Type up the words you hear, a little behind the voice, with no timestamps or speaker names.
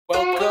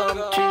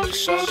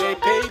Sunday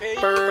Papers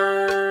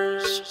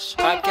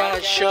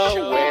podcast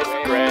show with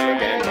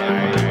Greg and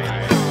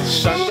Mike.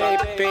 Sunday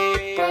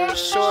Papers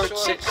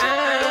sorts it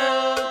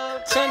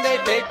out. Sunday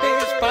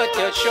Papers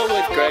podcast show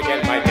with Greg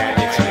and Mike.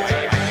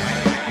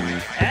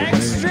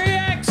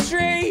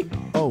 Extra!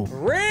 Oh.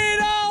 Read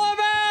all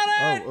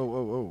about it!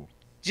 Oh.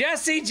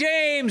 Jesse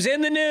James in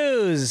the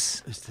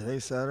news. Is today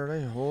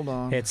Saturday? Hold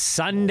on. It's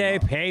Sunday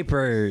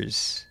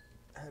Papers.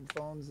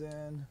 Headphones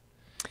in.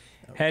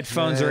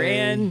 Headphones are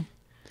in.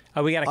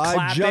 Oh, we got to clap in.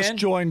 I just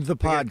joined the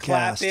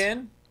podcast. Clap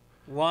in.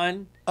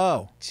 1,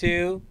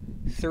 2,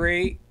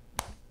 3.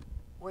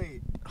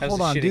 Wait. That was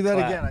Hold a on. shitty Do that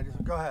clap. again.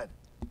 Go ahead.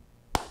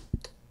 Oh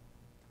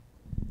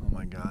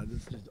my God.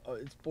 This is.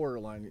 It's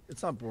borderline.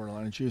 It's not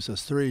borderline. It's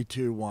useless. 3,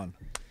 2, 1.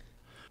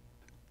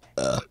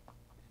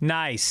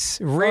 Nice.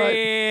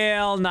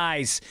 Real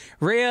nice.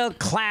 Real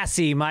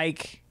classy,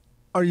 Mike.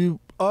 Are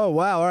you? Oh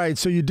wow. All right.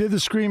 So you did the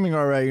screaming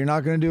already. You're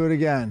not going to do it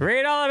again.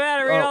 Read all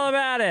about it. Read all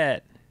about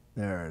it.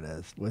 There it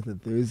is, with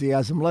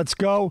enthusiasm. Let's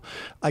go.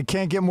 I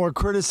can't get more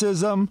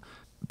criticism.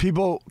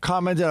 People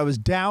commented I was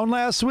down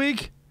last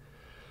week.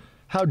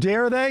 How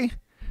dare they?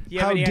 Do you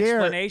have any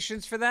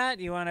explanations for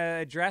that? You want to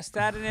address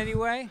that in any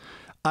way?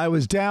 I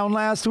was down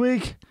last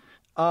week.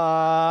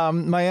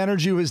 My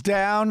energy was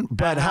down,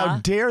 but how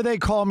dare they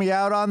call me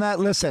out on that?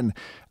 Listen,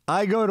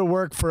 I go to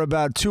work for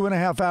about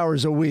 2.5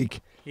 hours a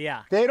week.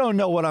 Yeah. They don't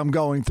know what I'm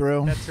going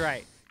through. That's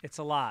right. It's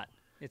a lot.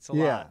 It's a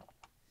lot.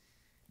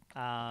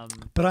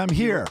 But I'm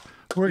here.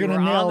 We're going to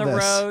nail this. You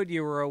were on the road.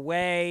 You were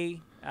away.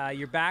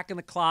 You're back in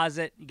the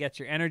closet. You get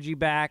your energy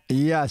back.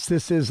 Yes,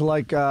 this is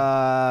like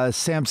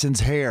Samson's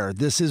hair.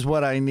 This is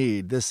what I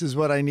need. This is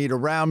what I need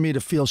around me to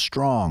feel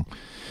strong.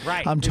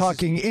 Right. I'm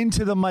talking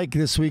into the mic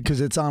this week because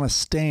it's on a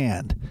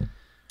stand.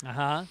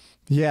 Uh-huh.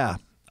 Yeah.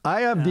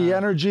 I have the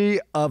energy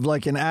of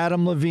like an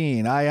Adam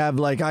Levine. I have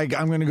like,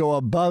 I'm going to go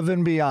above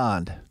and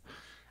beyond.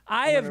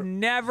 I have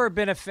never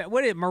been a fan.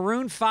 What is it,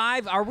 Maroon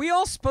 5? Are we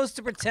all supposed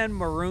to pretend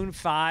Maroon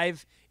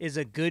 5 is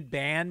a good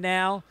band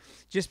now?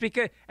 Just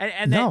because,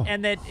 and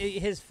that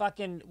his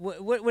fucking,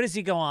 what does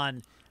he go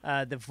on?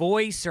 The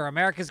Voice or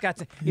America's Got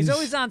to, he's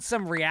always on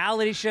some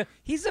reality show.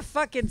 He's a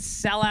fucking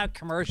sellout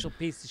commercial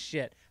piece of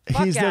shit.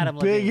 Fuck He's Adam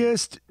the Levine.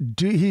 biggest.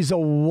 He's a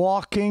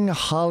walking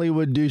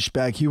Hollywood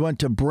douchebag. He went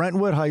to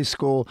Brentwood High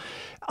School.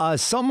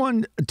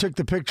 Someone took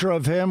the picture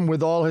of him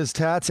with all his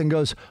tats and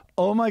goes,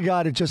 "Oh my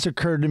God! It just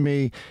occurred to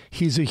me.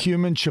 He's a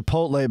human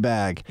Chipotle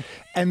bag."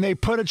 And they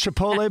put a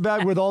Chipotle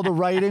bag with all the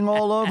writing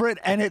all over it,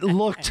 and it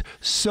looked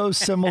so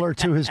similar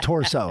to his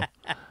torso.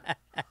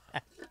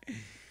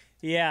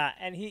 Yeah,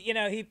 and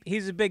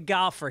he's a big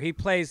golfer. He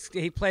plays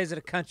at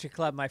a country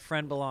club my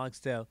friend belongs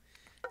to.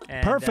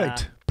 And,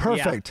 Perfect.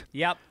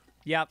 Yep.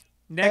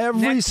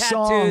 Every neck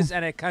song, tattoos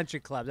and a country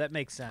club. That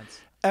makes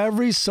sense.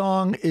 every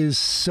song is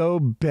so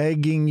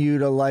begging you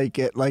to like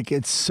it. Like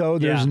it's so,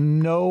 there's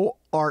no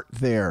art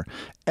there.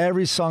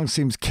 Every song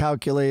seems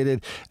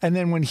calculated. And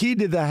then when he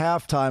did the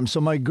halftime,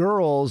 so my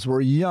girls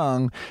were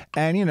young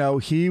and, you know,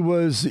 he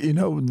was, you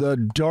know, the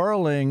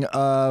darling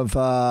of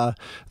The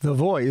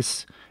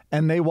Voice,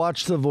 and they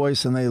watched The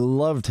Voice and they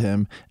loved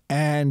him.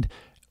 And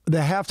the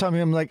halftime,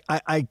 I'm like,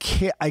 I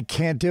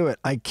can't do it.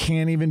 I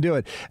can't even do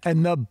it.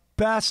 And the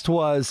best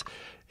was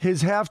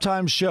his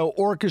halftime show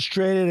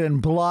orchestrated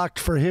and blocked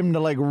for him to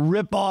like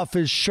rip off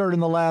his shirt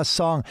in the last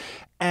song.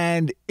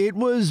 And it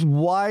was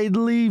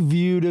widely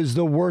viewed as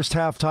the worst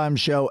halftime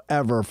show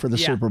ever for the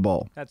Super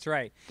Bowl. That's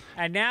right.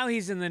 And now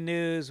he's in the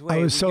news. Wait, I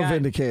was so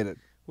vindicated.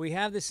 We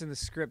have this in the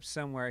script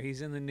somewhere.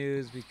 He's in the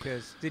news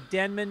because did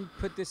Denman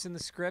put this in the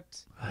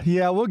script?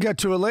 Yeah, we'll get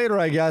to it later,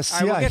 I guess. All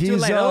right, yeah, we'll get to it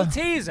he's later. Little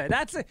teaser.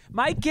 That's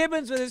Mike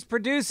Gibbons with his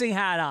producing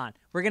hat on.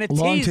 We're gonna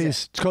long tease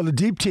tease. It's called the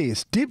deep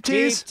tease. Deep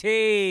tease. Deep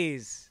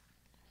tease.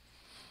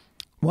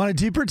 Want a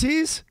deeper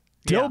tease?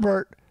 Yeah.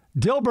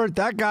 Dilbert,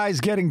 that guy's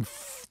getting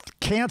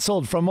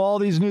canceled from all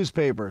these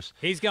newspapers.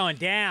 He's going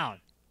down.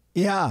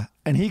 Yeah,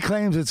 and he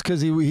claims it's because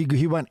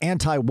he went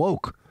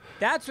anti-woke.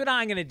 That's what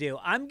I'm going to do.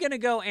 I'm going to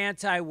go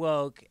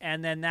anti-woke,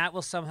 and then that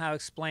will somehow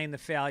explain the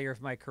failure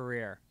of my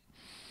career.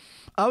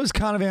 I was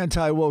kind of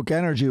anti-woke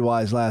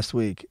energy-wise last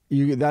week.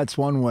 That's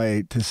one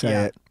way to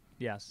say it.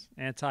 Yes,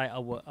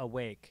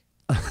 anti-awake.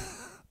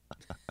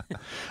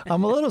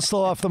 I'm a little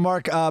slow off the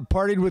mark.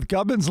 Partied with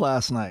Gibbons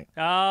last night.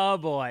 Oh,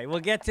 boy. We'll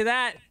get to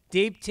that.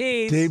 Deep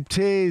tease. Deep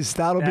tease.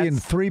 That'll be in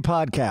 3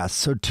 podcasts.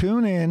 So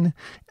tune in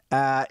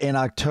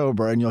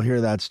October, and you'll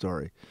hear that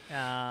story.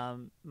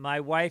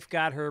 My wife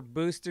got her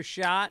booster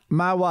shot.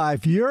 My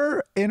wife,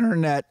 your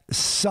internet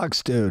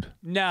sucks, dude.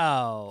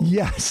 No.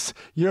 Yes.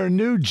 Your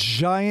new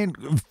giant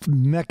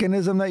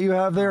mechanism that you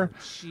have there. Oh,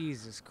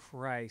 Jesus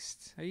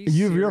Christ. Are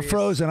You're serious?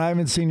 frozen. I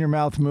haven't seen your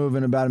mouth move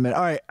in about a minute.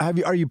 All right.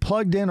 Are you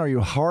plugged in? Are you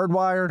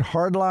hardwired?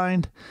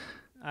 Hardlined?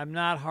 I'm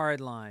not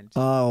hardlined.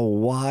 Oh,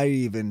 why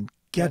even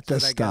get That's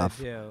this what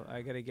stuff? I gotta do.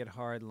 I gotta get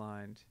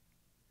hardlined.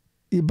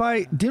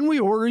 Didn't we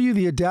order you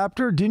the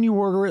adapter? Didn't you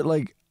order it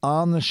like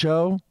on the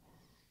show?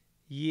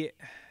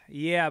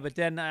 Yeah, but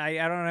then I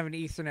don't have an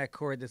Ethernet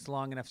cord that's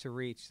long enough to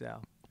reach,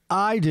 though.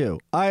 I do.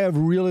 I have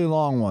really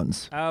long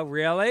ones. Oh,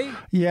 really?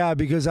 Yeah,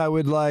 because I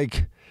would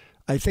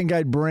I think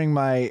I'd bring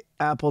my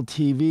Apple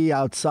TV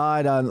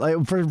outside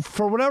on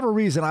for whatever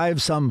reason. I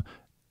have some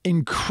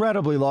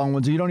incredibly long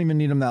ones. You don't even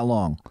need them that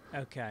long.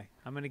 Okay,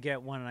 I'm gonna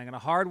get one, and I'm gonna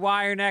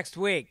hardwire next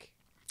week.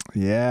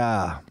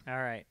 Yeah. All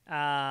right.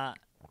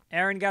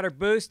 Erin got her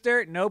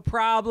booster, no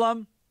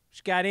problem.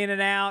 She got in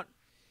and out.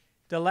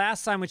 The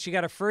last time when she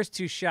got her first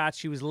 2 shots,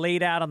 she was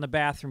laid out on the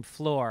bathroom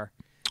floor,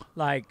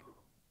 like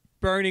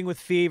burning with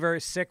fever,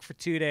 sick for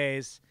 2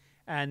 days.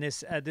 And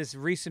this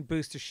recent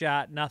booster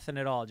shot, nothing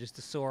at all, just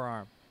a sore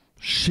arm.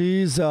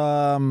 She's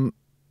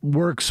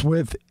works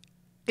with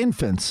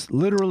infants,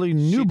 literally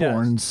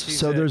newborns.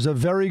 So there's a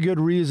very good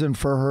reason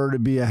for her to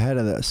be ahead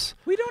of this.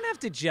 We don't have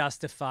to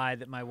justify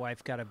that my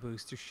wife got a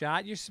booster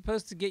shot. You're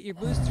supposed to get your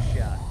booster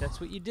shot. That's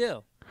what you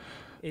do.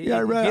 Yeah,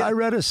 I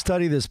read a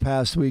study this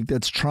past week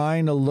that's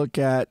trying to look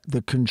at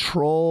the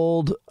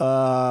controlled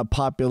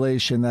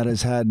population that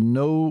has had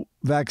no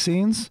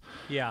vaccines.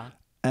 Yeah.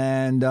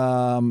 And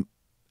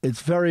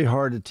it's very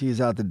hard to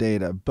tease out the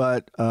data,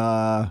 but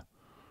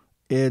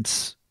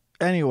it's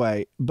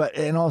anyway.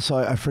 And also,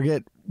 I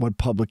forget what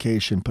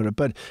publication put it,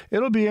 but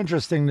it'll be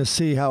interesting to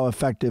see how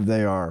effective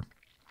they are.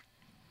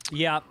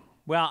 Yeah.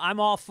 Well, I'm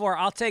all for.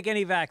 I'll take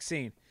any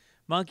vaccine.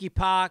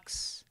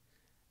 Monkeypox.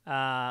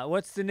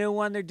 What's the new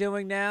one they're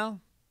doing now?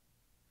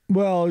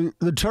 Well,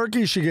 the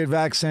turkey should get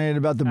vaccinated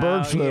about the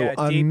bird flu. Yeah,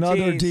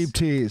 another deep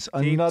tease.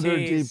 Another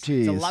deep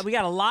tease. We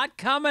got a lot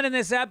coming in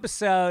this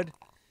episode.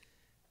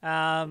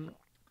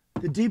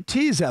 The deep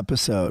tease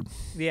episode.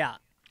 Yeah.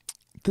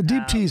 The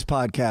Deep Tease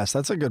podcast.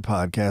 That's a good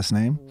podcast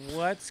name.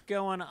 What's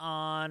going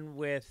on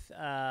with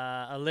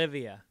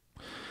Olivia?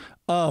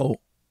 Oh,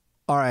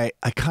 all right.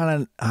 I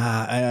kind of,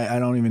 I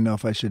don't even know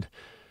if I should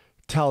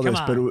tell this,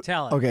 but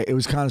tell it. Okay, it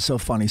was kind of so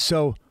funny.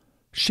 So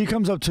she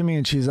comes up to me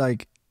and she's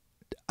like,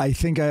 I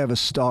think I have a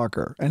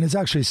stalker. And it's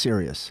actually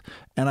serious.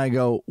 And I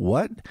go,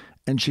 what?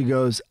 And she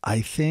goes,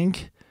 I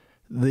think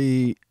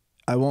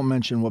I won't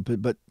mention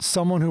what, but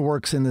someone who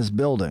works in this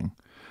building.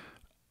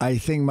 I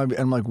think and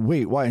I'm like,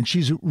 wait, why? And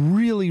she's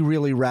really,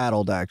 really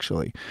rattled,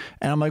 actually.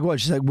 And I'm like,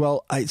 what? She's like,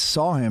 well, I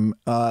saw him,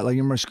 like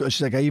in my school.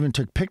 She's like, I even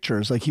took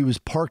pictures. Like he was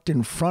parked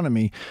in front of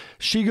me.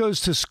 She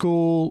goes to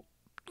school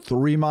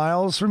 3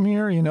 miles from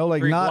here,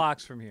 like 3 not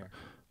blocks from here.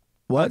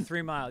 What?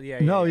 3 miles. Yeah.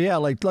 No, yeah,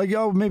 like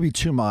maybe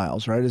 2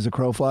 miles, right? As the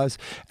crow flies.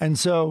 And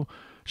so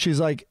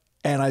she's like,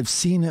 and I've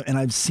seen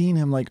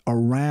him like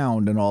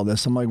around and all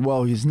this. I'm like,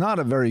 well, he's not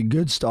a very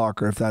good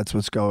stalker if that's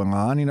what's going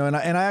on, and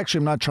I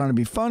actually am not trying to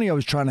be funny. I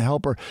was trying to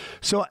help her.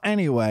 So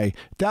anyway,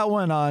 that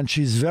went on.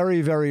 She's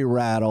very, very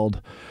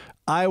rattled.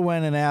 I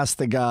went and asked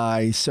the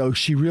guy, so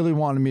she really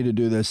wanted me to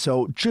do this.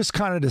 So just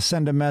kind of to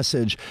send a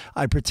message,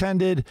 I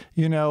pretended,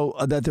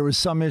 that there was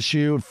some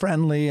issue,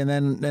 friendly, and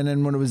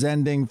then when it was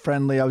ending,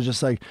 friendly, I was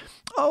just like,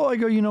 oh, I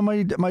go,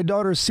 my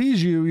daughter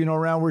sees you,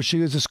 around where she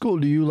goes to school.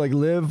 Do you like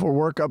live or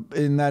work up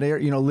in that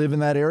area, live in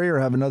that area or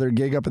have another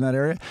gig up in that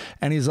area?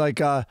 And he's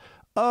like,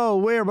 oh,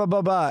 where, blah,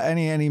 blah, blah. And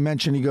he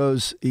mentioned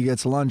he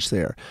gets lunch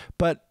there.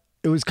 But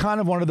it was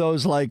kind of one of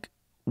those like,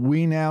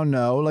 we now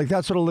know, like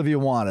that's what Olivia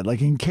wanted,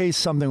 like in case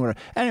something were.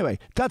 Anyway,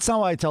 that's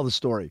not why I tell the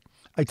story.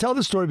 I tell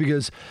the story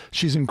because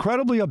she's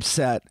incredibly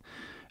upset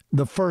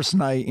the first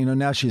night,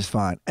 now she's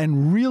fine,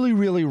 and really,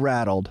 really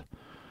rattled.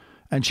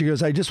 And she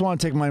goes, I just want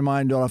to take my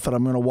mind off it.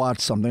 I'm going to watch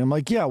something. I'm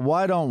like, yeah,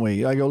 why don't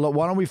we? I go, look,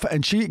 why don't we?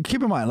 And she,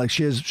 keep in mind, like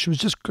she was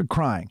just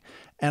crying.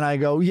 And I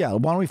go, yeah,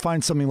 why don't we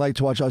find something light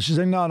to watch? She's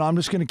like, no, I'm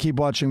just going to keep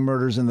watching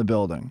Murders in the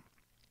Building.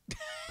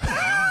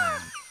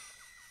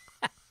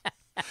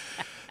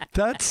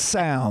 That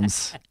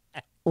sounds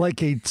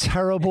like a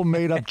terrible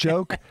made-up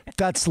joke.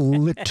 That's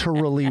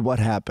literally what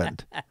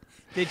happened.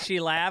 Did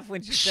she laugh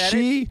when she said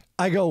it?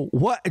 I go,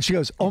 what? And she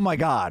goes, oh my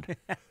God.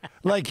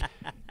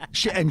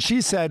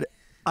 She said,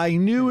 I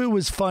knew it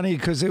was funny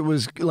because it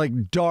was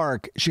like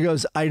dark. She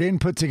goes, I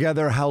didn't put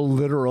together how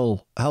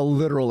literal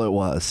it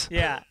was.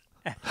 Yeah.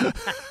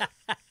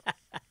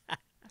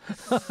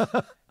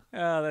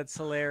 Oh, that's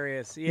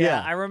hilarious.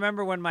 Yeah, I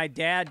remember when my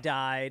dad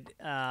died,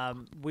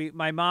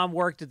 my mom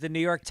worked at the New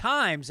York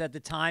Times at the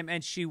time,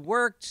 and she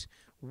worked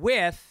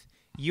with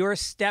your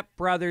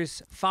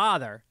stepbrother's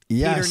father,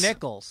 Peter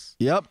Nichols.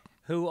 Yep.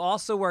 Who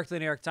also worked at the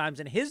New York Times,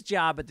 and his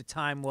job at the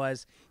time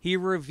was he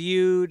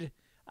reviewed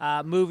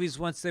movies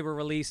once they were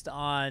released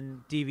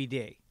on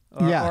DVD.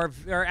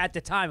 Or at the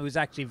time, it was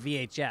actually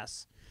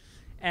VHS.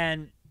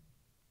 And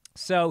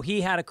so he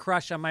had a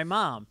crush on my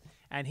mom,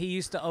 and he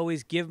used to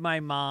always give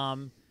my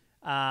mom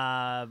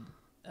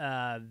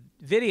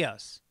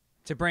videos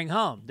to bring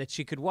home that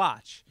she could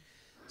watch.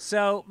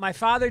 So my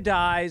father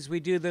dies. We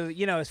do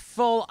the,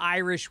 full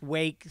Irish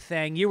wake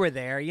thing. You were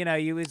there.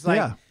 It was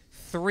like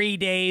 3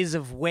 days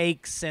of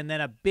wakes and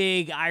then a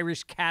big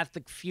Irish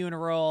Catholic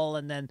funeral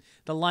and then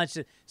the lunch.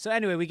 So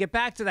anyway, we get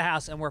back to the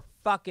house and we're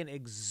fucking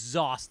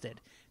exhausted.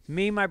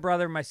 Me, my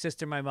brother, my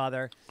sister, my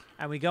mother,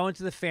 and we go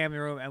into the family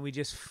room and we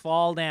just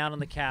fall down on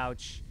the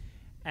couch.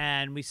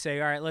 And we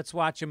say, all right, let's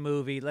watch a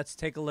movie. Let's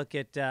take a look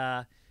at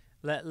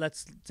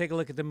let's take a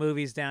look at the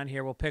movies down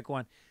here. We'll pick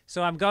one.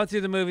 So I'm going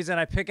through the movies, and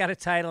I pick out a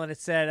title, and it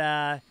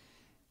said,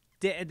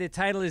 the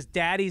title is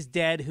Daddy's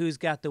Dead, Who's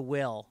Got the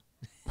Will?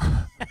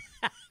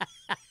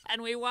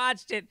 And we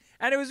watched it,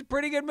 and it was a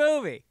pretty good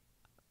movie.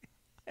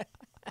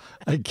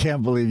 I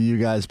can't believe you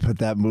guys put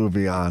that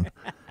movie on.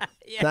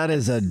 Yes. That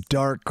is a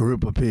dark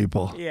group of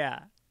people. Yeah.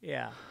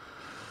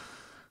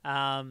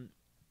 I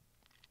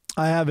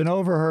have an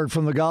overheard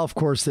from the golf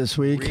course this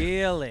week.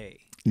 Really?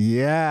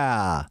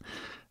 Yeah.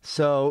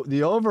 So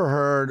the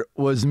overheard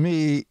was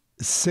me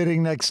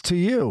sitting next to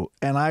you,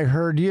 and I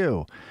heard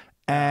you.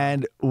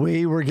 And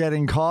we were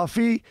getting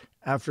coffee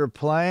after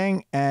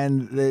playing,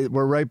 and they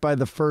were right by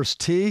the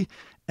first tee.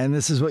 And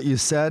this is what you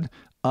said.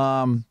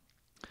 Look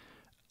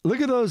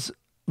at those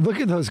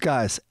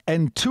guys.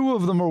 And two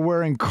of them are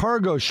wearing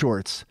cargo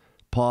shorts.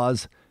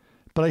 Pause.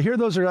 But I hear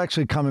those are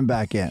actually coming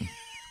back in.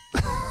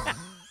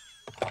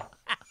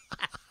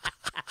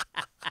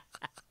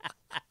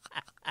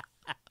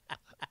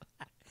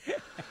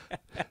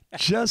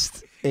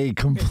 Just a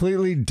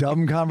completely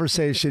dumb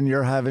conversation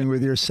you're having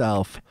with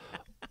yourself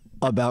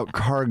about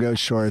cargo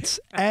shorts,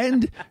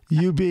 and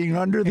you being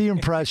under the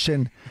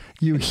impression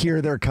you hear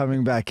they're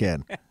coming back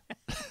in.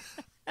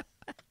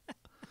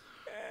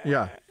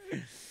 Yeah.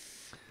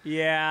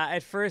 Yeah,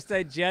 at first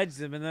I judged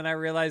them, and then I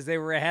realized they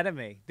were ahead of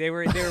me. They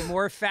were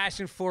more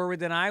fashion forward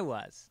than I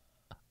was.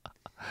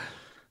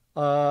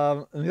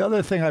 The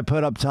other thing I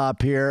put up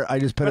top here, I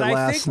just put it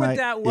last night.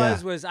 But I think what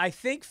that was I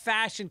think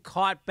fashion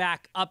caught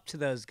back up to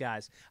those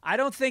guys. I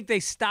don't think they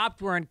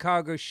stopped wearing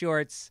cargo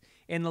shorts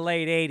in the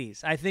late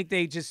 80s. I think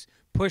they just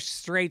pushed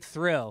straight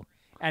through,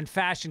 and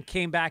fashion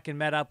came back and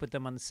met up with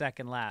them on the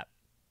second lap.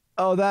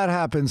 Oh, that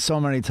happens so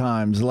many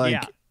times.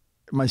 Like,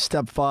 my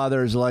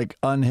stepfather's like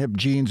unhip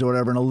jeans or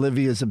whatever, and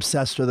Olivia's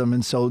obsessed with them,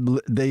 and so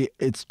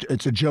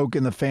it's a joke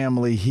in the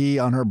family. He,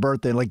 on her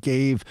birthday, like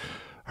gave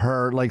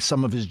her like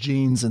some of his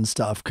jeans and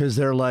stuff because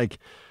they're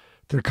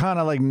kind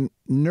of like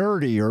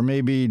nerdy or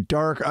maybe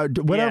dark,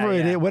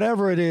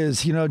 whatever it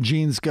is. You know,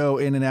 jeans go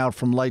in and out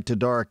from light to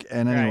dark,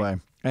 and anyway,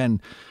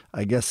 and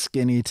I guess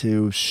skinny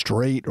to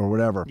straight or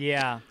whatever.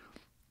 Yeah.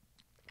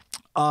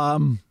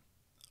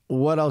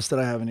 What else did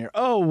I have in here?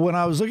 Oh, when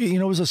I was looking,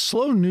 it was a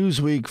slow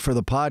news week for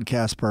the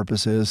podcast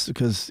purposes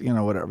because,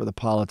 whatever, the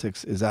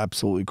politics is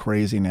absolutely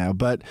crazy now.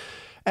 But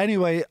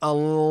anyway, a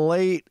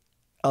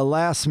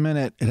last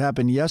minute, it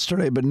happened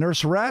yesterday, but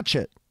Nurse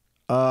Ratched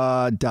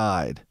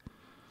died.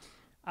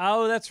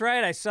 Oh, that's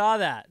right. I saw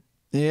that.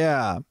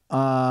 Yeah.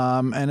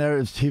 And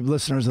as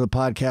listeners of the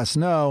podcast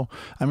know,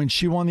 I mean,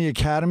 she won the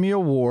Academy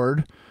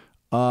Award.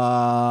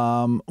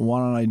 Why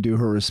don't I do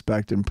her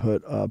respect and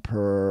put up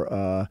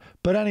her,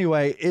 but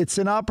anyway, it's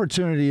an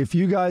opportunity. If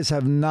you guys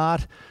have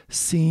not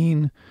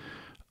seen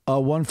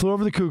One Flew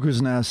Over the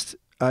Cuckoo's Nest,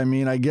 I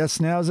mean, I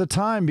guess now's the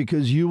time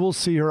because you will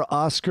see her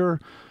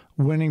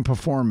Oscar-winning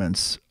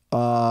performance.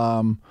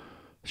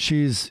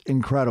 She's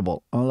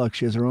incredible. Oh, look,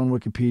 she has her own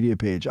Wikipedia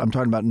page. I'm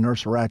talking about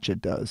Nurse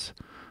Ratched does.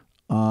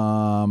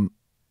 Well,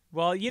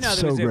 there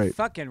so was a great.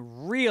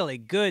 Fucking really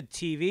good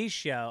TV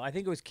show. I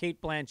think it was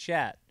Kate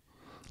Blanchett.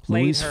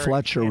 Louise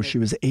Fletcher, where she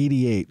was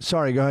 88.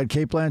 Sorry, go ahead,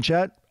 Kate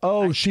Blanchett.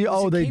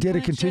 They did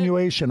a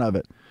continuation of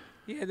it.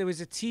 Yeah, there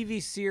was a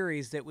TV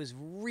series that was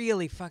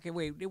really fucking.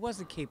 Wait, it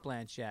wasn't Kate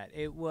Blanchett.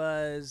 It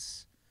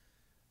was,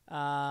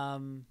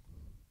 God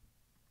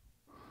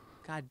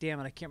damn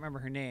it, I can't remember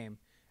her name.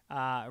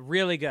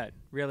 Really good,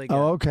 really good.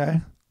 Oh,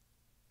 okay.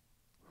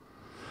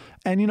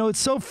 And it's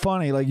so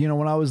funny. Like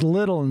when I was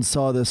little and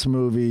saw this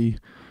movie,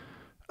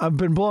 I've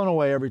been blown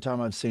away every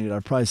time I've seen it.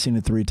 I've probably seen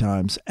it 3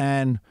 times,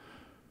 and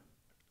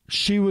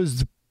she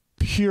was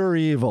pure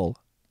evil,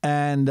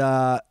 and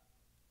I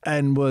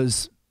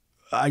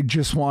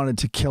just wanted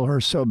to kill her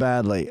so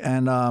badly.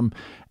 And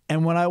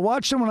when I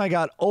watched it when I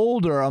got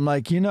older, I'm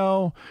like,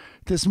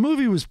 this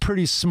movie was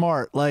pretty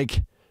smart.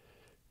 Like,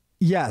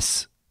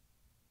 yes,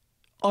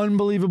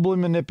 unbelievably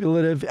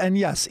manipulative, and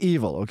yes,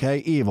 evil. Okay,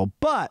 evil,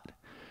 but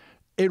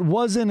it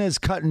wasn't as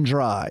cut and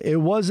dry. It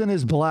wasn't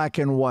as black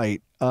and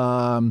white.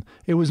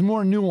 It was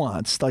more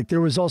nuanced. Like there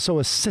was also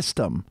a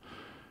system.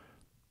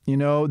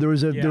 There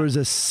was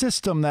a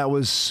system that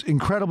was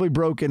incredibly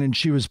broken, and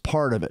she was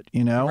part of it.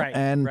 Right,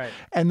 and right.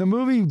 And the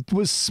movie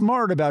was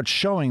smart about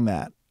showing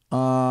that.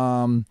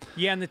 And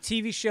the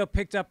TV show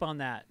picked up on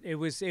that.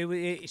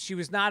 She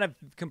was not a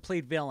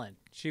complete villain.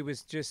 She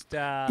was just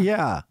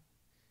yeah.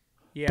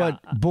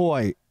 But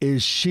boy,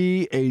 is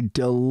she a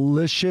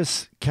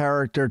delicious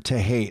character to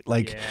hate.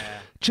 Like,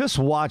 just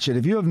watch it.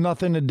 If you have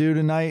nothing to do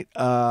tonight,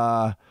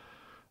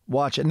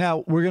 watch it.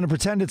 Now, we're going to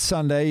pretend it's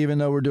Sunday, even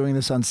though we're doing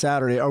this on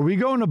Saturday. Are we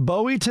going to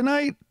Bowie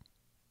tonight?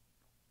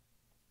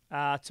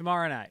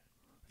 Tomorrow night.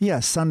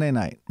 Yes, Sunday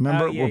night.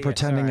 Remember, we're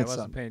pretending it's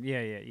Sunday.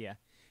 Yeah.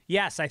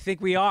 Yes, I think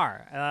we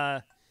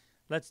are.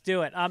 Let's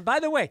do it.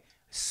 By the way,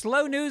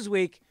 slow news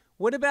week.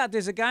 What about,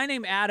 there's a guy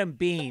named Adam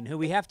Bean who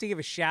we have to give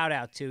a shout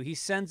out to. He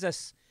sends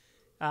us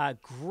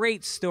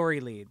great story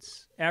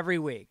leads every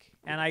week.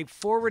 And I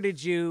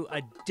forwarded you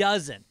a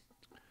dozen.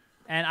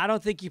 And I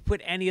don't think you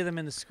put any of them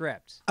in the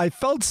script. I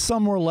felt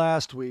somewhere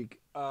last week.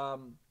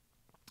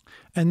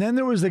 And then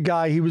there was the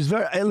guy, he was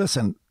very, hey,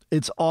 listen,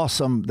 it's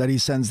awesome that he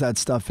sends that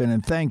stuff in,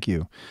 and thank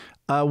you.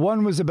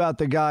 One was about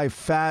the guy,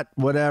 Fat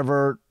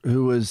whatever,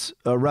 who was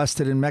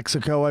arrested in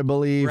Mexico, I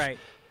believe. Right.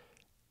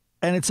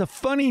 And it's a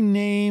funny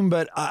name,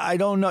 but I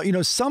don't know. You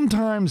know,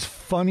 sometimes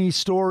funny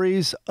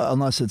stories,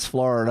 unless it's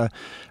Florida,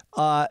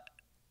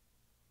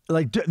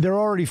 like they're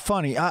already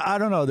funny. I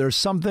don't know. There's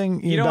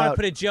something you don't about, want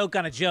to put a joke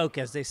on a joke,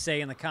 as they say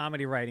in the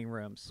comedy writing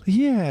rooms.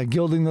 Yeah,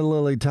 gilding the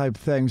lily type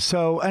thing.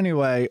 So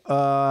anyway,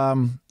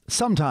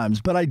 sometimes,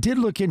 but I did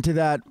look into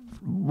that.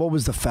 What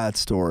was the Fat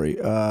story?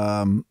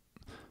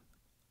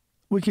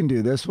 We can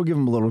do this. We'll give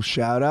him a little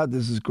shout out.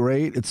 This is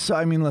great.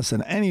 I mean,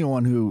 listen,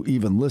 anyone who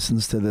even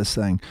listens to this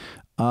thing.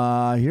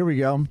 Here we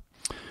go.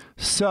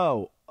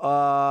 So,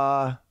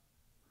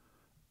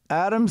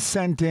 Adam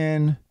sent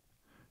in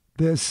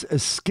this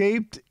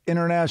escaped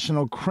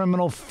international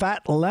criminal,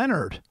 Fat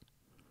Leonard.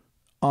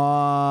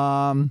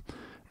 And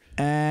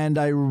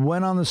I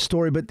went on the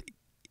story, but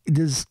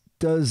does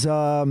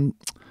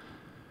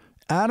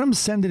Adam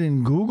send it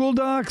in Google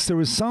Docs? There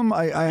was some,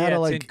 I had to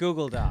like. It's in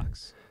Google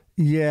Docs.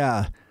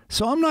 Yeah.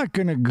 So I'm not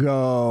going to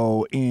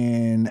go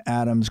in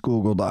Adam's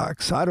Google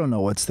Docs. I don't know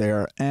what's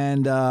there.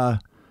 And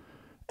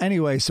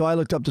anyway, so I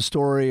looked up the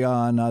story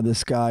on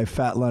this guy,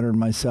 Fat Leonard,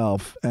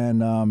 myself.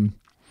 And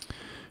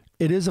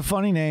it is a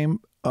funny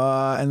name.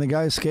 And the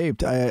guy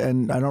escaped.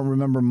 And I don't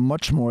remember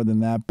much more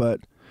than that.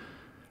 But,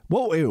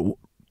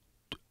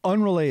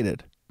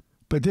 unrelated.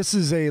 But this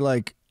is a,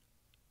 like,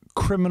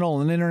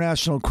 criminal, an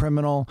international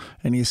criminal.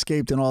 And he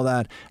escaped and all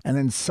that. And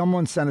then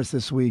someone sent us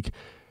this week,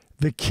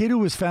 the kid who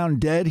was found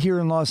dead here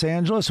in Los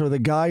Angeles, or the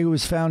guy who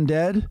was found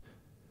dead,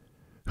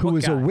 who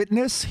was a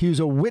witness. He was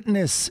a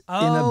witness.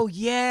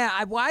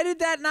 Yeah. Why did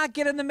that not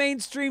get in the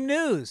mainstream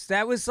news?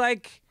 That was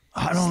like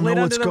I don't slid know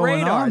under what's the going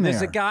radar. on there.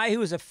 There's a guy who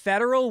was a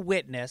federal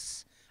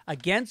witness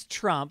against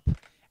Trump,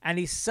 and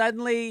he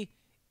suddenly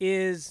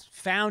is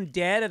found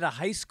dead at a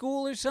high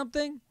school or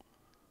something.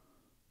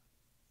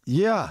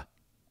 Yeah.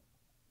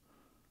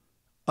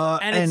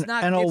 And it's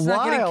not a getting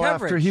while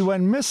coverage. after he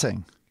went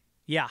missing.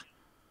 Yeah.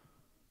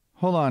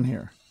 Hold on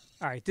here.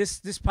 All right,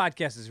 this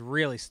podcast is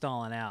really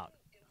stalling out.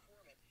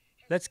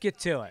 Let's get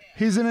to it.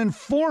 He's an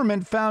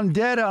informant found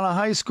dead on a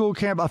high school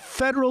camp, a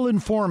federal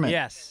informant.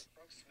 Yes.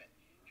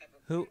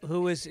 Who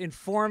was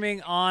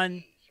informing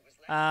on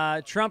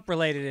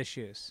Trump-related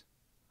issues.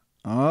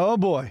 Oh,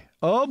 boy.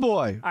 Oh,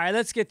 boy. All right,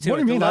 let's get to it. What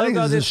do you mean? I think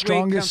this is the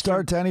strongest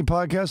start to to any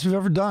podcast we've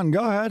ever done.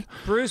 Go ahead.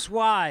 Bruce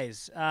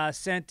Wise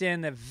sent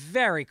in a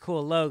very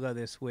cool logo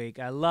this week.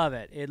 I love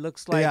it. It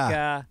looks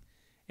like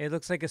it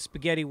looks like a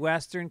spaghetti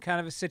western kind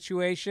of a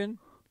situation.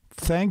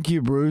 Thank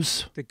you,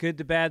 Bruce. The good,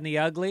 the bad, and the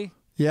ugly.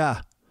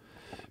 Yeah.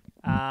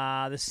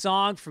 The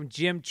song from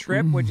Jim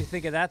Tripp. What'd you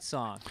think of that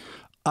song?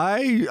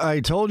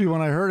 I told you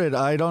when I heard it,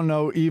 I don't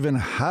know even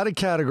how to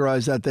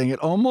categorize that thing. It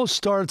almost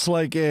starts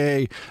like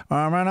like,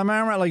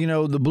 you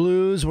know, the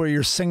blues where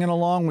you're singing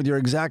along with your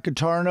exact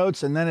guitar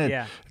notes, and then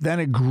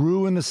it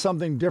grew into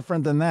something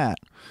different than that.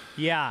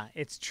 Yeah,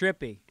 it's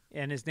trippy,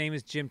 and his name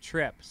is Jim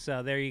Tripp.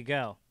 So there you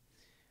go.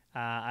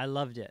 I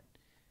loved it.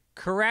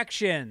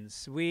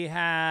 Corrections. We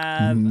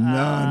have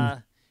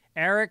none.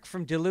 Eric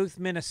from Duluth,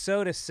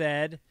 Minnesota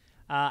said,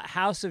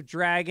 House of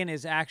Dragon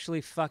is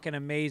actually fucking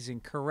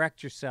amazing.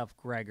 Correct yourself,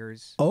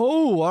 Gregors.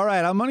 Oh, all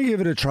right. I'm going to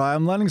give it a try.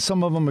 I'm letting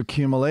some of them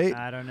accumulate.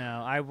 I don't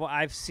know.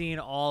 I've seen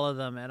all of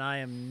them, and I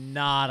am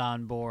not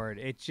on board.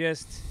 It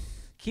just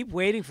keep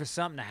waiting for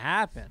something to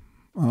happen.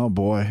 Oh,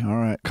 boy. All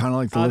right. Kind of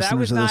like the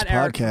listeners of this podcast.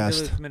 Eric from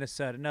Duluth,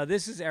 Minnesota. No,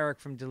 this is Eric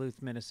from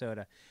Duluth,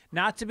 Minnesota.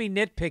 Not to be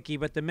nitpicky,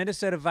 but the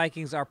Minnesota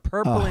Vikings are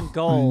purple and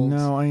gold.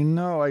 I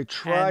know. I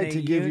tried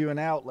to give you an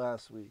out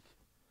last week.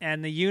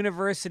 And the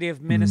University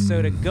of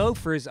Minnesota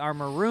Gophers are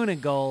maroon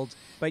and gold.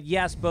 But,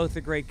 yes, both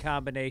are great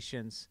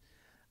combinations.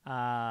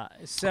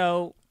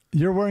 So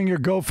you're wearing your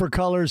Gopher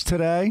colors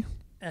today.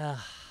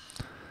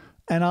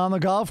 And on the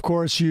golf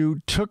course,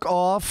 you took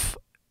off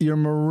your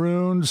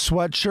maroon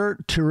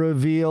sweatshirt to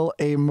reveal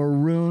a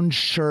maroon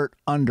shirt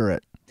under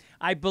it.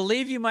 I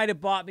believe you might have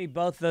bought me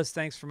both those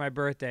things for my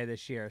birthday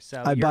this year.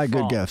 So I buy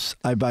good gifts.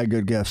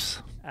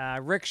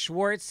 Rick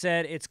Schwartz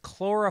said it's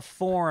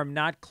chloroform,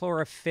 not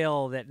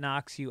chlorophyll, that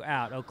knocks you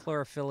out. Oh,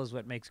 chlorophyll is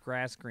what makes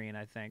grass green,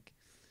 I think.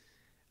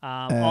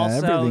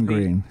 Everything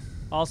green.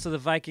 Also, the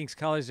Vikings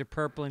colors are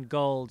purple and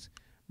gold.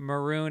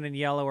 Maroon and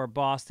yellow are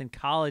Boston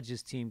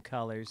College's team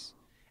colors.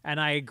 And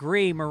I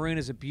agree, maroon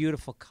is a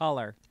beautiful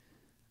color.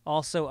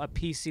 Also, a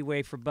PC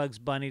way for Bugs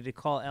Bunny to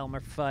call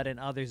Elmer Fudd and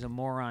others a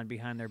moron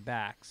behind their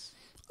backs.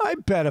 I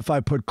bet if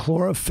I put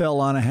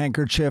chlorophyll on a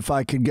handkerchief,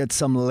 I could get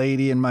some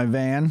lady in my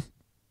van.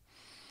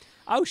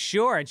 Oh,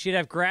 sure, and she'd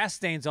have grass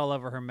stains all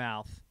over her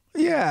mouth.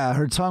 Yeah,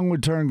 her tongue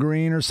would turn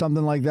green or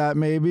something like that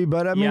maybe,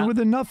 but I mean, with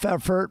enough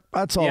effort,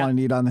 that's all I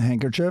need on the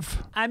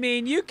handkerchief. I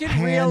mean, you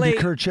can really...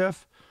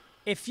 Handkerchief.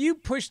 If you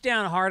push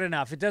down hard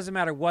enough, it doesn't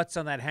matter what's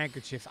on that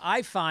handkerchief.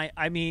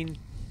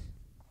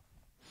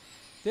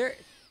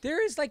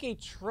 There is like a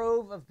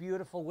trove of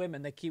beautiful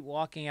women that keep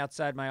walking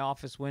outside my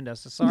office window.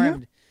 So sorry,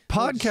 I'm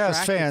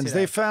podcast fans.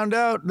 They found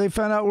out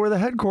where the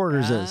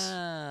headquarters is.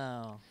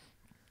 Oh,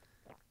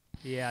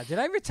 Yeah. Did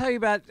I ever tell you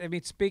about? I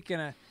mean, speaking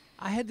of,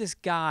 I had this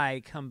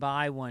guy come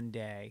by one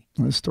day.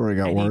 This story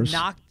got worse.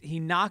 He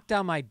knocked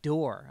on my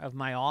door of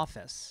my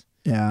office.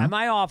 Yeah. And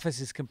my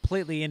office is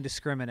completely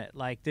indiscriminate.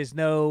 Like, there's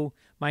no,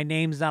 my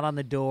name's not on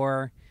the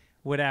door,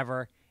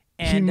 whatever.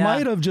 And he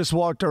might have just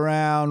walked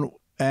around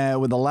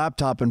with a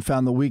laptop and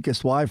found the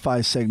weakest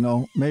Wi-Fi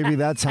signal. Maybe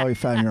that's how he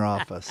found your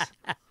office.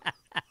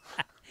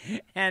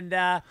 And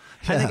the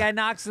guy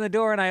knocks on the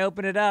door, and I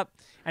open it up,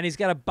 and he's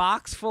got a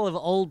box full of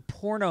old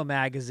porno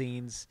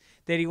magazines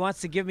that he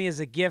wants to give me as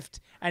a gift,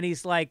 and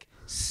he's like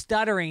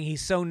stuttering.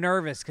 He's so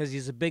nervous because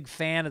he's a big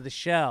fan of the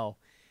show,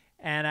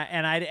 and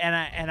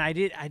I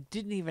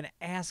didn't even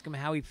ask him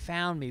how he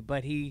found me,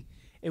 but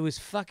it was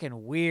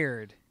fucking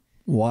weird.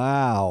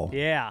 Wow.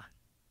 Yeah.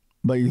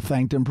 But you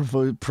thanked him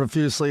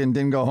profusely and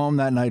didn't go home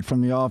that night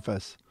from the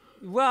office.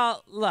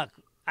 Well, look,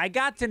 I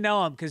got to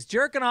know him because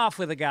jerking off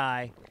with a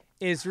guy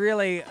is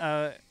really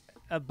a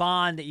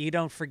bond that you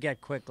don't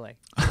forget quickly.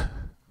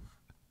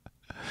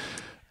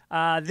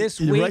 This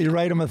week... You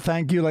write him a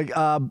thank you like,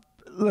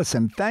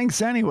 listen,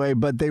 thanks anyway,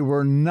 but they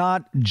were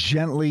not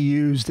gently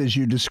used as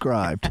you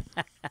described.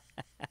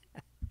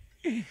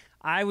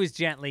 I was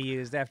gently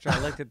used after I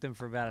looked at them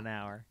for about an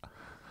hour.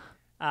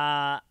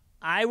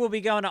 I will be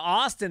going to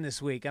Austin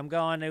this week. I'm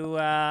going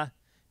to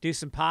do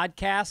some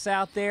podcasts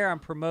out there. I'm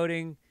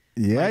promoting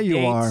my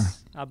dates. Are.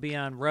 I'll be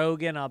on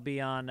Rogan. I'll be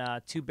on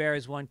Two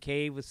Bears, One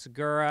Cave with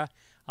Segura.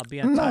 I'll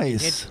be on Tony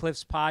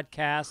Hinchcliffe's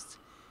podcast.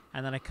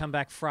 And then I come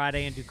back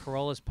Friday and do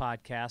Corolla's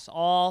podcast.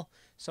 All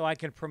so I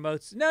can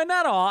promote. No,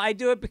 not all. I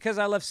do it because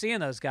I love seeing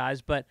those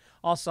guys. But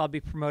also I'll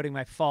be promoting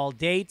my fall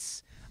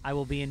dates. I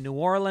will be in New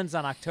Orleans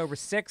on October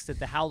 6th at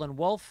the Howlin'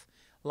 Wolf.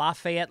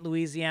 Lafayette,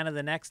 Louisiana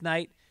the next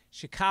night.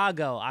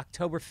 Chicago,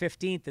 October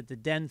 15th at the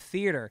Den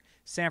Theater.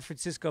 San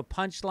Francisco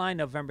Punchline,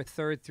 November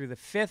 3rd through the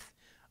 5th.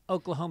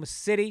 Oklahoma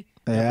City,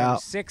 November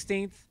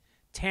 16th.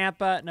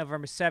 Tampa,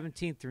 November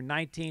 17th through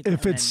 19th.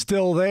 If it's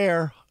still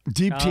there,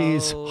 deep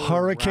tease,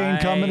 hurricane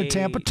coming to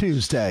Tampa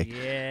Tuesday.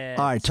 Yes.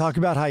 All right, talk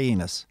about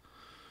hyenas.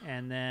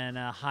 And then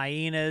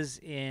hyenas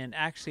in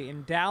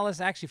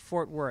Dallas,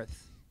 Fort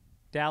Worth.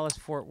 Dallas,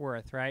 Fort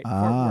Worth, right?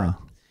 Fort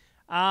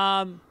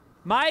Worth.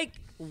 Mike,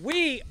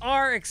 we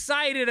are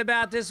excited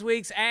about this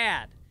week's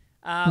ad.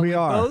 We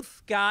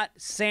both got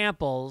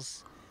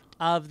samples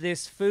of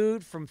this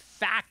food from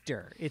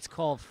Factor. It's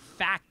called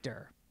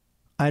Factor.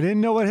 I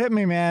didn't know what hit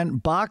me, man.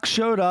 Box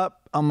showed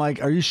up. I'm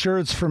like, are you sure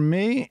it's for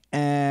me?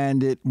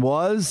 And it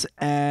was.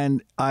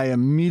 And I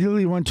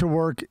immediately went to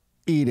work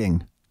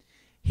eating.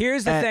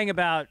 Here's the thing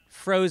about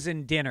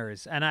frozen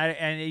dinners, and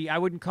I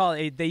wouldn't call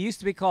it, they used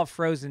to be called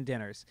frozen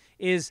dinners,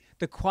 is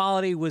the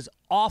quality was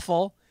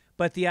awful,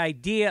 but the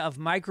idea of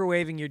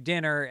microwaving your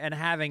dinner and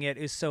having it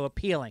is so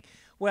appealing.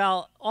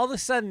 Well, all of a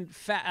sudden,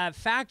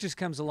 Factors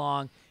comes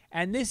along,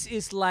 and this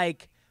is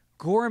like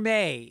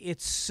gourmet.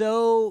 It's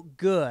so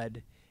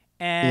good,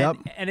 and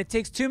it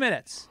takes 2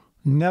 minutes.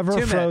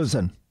 Never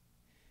frozen.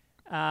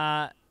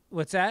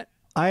 What's that?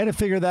 I had to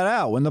figure that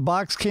out. When the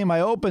box came,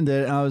 I opened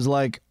it, and I was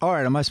like, all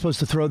right, am I supposed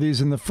to throw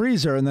these in the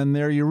freezer? And then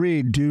there you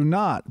read, do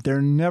not.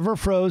 They're never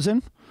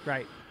frozen.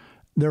 Right.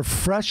 They're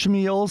fresh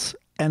meals,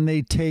 and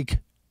they take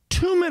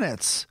 2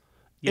 minutes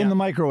in the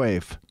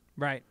microwave.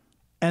 Right.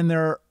 And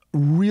they're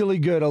really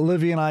good.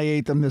 Olivia and I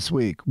ate them this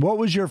week. What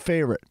was your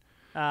favorite?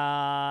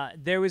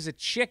 There was a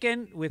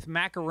chicken with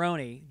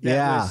macaroni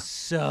that was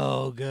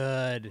so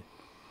good.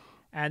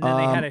 And then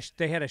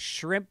they had a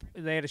shrimp.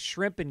 They had a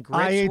shrimp and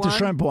grits. I ate the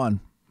shrimp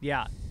one.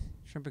 Yeah,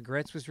 shrimp and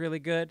grits was really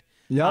good.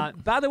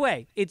 Yep. By the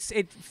way, it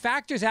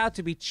factors out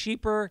to be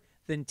cheaper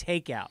than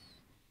takeout,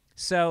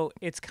 so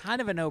it's kind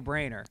of a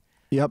no-brainer.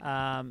 Yep.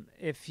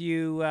 If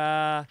you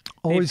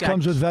always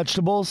comes with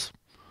vegetables.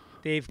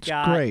 They've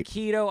got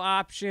keto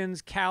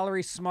options,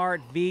 calorie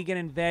smart, vegan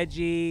and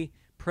veggie,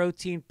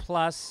 protein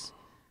plus.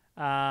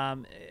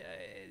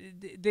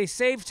 They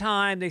save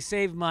time, they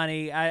save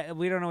money.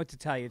 We don't know what to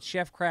tell you. It's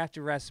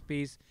chef-crafted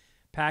recipes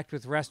packed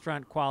with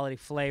restaurant quality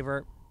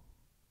flavor.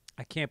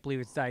 I can't believe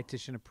it's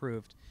dietitian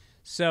approved.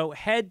 So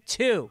head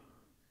to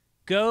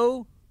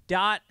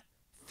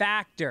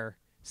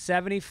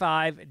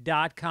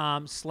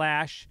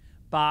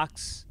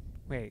go.factor75.com/box.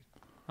 Wait,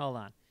 hold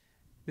on.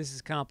 This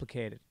is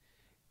complicated.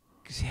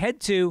 Head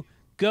to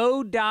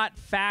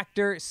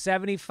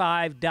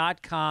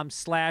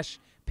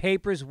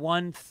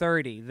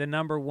go.factor75.com/papers130, the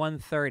number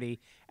 130,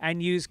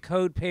 and use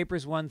code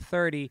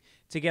papers130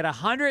 to get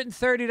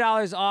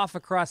 $130 off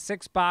across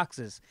 6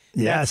 boxes.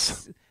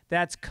 Yes.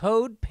 That's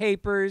code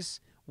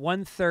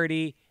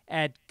papers130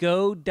 at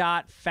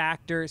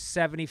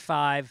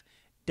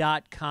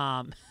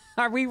go.factor75.com.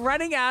 Are we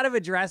running out of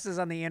addresses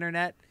on the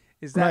internet?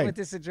 Is that what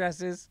this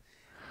address is?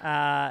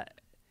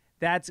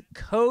 That's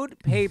code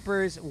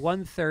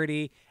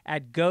papers130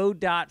 at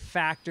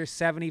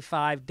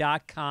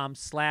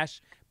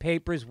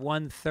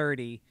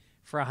go.factor75.com/papers130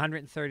 for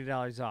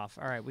 $130 off.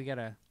 All right, we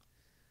gotta.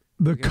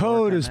 The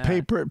code is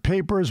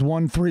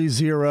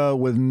papers130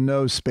 with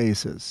no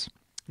spaces.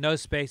 No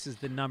spaces.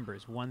 The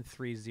numbers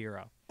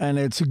 130. And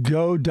it's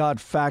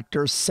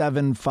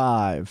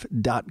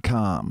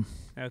go.factor75.com.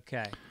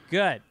 Okay,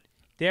 good.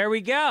 There we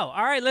go.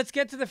 All right, let's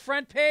get to the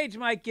front page,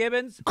 Mike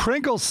Gibbons.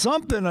 Crinkle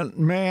something,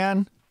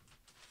 man.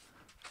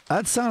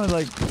 That sounded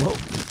like, whoa.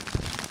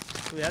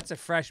 Ooh, that's a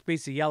fresh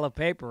piece of yellow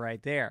paper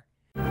right there.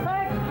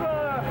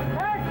 Extra!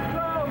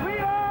 Extra! Read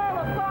all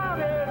about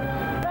it!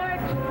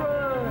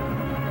 Extra!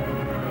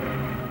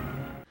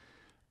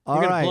 All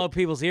You're going right. to blow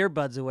people's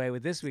earbuds away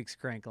with this week's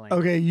crinkling.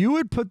 Okay, you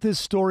would put this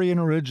story in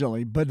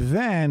originally, but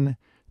then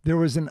there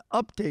was an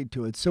update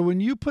to it. So when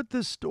you put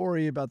this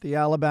story about the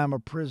Alabama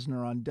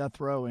prisoner on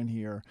death row in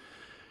here,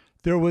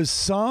 there was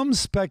some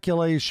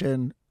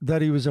speculation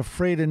that he was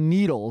afraid of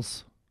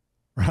needles,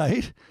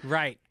 right?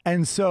 Right.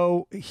 And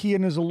so he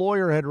and his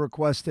lawyer had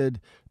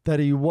requested that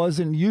he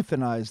wasn't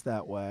euthanized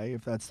that way,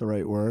 if that's the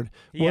right word,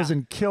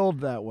 wasn't killed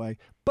that way.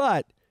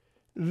 But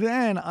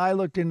then I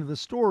looked into the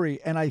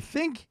story, and I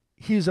think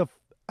he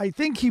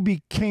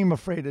became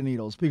afraid of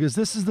needles, because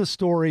this is the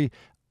story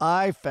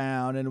I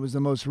found, and it was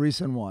the most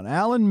recent one.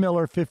 Alan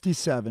Miller,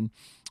 57,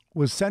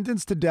 was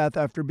sentenced to death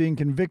after being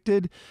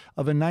convicted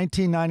of a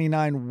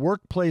 1999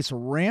 workplace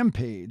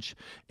rampage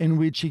in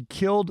which he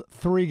killed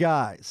 3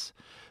 guys.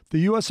 The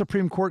U.S.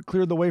 Supreme Court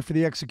cleared the way for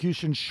the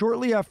execution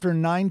shortly after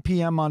 9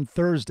 p.m. on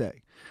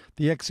Thursday.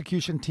 The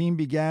execution team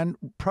began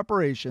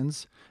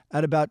preparations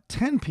at about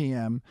 10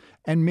 p.m.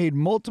 and made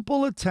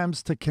multiple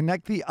attempts to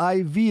connect the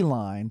IV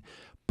line,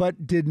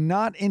 but did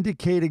not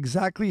indicate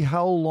exactly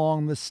how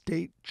long the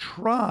state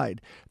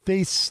tried.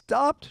 They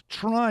stopped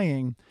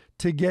trying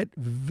to get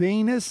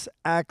venous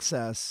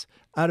access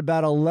at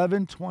about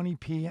 11:20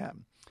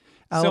 p.m.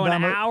 So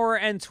an hour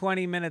and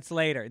 20 minutes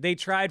later. They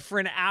tried for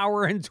an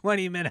hour and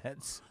 20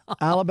 minutes.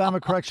 Alabama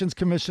Corrections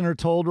Commissioner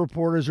told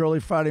reporters early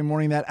Friday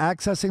morning that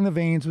accessing the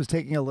veins was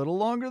taking a little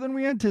longer than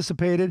we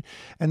anticipated,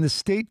 and the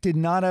state did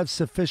not have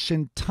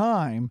sufficient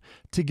time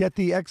to get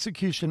the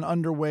execution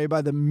underway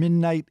by the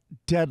midnight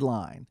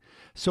deadline.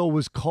 So it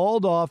was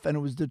called off, and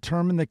it was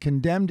determined the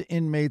condemned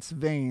inmate's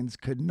veins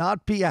could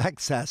not be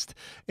accessed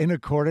in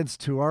accordance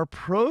to our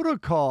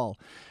protocol.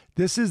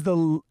 This is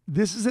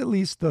at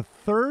least the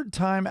 3rd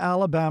time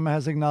Alabama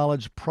has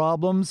acknowledged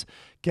problems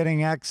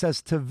getting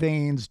access to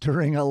veins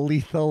during a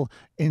lethal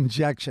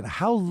injection.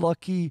 How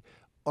lucky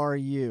are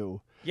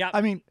you? Yeah.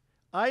 I mean,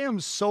 I am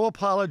so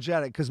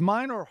apologetic because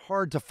mine are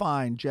hard to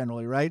find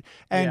generally, right?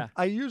 And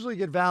I usually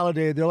get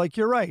validated. They're like,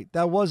 you're right,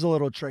 that was a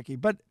little tricky.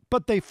 But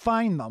they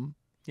find them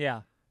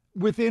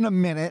within a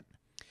minute.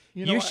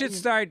 You should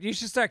start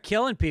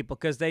killing people,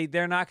 because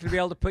they're not going to be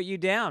able to put you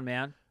down,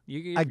 man.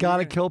 I got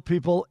to kill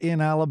people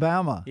in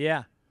Alabama.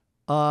 Yeah.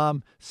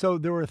 So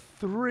there were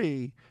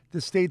 3.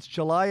 The state's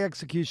July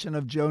execution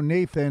of Joe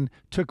Nathan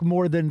took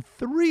more than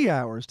 3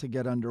 hours to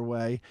get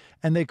underway,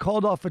 and they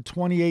called off a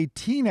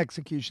 2018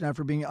 execution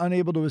after being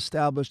unable to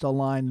establish a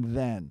line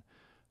then.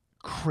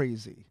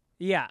 Crazy.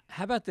 Yeah.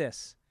 How about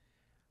this?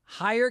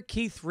 Hire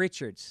Keith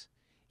Richards.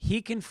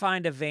 He can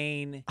find a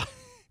vein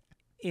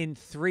in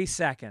 3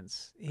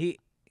 seconds.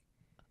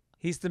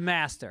 He's the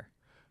master.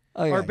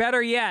 Okay. Or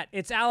better yet,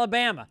 it's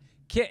Alabama.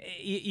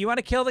 You want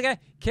to kill the guy?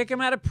 Kick him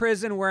out of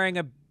prison wearing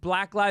a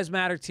Black Lives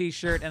Matter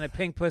T-shirt and a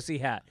pink pussy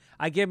hat.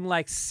 I give him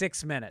like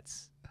 6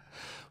 minutes.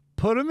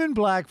 Put him in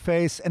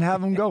blackface and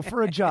have him go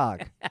for a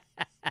jog.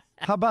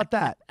 How about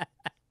that?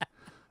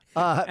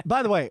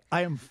 By the way,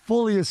 I am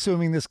fully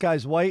assuming this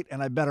guy's white,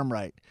 and I bet I'm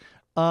right.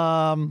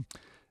 How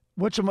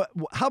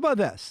about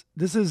this?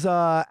 This is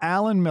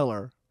Alan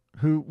Miller,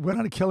 who went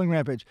on a killing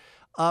rampage.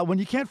 When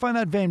you can't find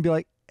that vein, be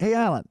like, hey,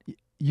 Alan,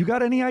 you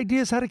got any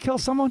ideas how to kill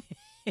someone?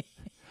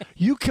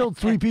 You killed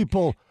 3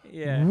 people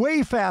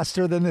way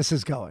faster than this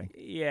is going.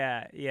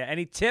 Yeah.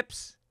 Any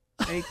tips?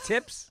 Any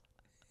tips?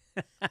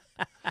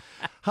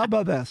 How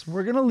about this?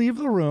 We're going to leave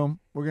the room.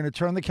 We're going to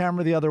turn the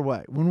camera the other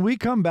way. When we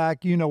come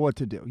back, you know what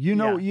to do.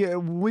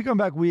 When we come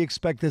back, we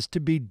expect this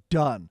to be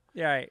done.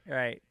 Yeah,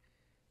 right.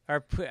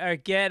 Or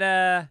get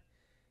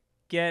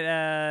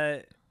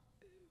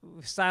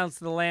Silence of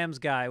the Lambs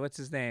guy. What's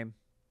his name?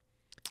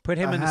 Put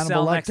him in the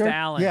cell next to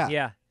Alan.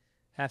 Yeah.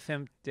 Have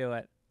him do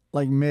it.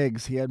 Like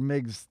Miggs. He had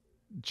Miggs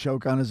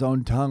choke on his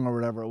own tongue or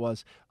whatever it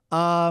was.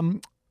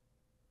 What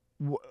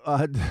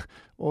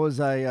was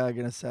I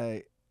going to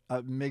say?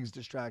 Miggs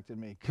distracted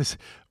me, because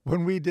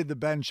when we did the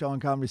Ben show on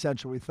Comedy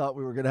Central, we thought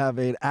we were going to have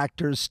an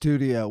actor's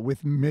studio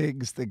with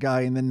Miggs, the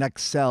guy in the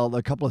next cell,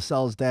 a couple of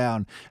cells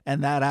down,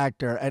 and that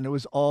actor, and it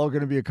was all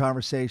going to be a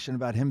conversation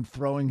about him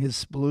throwing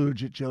his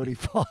splooge at Jodie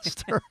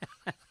Foster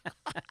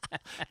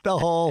the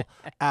whole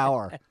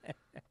hour.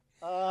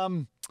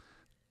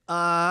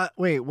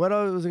 Wait, what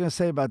was I going to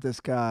say about this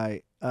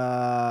guy?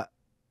 I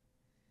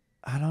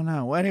don't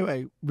know.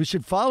 Anyway, we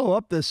should follow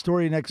up this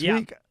story next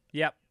week.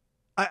 Yep.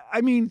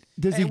 I mean,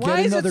 does he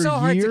get another so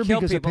hard year to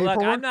kill because people? of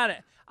paperwork? Look,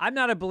 I'm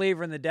not a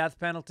believer in the death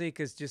penalty,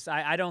 because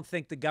I don't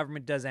think the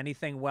government does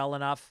anything well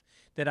enough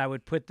that I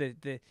would put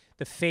the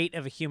fate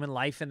of a human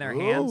life in their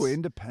hands. Oh,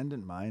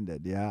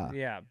 independent-minded, yeah.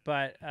 Yeah,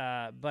 but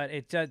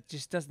it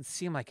just doesn't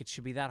seem like it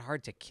should be that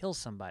hard to kill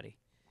somebody.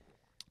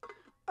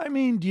 I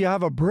mean, do you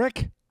have a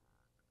brick?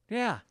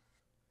 Yeah.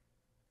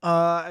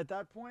 at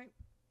that point.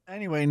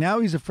 Anyway, now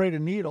he's afraid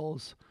of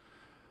needles.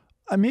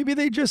 Maybe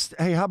they just,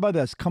 hey, how about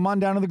this? Come on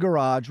down to the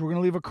garage. We're going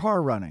to leave a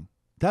car running.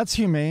 That's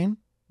humane.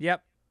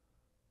 Yep.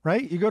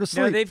 Right? You go to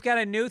sleep. No, they've got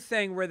a new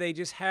thing where they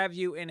just have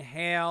you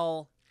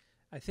inhale,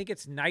 I think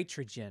it's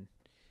nitrogen.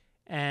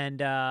 And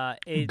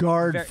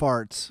guard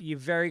farts. You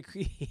very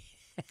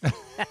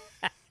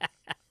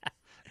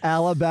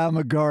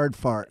Alabama guard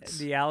farts.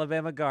 The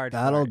Alabama guard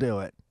That'll fart. do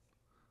it.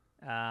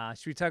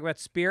 Should we talk about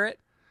Spirit?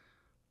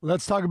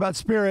 Let's talk about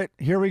Spirit.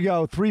 Here we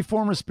go. 3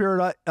 former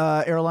Spirit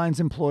Airlines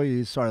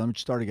employees. Sorry, let me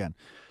start again.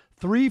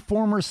 3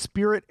 former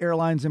Spirit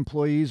Airlines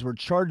employees were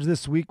charged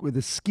this week with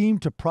a scheme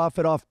to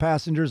profit off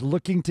passengers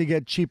looking to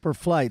get cheaper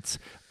flights.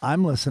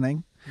 I'm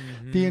listening.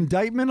 Mm-hmm. The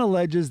indictment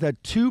alleges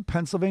that 2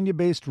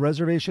 Pennsylvania-based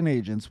reservation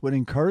agents would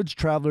encourage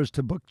travelers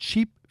to book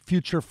cheap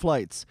future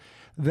flights,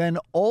 then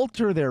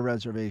alter their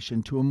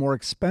reservation to a more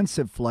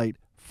expensive flight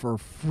for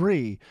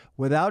free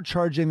without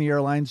charging the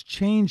airline's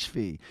change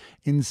fee.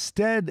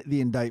 Instead,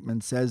 the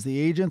indictment says the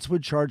agents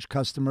would charge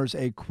customers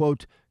a,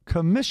 quote,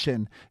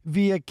 commission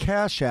via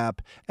Cash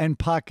App and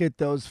pocket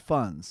those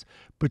funds.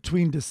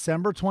 Between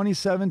December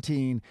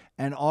 2017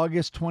 and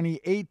August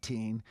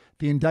 2018,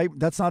 the indictment,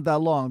 that's not that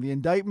long, the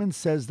indictment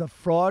says the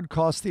fraud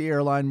cost the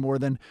airline more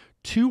than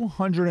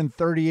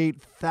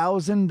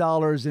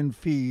 $238,000 in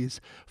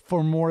fees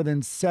for more than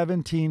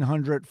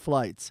 1,700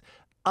 flights.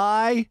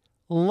 I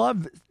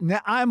love it. Now,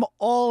 I'm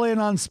all in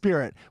on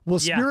Spirit. Will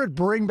Spirit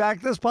bring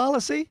back this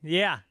policy?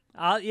 Yeah.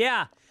 I'll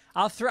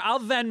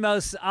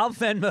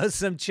Venmo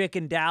some chick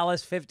in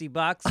Dallas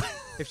 $50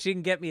 if she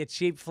can get me a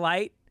cheap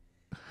flight.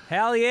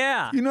 Hell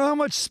yeah. You know how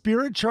much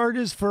Spirit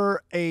charges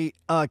for a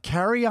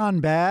carry-on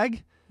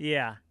bag?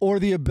 Yeah. Or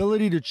the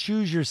ability to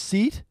choose your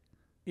seat?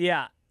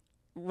 Yeah.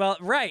 Well,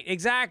 right,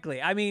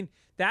 exactly. I mean,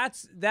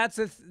 that's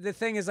the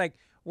thing is like,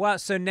 well,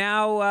 so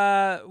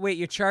now, wait,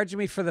 you're charging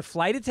me for the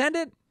flight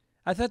attendant?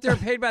 I thought they were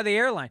paid by the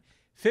airline.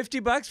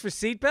 $50 for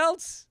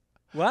seatbelts?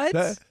 What?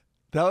 That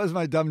was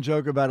my dumb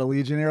joke about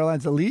Allegiant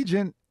Airlines.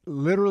 Allegiant,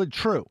 literally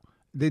true.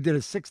 They did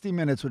a 60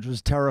 Minutes, which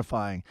was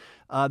terrifying.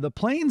 The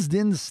planes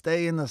didn't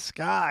stay in the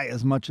sky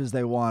as much as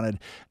they wanted.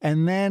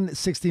 And then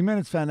 60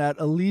 Minutes found out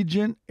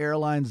Allegiant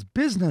Airlines'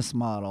 business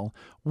model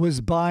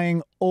was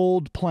buying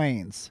old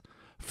planes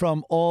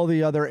from all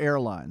the other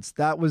airlines.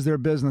 That was their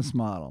business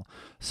model.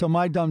 So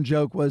my dumb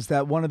joke was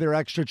that one of their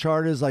extra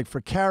charges, like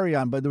for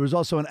carry-on, but there was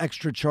also an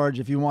extra charge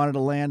if you wanted to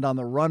land on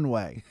the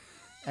runway.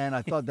 And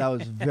I thought that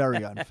was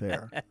very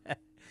unfair.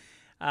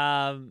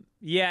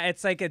 Yeah,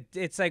 it's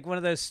like one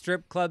of those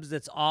strip clubs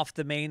that's off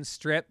the main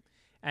strip,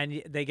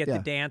 and they get the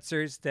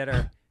dancers that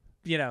are,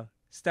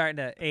 starting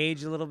to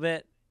age a little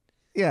bit.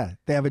 Yeah,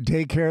 they have a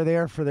daycare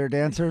there for their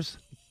dancers.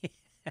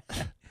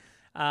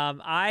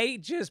 I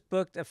just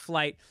booked a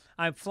flight.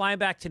 I'm flying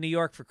back to New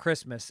York for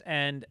Christmas,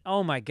 and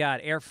oh my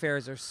God,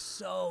 airfares are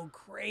so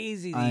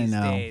crazy these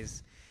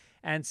days.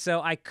 And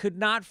so I could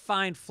not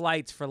find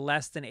flights for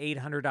less than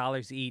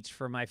 $800 each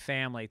for my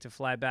family to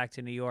fly back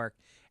to New York.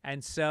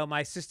 And so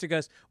my sister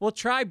goes, well,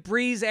 try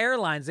Breeze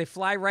Airlines. They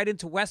fly right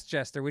into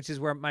Westchester, which is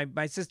where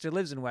my sister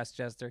lives in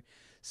Westchester.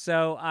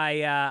 So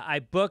I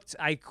booked,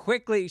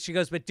 she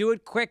goes, but do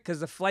it quick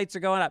because the flights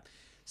are going up.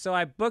 So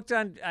I booked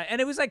on,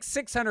 and it was like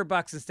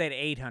 $600 instead of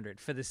 $800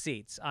 for the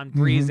seats on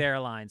Breeze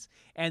Airlines.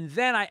 And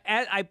then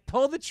I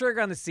pulled the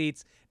trigger on the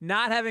seats,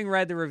 not having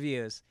read the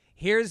reviews.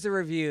 Here's the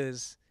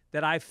reviews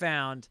that I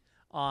found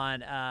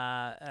on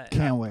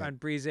on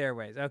Breeze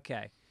Airways.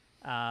 Okay,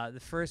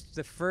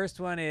 the first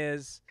one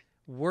is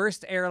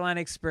worst airline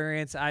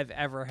experience I've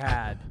ever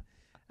had.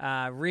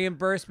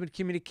 Reimbursement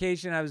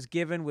communication I was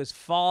given was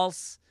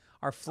false.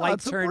 Our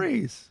flight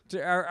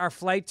our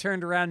flight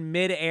turned around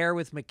mid-air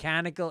with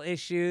mechanical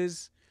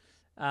issues.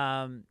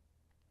 Then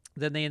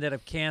they ended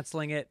up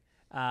canceling it.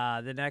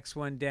 The next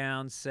one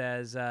down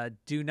says,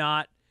 "Do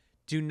not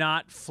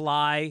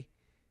fly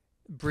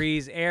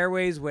Breeze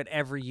Airways,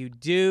 whatever you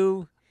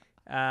do."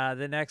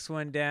 The next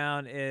one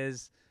down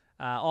is,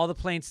 all the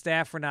plane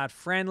staff were not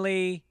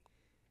friendly.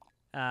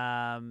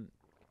 Then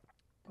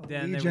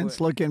Agents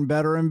looking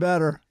better and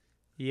better.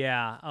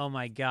 Yeah. Oh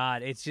my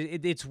God. It's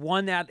just, it's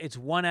 1 out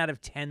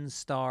of 10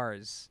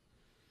 stars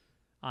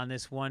on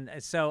this one.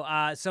 So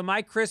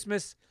my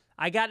Christmas,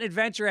 I got an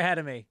adventure ahead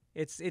of me.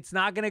 It's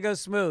not going to go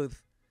smooth.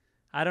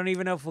 I don't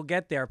even know if we'll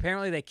get there.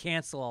 Apparently they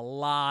cancel a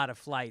lot of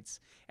flights,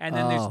 and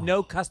then there's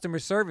no customer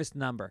service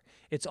number.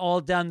 It's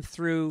all done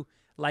through,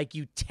 like,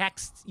 you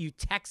text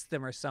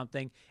them or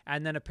something,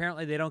 and then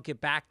apparently they don't get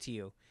back to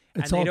you.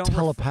 It's all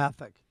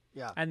telepathic.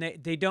 Yeah. And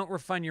they don't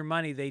refund your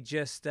money. They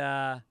just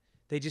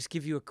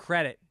give you a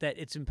credit that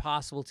it's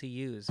impossible to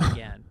use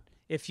again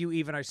if you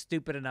even are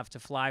stupid enough to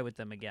fly with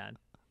them again.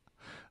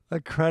 A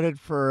credit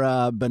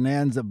for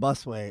Bonanza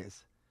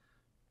busways.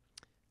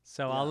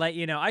 So I'll let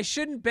you know. I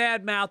shouldn't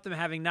badmouth them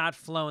having not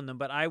flown them,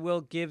 but I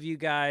will give you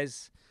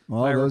guys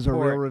those are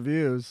real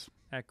reviews.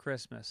 At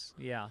Christmas,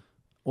 yeah.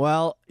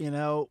 Well,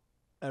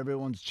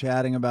 everyone's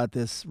chatting about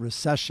this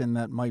recession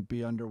that might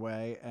be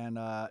underway, and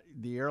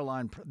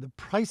the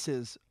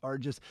prices are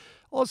just...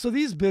 Also,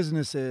 these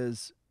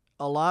businesses...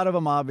 a lot of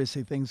them,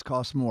 obviously, things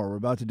cost more. We're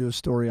about to do a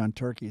story on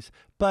turkeys.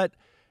 But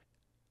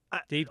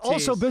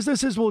also,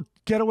 businesses will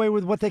get away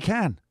with what they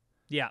can.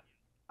 Yeah.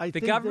 The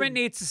government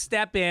needs to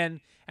step in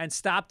and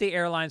stop the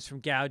airlines from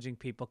gouging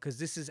people because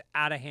this is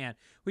out of hand.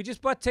 We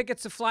just bought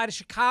tickets to fly to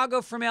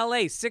Chicago from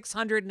L.A.,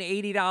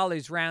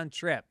 $680 round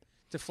trip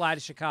to fly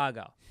to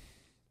Chicago.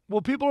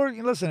 Well, people are,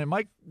 listen,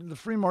 the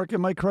free market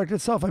might correct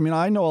itself. I mean,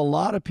 I know a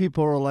lot of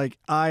people are like,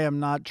 I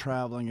am not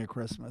traveling at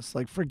Christmas.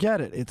 Like,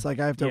 forget it. It's like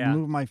I have to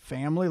move my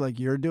family like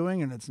you're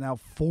doing, and it's now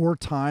 4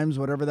 times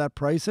whatever that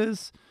price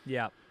is.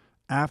 Yeah.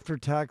 After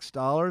tax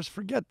dollars,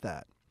 forget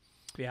that.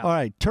 Yeah. All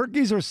right,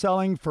 turkeys are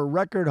selling for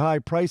record high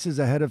prices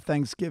ahead of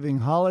Thanksgiving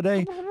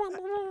holiday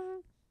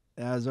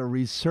as a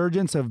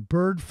resurgence of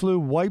bird flu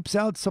wipes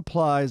out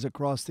supplies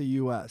across the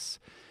U.S.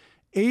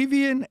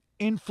 Avian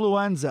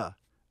influenza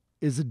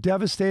is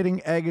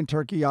devastating egg and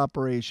turkey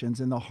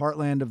operations in the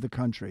heartland of the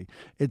country.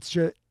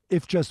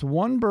 If just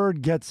one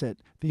bird gets it,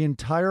 the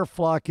entire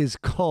flock is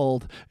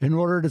culled in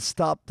order to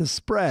stop the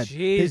spread.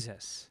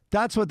 Jesus.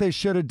 That's what they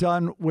should have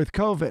done with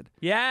COVID.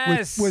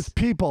 Yes. With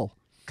people.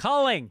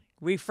 Culling.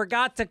 We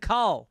forgot to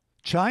cull.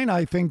 China,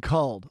 I think,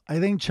 culled. I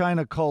think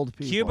China culled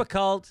people. Cuba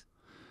culled.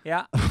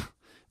 Yeah.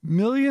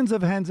 Millions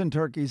of hens and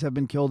turkeys have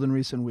been killed in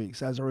recent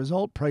weeks. As a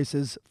result,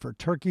 prices for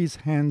turkeys,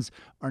 hens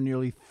are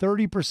nearly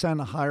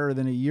 30% higher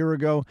than a year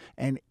ago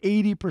and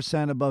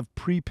 80% above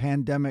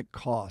pre-pandemic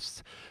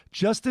costs.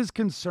 Just as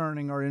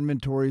concerning are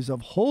inventories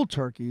of whole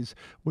turkeys,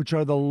 which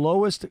are the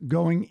lowest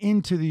going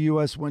into the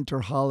U.S. winter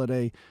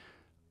holiday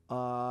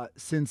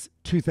since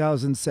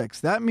 2006.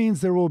 That means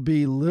there will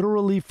be little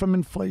relief from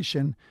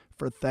inflation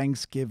for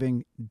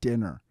Thanksgiving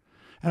dinner.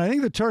 And I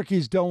think the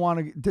turkeys don't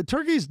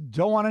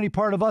want any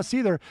part of us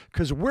either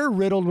because we're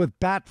riddled with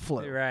bat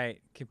flu. Right.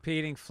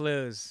 Competing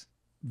flus.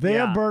 They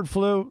have bird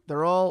flu.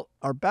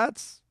 Are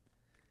bats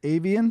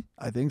avian?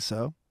 I think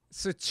so.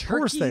 So turkeys, of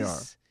course they are.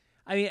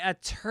 I mean, a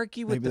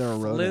turkey with Maybe the they're a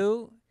flu.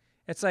 rodent.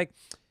 It's like,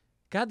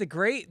 God,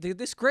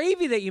 this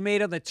gravy that you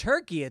made on the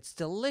turkey, it's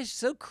delicious,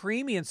 so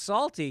creamy and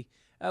salty.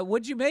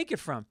 What'd you make it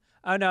from?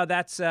 Oh no,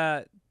 that's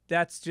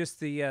just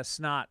the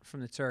snot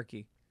from the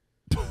turkey.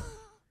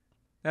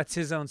 That's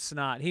his own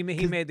snot. He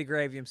made the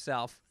gravy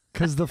himself.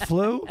 Because the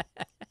flu?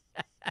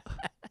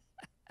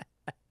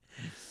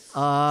 So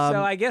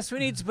I guess we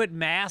need to put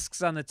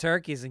masks on the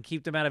turkeys and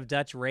keep them out of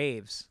Dutch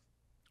raves.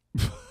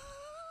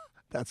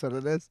 That's what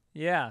it is?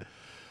 Yeah.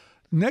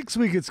 Next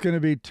week it's going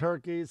to be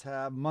turkeys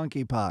have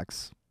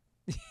monkeypox.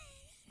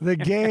 The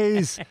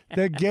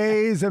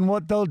gays and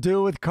what they'll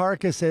do with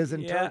carcasses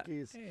and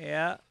turkeys.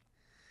 Yeah.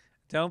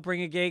 Don't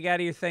bring a gay guy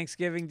to your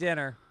Thanksgiving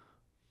dinner.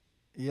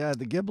 Yeah,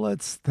 the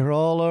giblets. They're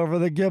all over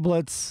the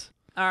giblets.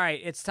 All right,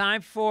 it's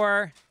time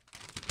for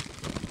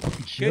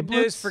good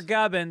news for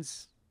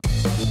Gibbons.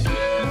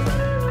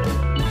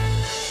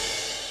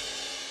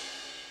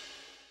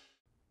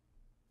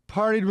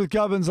 Partied with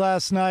Gibbons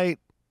last night.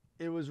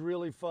 It was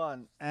really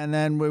fun. And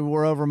then we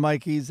were over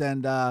Mikey's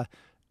and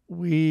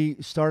we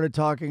started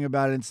talking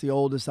about it. It's the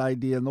oldest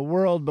idea in the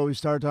world, but we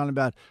started talking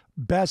about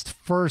best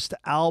first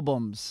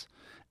albums.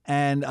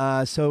 And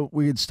so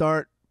we could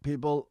start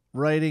people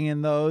writing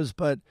in those,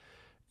 but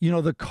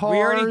the Cars. We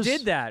already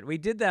did that. We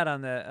did that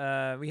on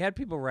the. We had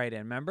people write in.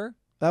 Remember?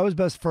 That was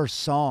best first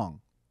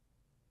song,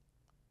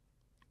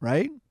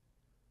 right?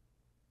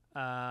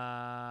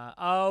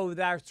 Oh,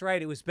 that's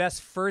right. It was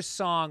best first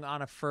song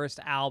on a first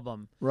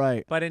album,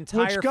 right? But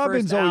entire Which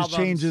Gibbons first always albums,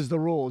 changes the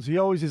rules. He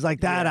always is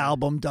like that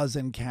album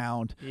doesn't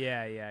count.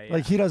 Yeah.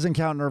 Like he doesn't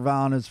count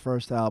Nirvana's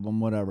first album,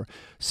 whatever.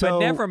 So,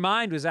 but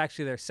Nevermind was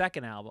actually their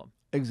second album.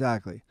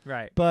 Exactly.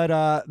 Right. But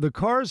the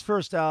Cars'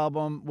 first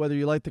album, whether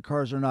you like the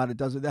Cars or not, it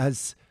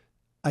has,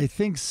 I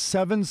think,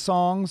 7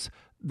 songs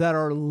that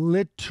are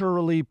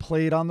literally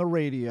played on the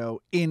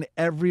radio in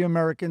every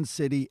American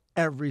city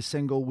every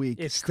single week.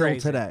 It's still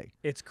crazy. Today.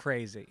 It's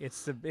crazy.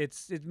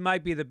 It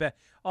might be the best.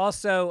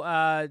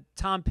 Also,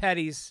 Tom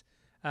Petty's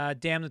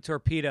 "Damn the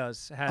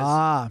Torpedoes"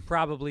 has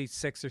probably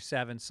 6 or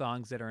 7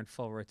 songs that are in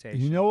full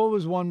rotation. You know what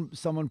was one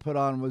someone put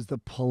on was The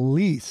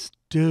Police,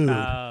 dude.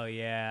 Oh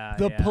yeah.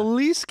 The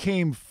Police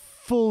came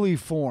fully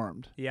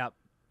formed. Yep.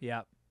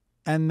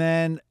 And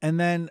then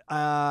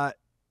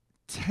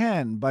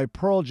 10 by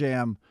Pearl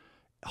Jam.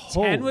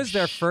 10 was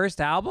their first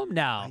album?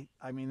 No.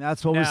 I mean,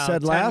 that's what was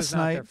said last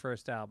night. Their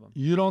first album.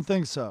 You don't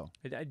think so?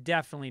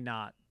 Definitely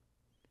not.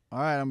 All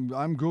right, I'm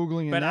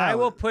Googling it now. But I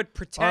will put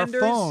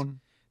Pretenders. Our phone.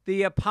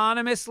 The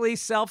eponymously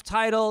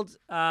self-titled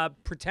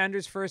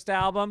Pretenders' first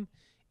album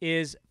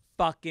is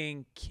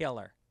fucking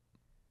killer.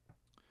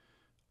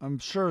 I'm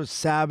sure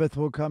Sabbath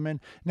will come in.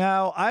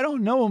 Now, I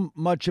don't know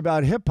much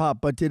about hip-hop,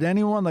 but did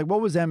anyone,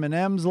 what was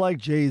Eminem's like,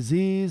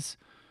 Jay-Z's?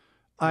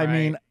 I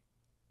mean,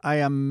 I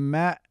am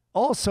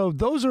also,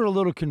 those are a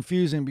little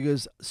confusing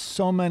because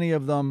so many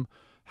of them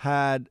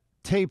had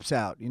tapes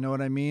out. You know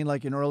what I mean?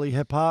 Like in early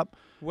hip-hop.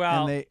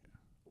 Well,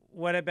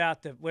 what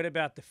about the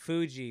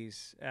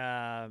Fugees?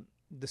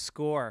 The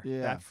Score,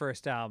 that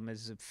first album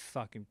is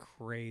fucking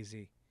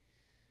crazy.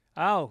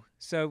 Oh,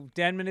 so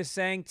Denman is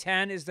saying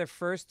 10 is their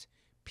first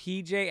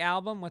PJ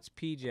album? What's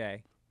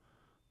PJ?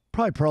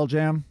 Probably Pearl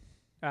Jam.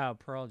 Oh,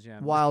 Pearl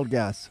Jam. Wild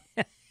guess.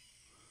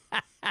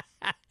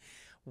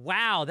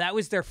 Wow, that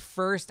was their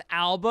first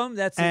album?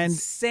 That's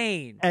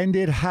insane. And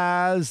it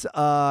has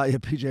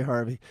PJ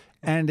Harvey.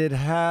 And it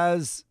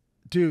has,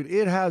 dude,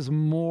 it has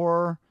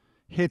more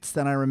hits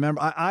than I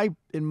remember. I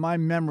in my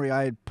memory,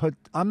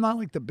 I'm not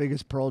like the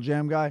biggest Pearl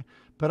Jam guy,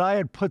 but I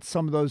had put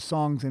some of those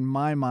songs in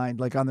my mind,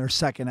 like on their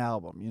second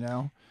album, you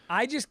know?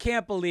 I just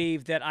can't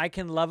believe that I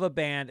can love a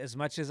band as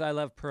much as I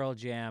love Pearl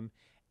Jam.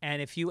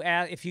 And if you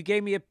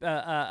gave me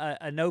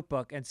a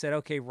notebook and said,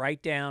 okay,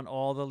 write down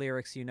all the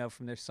lyrics you know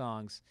from their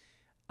songs,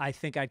 I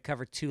think I'd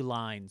cover 2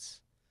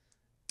 lines.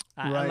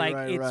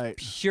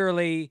 It's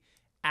purely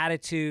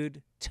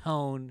attitude,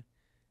 tone,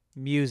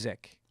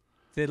 music.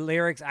 The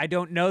lyrics, I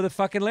don't know the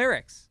fucking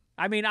lyrics.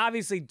 I mean,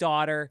 obviously,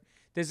 Daughter.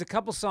 There's a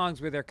couple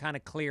songs where they're kind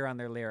of clear on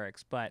their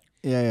lyrics, but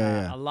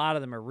a lot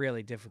of them are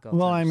really difficult.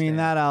 Well, to I mean, understand.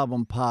 that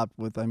album popped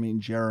with,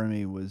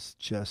 Jeremy was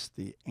just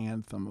the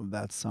anthem of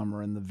that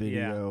summer, and the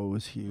video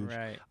was huge.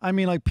 Right. I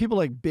mean, like people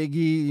like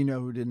Biggie,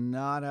 who did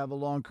not have a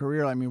long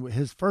career. I mean,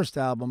 his first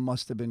album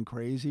must have been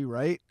crazy,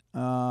 right?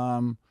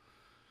 I'm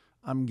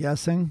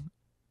guessing.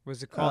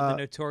 Was it called The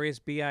Notorious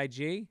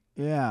B.I.G.?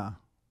 Yeah.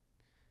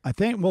 I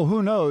think, well,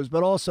 who knows?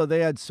 But also they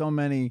had so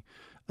many,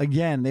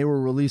 again, they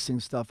were releasing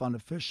stuff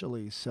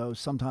unofficially. So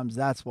sometimes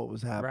that's what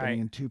was happening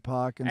in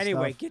Tupac and stuff.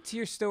 Anyway, get to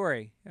your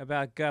story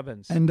about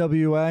Gibbons.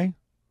 NWA.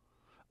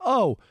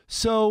 Oh,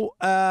 so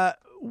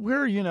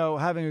we're,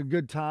 having a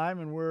good time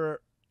and we're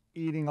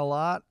eating a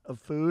lot of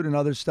food and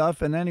other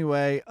stuff. And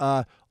anyway,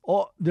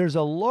 there's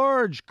a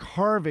large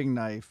carving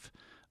knife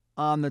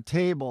on the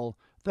table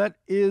that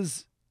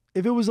is,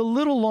 if it was a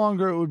little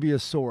longer, it would be a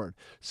sword.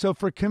 So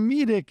for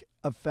comedic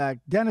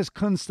effect, Dennis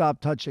couldn't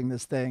stop touching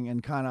this thing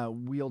and kind of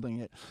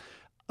wielding it.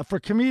 For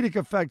comedic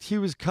effect, he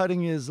was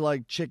cutting his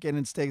like chicken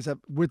and steaks up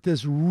with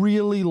this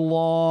really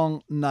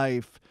long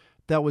knife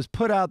that was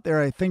put out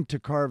there, I think, to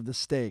carve the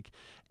steak.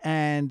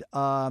 And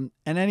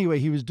anyway,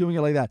 he was doing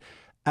it like that.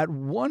 At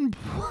one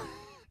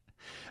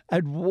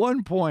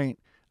point,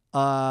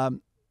 a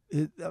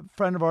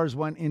friend of ours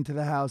went into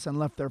the house and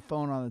left their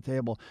phone on the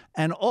table.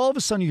 And all of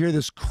a sudden you hear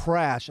this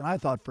crash. And I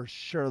thought for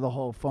sure the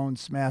whole phone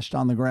smashed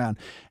on the ground.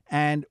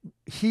 And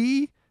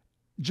he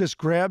just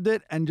grabbed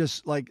it and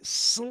just like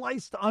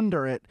sliced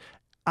under it.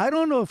 I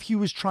don't know if he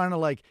was trying to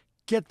like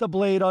get the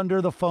blade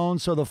under the phone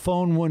so the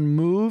phone wouldn't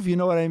move. You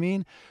know what I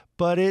mean?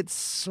 But it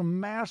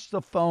smashed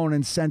the phone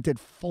and sent it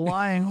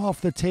flying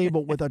off the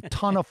table with a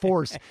ton of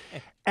force.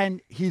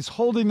 And he's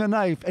holding the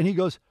knife and he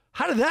goes,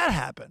 "How did that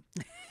happen?"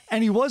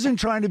 And he wasn't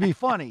trying to be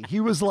funny. He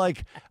was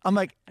like, I'm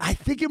like, I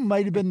think it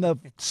might have been the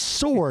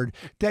sword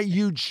that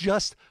you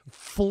just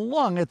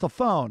flung at the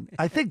phone.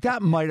 I think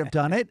that might have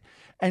done it.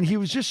 And he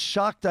was just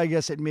shocked, I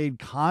guess it made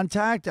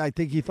contact. I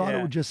think he thought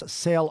it would just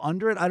sail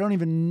under it. I don't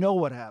even know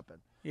what happened.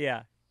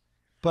 Yeah.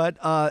 But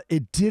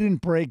it didn't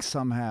break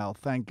somehow,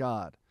 thank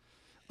God.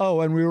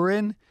 Oh,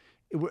 and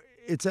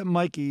it's at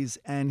Mikey's,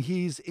 and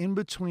he's in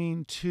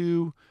between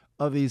two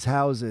of these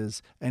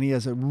houses, and he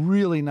has a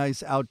really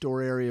nice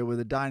outdoor area with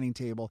a dining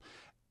table.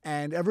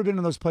 And ever been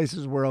in those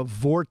places where a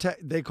vortex,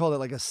 they call it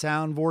like a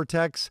sound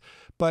vortex,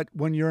 but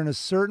when you're in a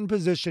certain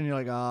position, you're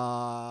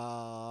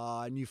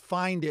like, and you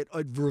find it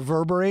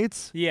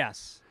reverberates?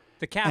 Yes.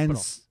 The capital. And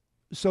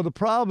so the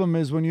problem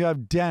is when you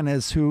have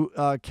Dennis, who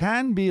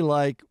can be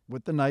like,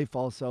 with the knife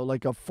also,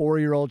 like a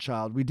 4-year-old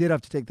child. We did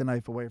have to take the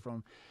knife away from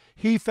him.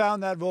 He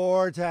found that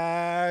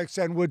vortex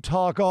and would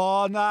talk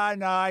all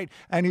night,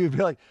 and he would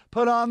be like,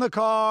 "Put on the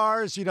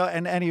cars,"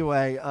 and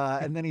anyway,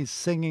 and then he's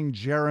singing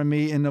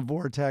Jeremy in the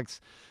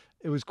vortex.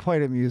 It was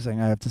quite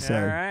amusing, I have to say.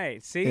 All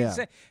right.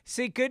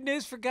 See, good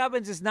news for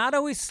Gibbons is not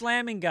always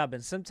slamming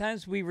Gibbons.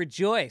 Sometimes we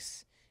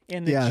rejoice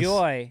in the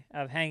joy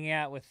of hanging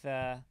out with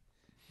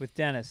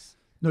Dennis.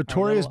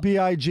 Notorious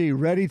B.I.G.,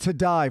 Ready to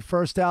Die,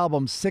 first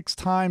album, 6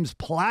 times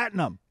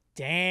platinum.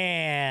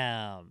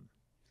 Damn.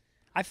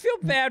 I feel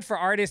bad for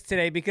artists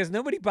today because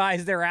nobody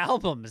buys their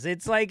albums.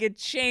 It's like it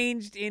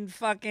changed in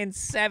fucking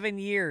 7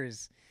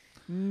 years.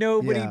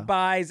 Nobody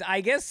buys.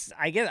 I guess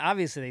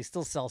obviously they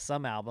still sell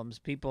some albums,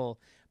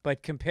 but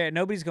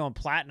nobody's going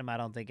platinum, I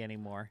don't think,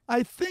 anymore.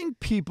 I think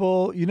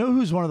people,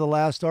 who's one of the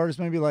last artists,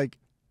 maybe like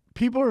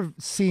people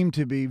seem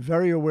to be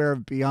very aware of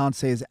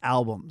Beyonce's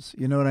albums.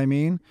 You know what I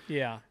mean?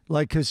 Yeah.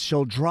 Like, because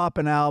she'll drop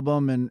an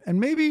album and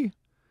maybe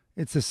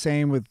it's the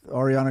same with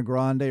Ariana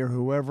Grande or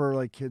whoever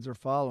like kids are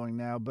following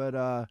now. But,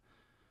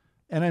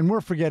 and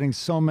we're forgetting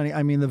so many.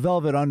 I mean, the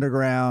Velvet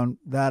Underground,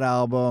 that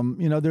album,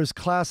 there's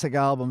classic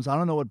albums. I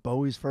don't know what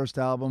Bowie's first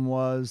album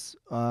was.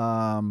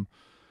 But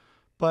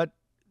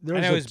there's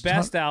I know his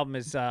best album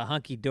is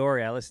Hunky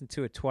Dory. I listened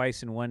to it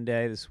twice in one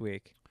day this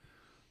week.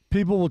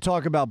 People will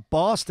talk about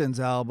Boston's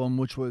album,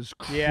 which was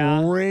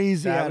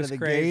crazy out of the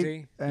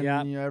gate.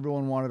 And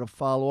everyone wanted to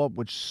follow up,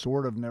 which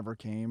sort of never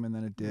came, and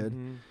then it did.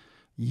 Mm-hmm.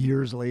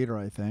 Years later,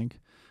 I think.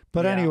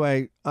 But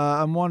anyway,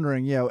 I'm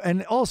wondering,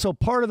 and also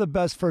part of the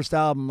best first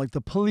album, like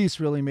the Police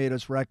really made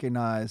us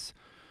recognize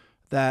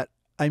that,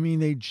 I mean,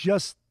 they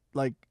just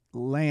like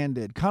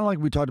landed. Kind of like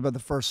we talked about the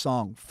first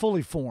song,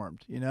 fully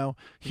formed, you know?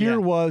 Here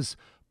was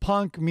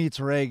punk meets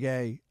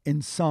reggae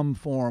in some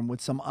form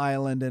with some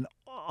island and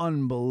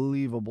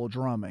unbelievable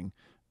drumming.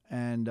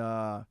 And,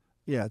 yeah,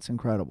 it's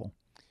incredible.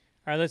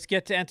 All right, let's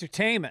get to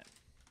entertainment.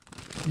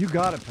 You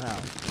got it,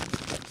 pal.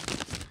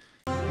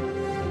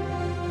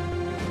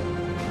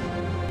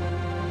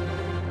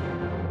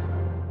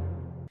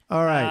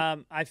 All right.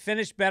 I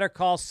finished Better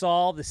Call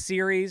Saul, the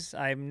series.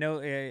 I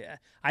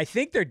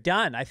think they're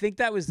done. I think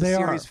that was the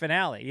series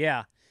finale.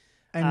 Yeah.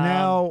 And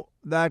now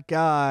that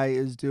guy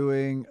is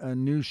doing a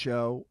new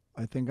show,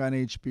 I think on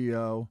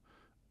HBO,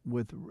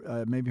 with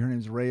maybe her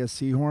name's Rhea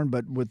Seehorn,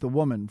 but with the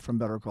woman from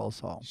Better Call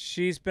Saul.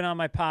 She's been on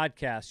my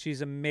podcast.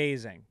 She's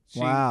amazing.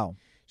 Wow.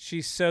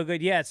 She's so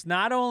good. Yeah, it's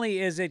not only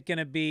is it going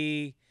to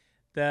be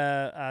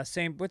the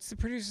same, what's the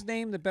producer's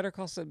name? The Better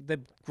Call Saul,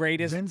 the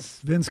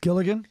greatest. Vince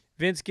Gilligan?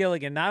 Vince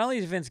Gilligan. Not only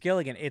is Vince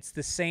Gilligan, it's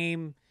the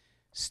same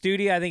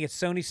studio. I think it's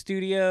Sony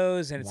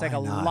Studios, and it's like a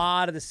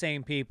lot of the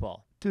same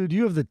people. Dude,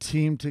 you have the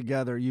team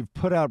together. You've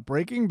put out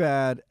Breaking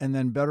Bad and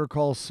then Better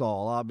Call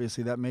Saul.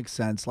 Obviously, that makes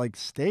sense. Like,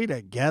 stay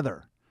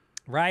together.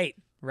 Right.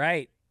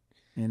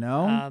 You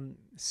know?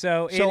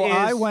 So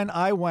I went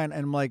and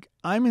I'm like,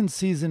 I'm in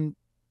season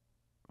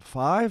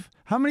 5.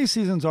 How many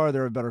seasons are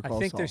there of Better Call Saul?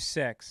 I think there's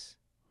 6.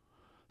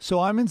 So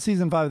I'm in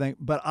season 5, I think,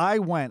 but I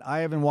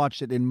haven't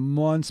watched it in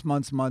months,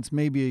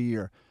 maybe a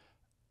year.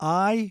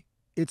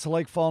 It's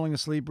like falling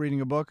asleep reading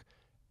a book.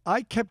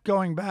 I kept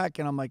going back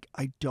and I'm like,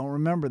 I don't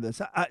remember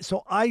this.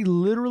 So I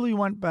literally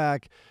went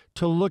back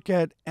to look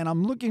at, and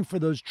I'm looking for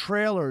those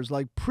trailers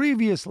like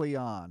previously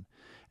on,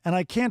 and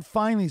I can't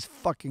find these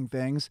fucking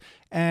things.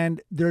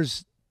 And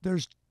there's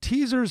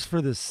teasers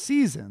for the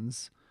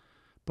seasons,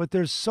 but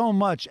there's so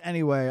much.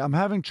 Anyway, I'm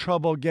having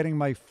trouble getting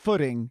my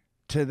footing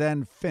to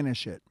then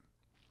finish it.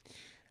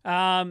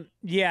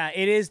 Yeah,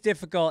 it is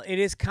difficult. It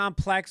is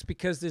complex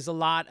because there's a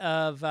lot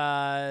of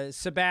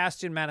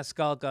Sebastian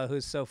Maniscalco,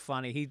 who's so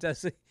funny. He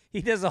does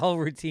a whole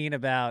routine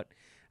about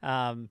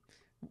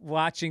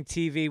watching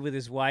TV with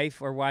his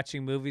wife or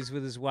watching movies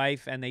with his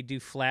wife, and they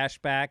do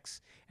flashbacks,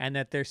 and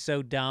that they're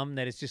so dumb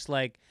that it's just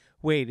like,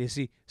 wait, is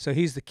he? So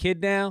he's the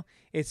kid now?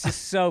 It's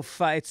just so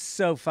it's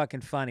so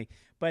fucking funny.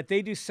 But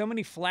they do so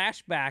many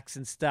flashbacks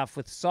and stuff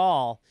with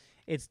Saul.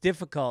 It's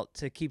difficult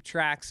to keep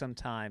track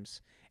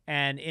sometimes.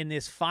 And in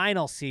this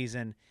final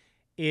season,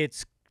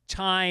 its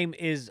time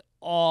is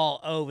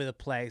all over the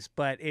place,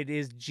 but it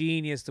is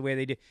genius the way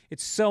they do.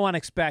 It's so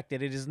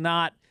unexpected. It is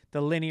not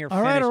the linear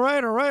finish.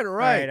 All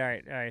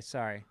right.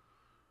 Sorry.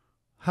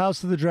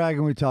 House of the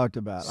Dragon we talked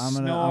about. I'm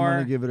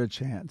gonna give it a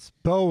chance.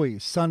 Bowie,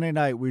 Sunday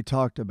Night we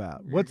talked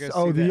about.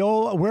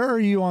 Where are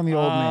you on the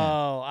Old Man?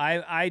 Oh,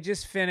 I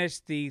just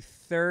finished the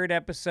 3rd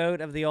episode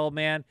of The Old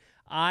Man.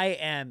 I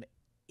am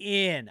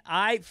in.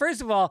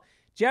 First of all,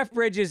 Jeff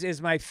Bridges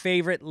is my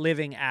favorite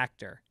living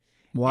actor.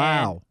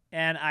 Wow.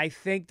 And I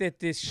think that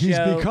this show... He's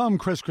become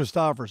Chris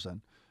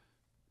Christopherson.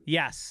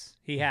 Yes,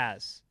 he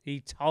has.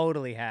 He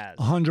totally has.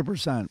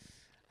 100%.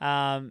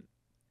 I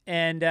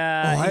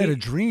had a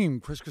dream.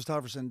 Chris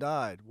Christopherson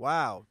died.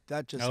 Wow.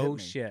 That just hit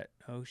me.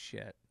 Oh,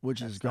 shit.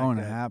 Which is going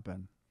to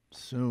happen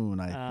soon,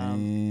 I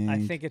think. I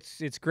think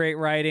it's great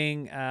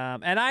writing.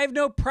 And I have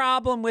no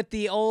problem with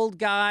the old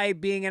guy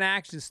being an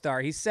action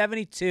star. He's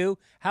 72.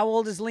 How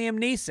old is Liam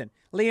Neeson?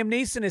 Liam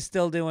Neeson is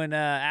still doing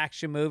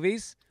action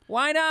movies.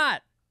 Why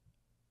not?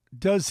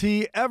 Does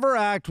he ever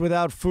act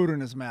without food in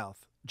his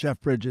mouth, Jeff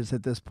Bridges,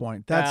 at this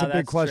point? That's a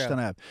big question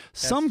I have.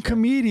 Some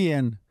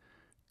comedian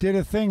did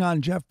a thing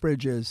on Jeff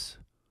Bridges.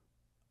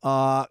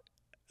 It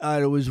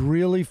was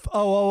really...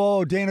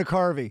 Dana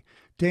Carvey.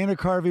 Dana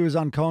Carvey was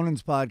on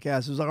Conan's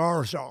podcast. It was like,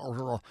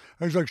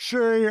 he's like,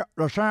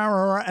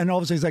 and all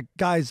of a sudden he's like,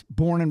 guys,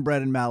 born and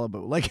bred in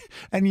Malibu. Like,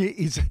 and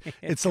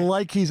it's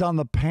like he's on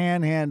the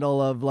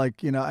panhandle of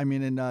like,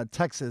 in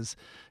Texas,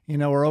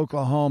 or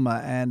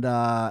Oklahoma.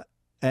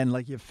 And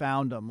like you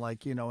found him,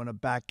 like, in a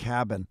back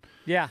cabin.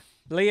 Yeah.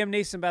 Liam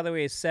Neeson, by the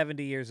way, is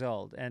 70 years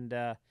old. And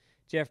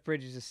Jeff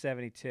Bridges is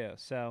 72.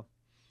 So,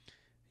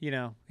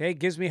 hey, it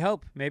gives me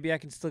hope. Maybe I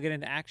can still get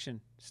into action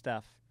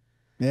stuff.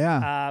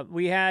 Yeah.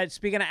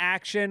 Speaking of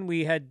action,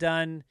 we had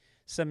done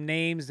some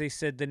names. They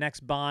said the next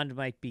Bond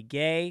might be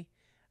gay.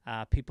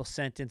 People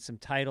sent in some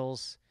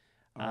titles.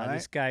 Right.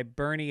 This guy,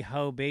 Bernie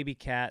Ho Baby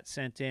Cat,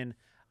 sent in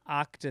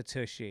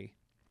Octotushy.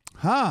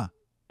 Huh.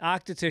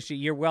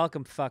 Octotushy, you're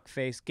welcome,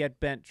 fuckface. Get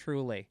bent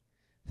truly.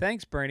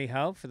 Thanks, Bernie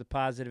Ho, for the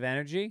positive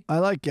energy. I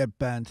like Get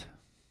Bent.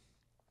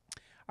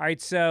 All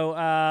right,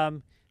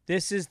 so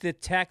this is the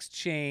text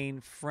chain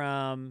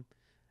from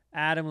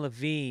Adam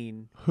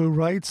Levine, who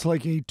writes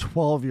like a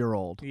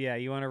 12-year-old. Yeah,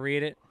 you want to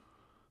read it?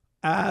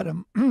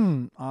 Adam,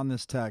 on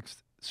this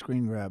text,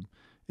 screen grab.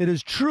 It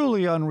is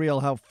truly unreal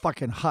how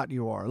fucking hot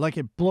you are. Like,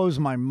 it blows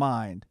my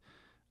mind.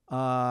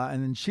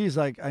 And then she's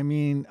like, I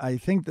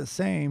think the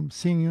same.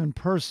 Seeing you in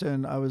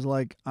person, I was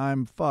like,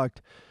 I'm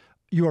fucked.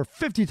 You are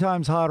 50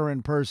 times hotter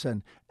in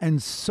person,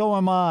 and so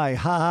am I.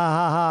 Ha, ha,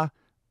 ha, ha.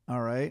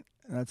 All right.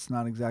 That's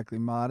not exactly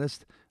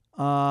modest.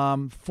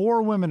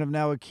 4 women have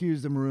now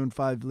accused the Maroon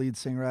 5 lead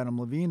singer Adam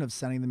Levine of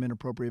sending them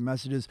inappropriate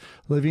messages.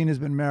 Levine has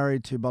been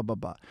married to blah, blah,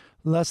 blah.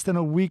 Less than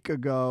a week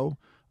ago,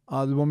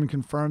 the woman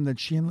confirmed that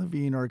she and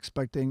Levine are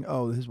expecting,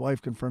 his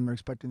wife confirmed they're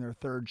expecting their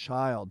 3rd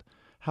child.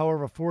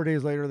 However, 4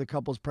 days later, the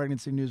couple's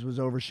pregnancy news was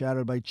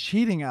overshadowed by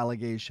cheating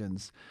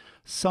allegations.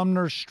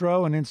 Sumner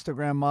Stroh, an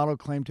Instagram model,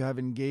 claimed to have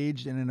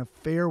engaged in an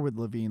affair with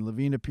Levine.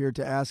 Levine appeared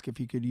to ask if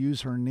he could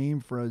use her name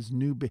for his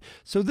new baby.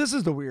 So this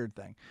is the weird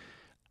thing.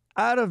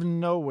 Out of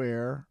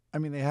nowhere, I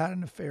mean, they had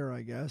an affair,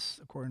 I guess,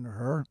 according to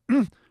her.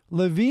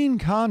 Levine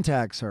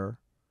contacts her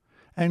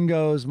and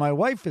goes, my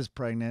wife is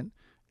pregnant,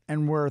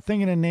 and we're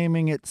thinking of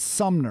naming it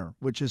Sumner,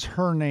 which is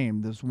her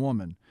name, this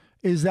woman.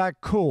 Is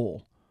that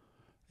cool?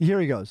 Here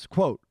he goes,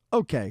 quote,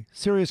 okay,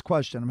 serious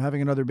question. I'm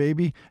having another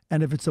baby,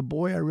 and if it's a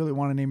boy, I really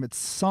want to name it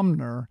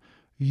Sumner.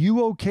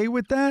 You okay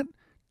with that?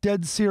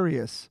 Dead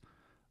serious.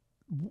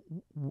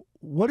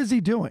 What is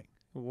he doing?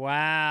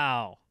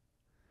 Wow.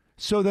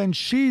 So then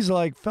she's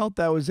like, felt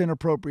that was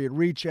inappropriate,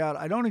 reach out.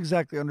 I don't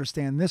exactly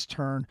understand this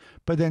turn,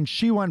 but then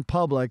she went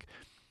public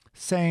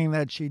saying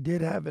that she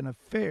did have an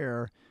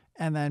affair,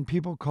 and then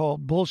people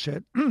called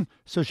bullshit.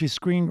 So she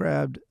screen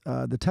grabbed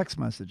the text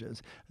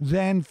messages.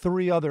 Then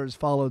 3 others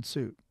followed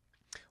suit.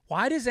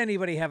 Why does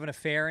anybody have an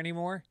affair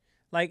anymore?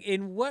 Like,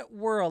 in what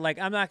world? Like,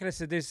 I'm not going to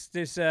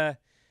say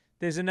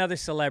there's another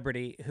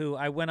celebrity who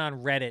I went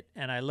on Reddit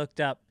and I looked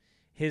up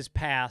his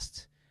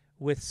past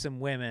with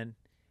some women,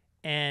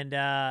 and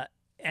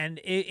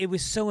it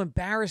was so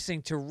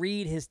embarrassing to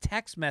read his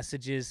text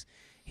messages.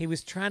 He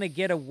was trying to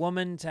get a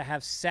woman to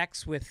have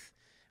sex with.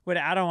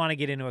 I don't want to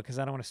get into it because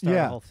I don't want to start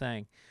the whole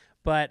thing,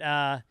 but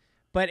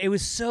it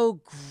was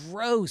so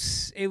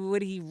gross.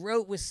 What he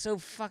wrote was so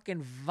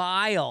fucking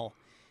vile.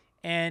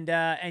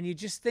 And you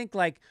just think,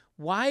 like,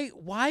 why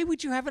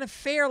would you have an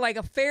affair? Like,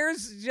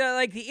 affairs,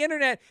 like the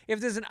internet, if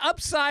there's an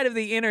upside of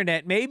the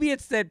internet, maybe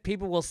it's that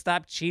people will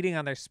stop cheating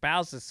on their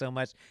spouses so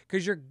much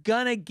because you're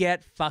gonna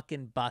get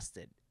fucking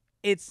busted.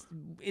 It's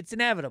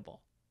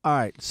inevitable. All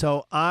right,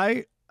 so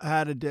I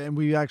had a day, and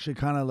we actually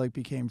kind of like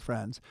became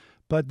friends,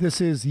 but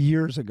this is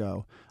years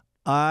ago.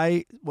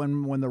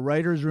 When the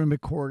writers' room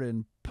at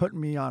Corden put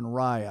me on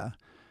Raya,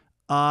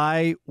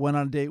 I went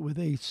on a date with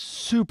a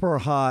super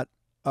hot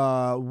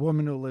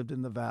woman who lived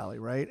in the Valley,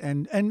 right?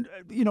 And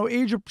you know,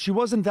 she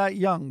wasn't that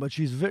young, but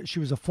she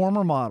was a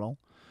former model,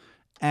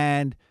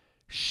 and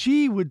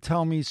she would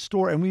tell me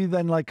story, and we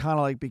then like kind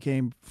of like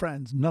became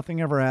friends. Nothing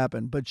ever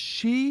happened, but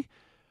she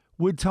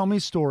would tell me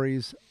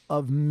stories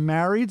of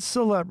married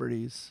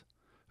celebrities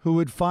who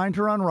would find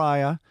her on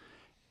Raya,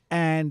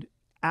 and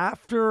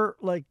after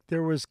like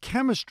there was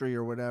chemistry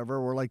or whatever,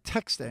 or like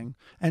texting,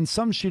 and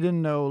some she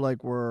didn't know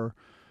like were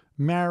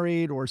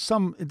married, or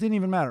some it didn't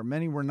even matter.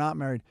 Many were not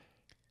married.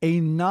 A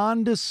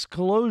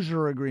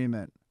non-disclosure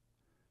agreement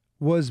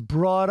was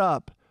brought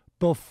up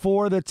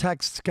before the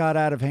texts got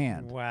out of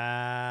hand.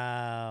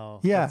 Wow.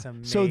 Yeah. That's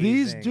amazing. So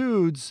these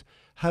dudes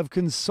have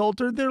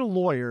consulted their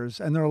lawyers,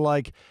 and they're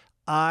like,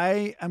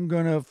 I am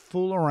going to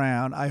fool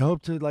around. I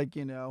hope to, like,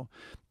 you know,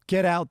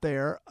 get out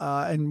there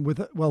and with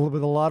a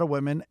lot of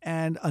women,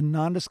 and a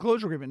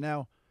non-disclosure agreement.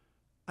 Now,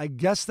 I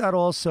guess that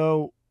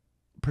also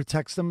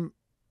protects them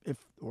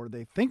or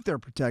they think they're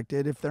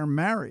protected if they're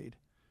married.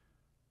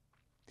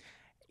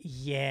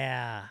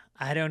 Yeah,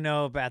 I don't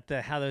know about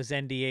how those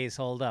NDAs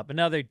hold up.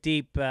 Another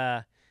deep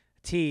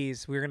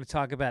tease. We're going to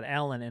talk about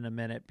Ellen in a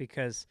minute,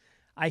 because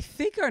I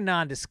think our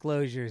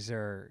non-disclosures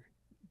are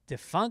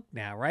defunct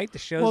now, right? The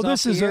show's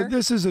off the air?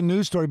 This is a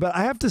news story, but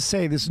I have to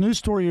say, this news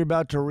story you're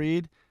about to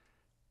read,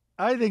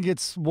 I think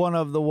it's one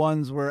of the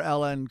ones where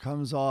Ellen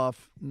comes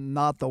off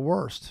not the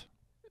worst.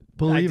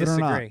 Believe it or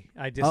not.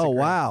 I disagree. Oh,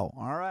 wow.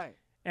 All right.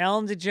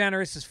 Ellen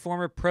DeGeneres'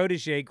 former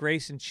protege,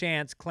 Grayson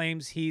Chance,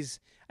 claims he's,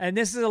 and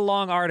this is a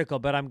long article,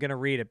 but I'm going to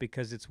read it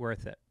because it's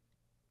worth it.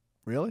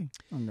 Really?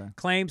 Okay.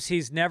 Claims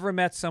he's never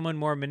met someone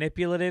more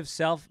manipulative,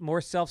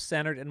 more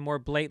self-centered, and more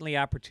blatantly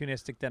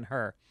opportunistic than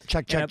her.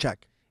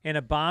 Check. In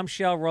a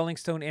bombshell Rolling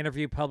Stone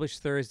interview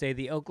published Thursday,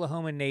 the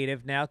Oklahoma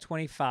native, now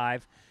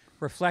 25,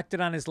 reflected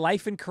on his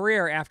life and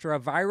career after a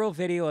viral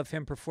video of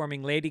him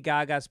performing Lady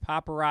Gaga's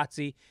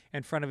Paparazzi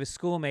in front of his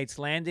schoolmates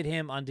landed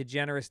him on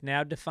DeGeneres'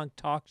 now-defunct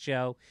talk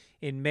show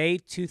in May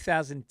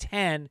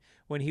 2010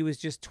 when he was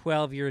just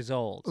 12 years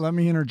old. Let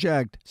me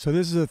interject. So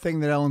this is a thing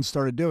that Ellen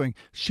started doing.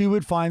 She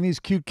would find these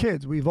cute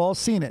kids. We've all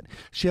seen it.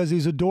 She has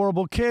these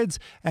adorable kids,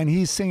 and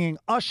he's singing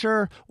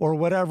Usher or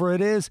whatever it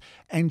is,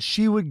 and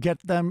she would get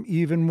them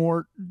even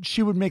more,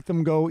 she would make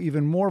them go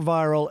even more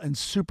viral and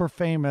super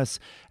famous.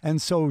 And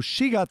so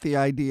she got the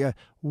idea,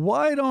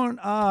 why don't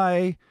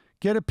I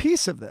get a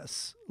piece of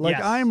this? Like,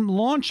 yes. I'm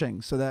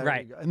launching. So that,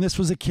 right. And this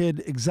was a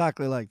kid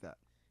exactly like that.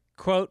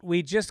 Quote,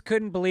 "We just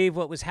couldn't believe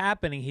what was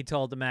happening," he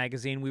told the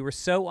magazine. "We were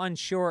so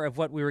unsure of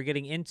what we were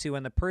getting into,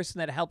 and the person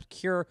that helped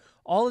cure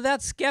all of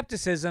that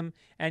skepticism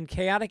and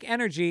chaotic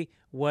energy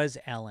was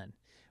Ellen."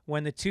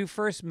 When the two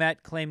first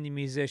met, claimed the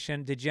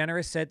musician,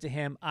 DeGeneres said to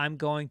him, "I'm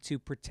going to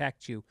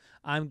protect you.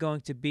 I'm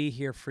going to be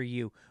here for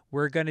you.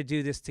 We're going to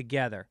do this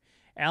together."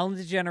 Ellen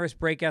DeGeneres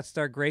breakout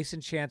star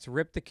Grayson Chance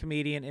ripped the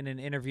comedian in an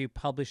interview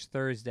published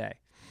Thursday.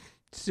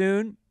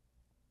 Soon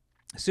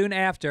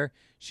after,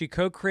 she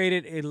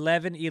co-created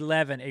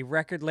 1111, a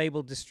record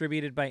label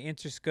distributed by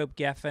Interscope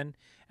Geffen,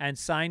 and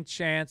signed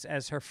Chance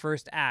as her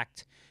first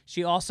act.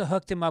 She also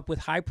hooked him up with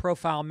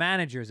high-profile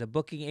managers, a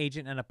booking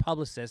agent and a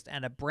publicist,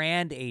 and a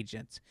brand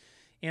agent.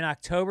 In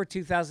October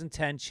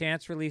 2010,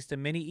 Chance released a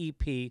mini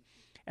EP.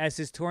 As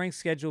his touring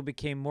schedule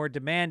became more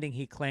demanding,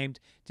 he claimed,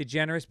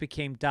 DeGeneres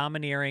became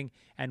domineering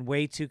and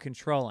way too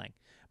controlling.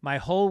 My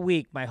whole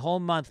week, my whole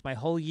month, my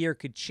whole year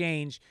could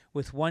change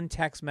with one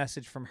text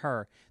message from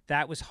her.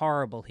 That was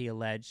horrible, he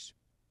alleged,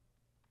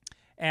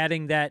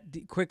 adding that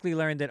quickly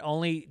learned that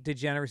only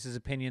DeGeneres'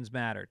 opinions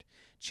mattered.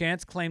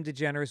 Chance claimed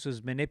DeGeneres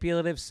was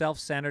manipulative,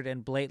 self-centered,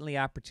 and blatantly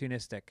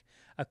opportunistic.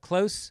 A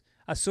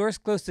source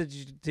close to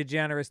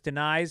DeGeneres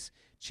denies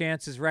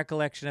Chance's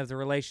recollection of the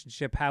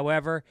relationship,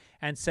 however,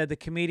 and said the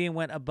comedian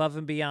went above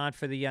and beyond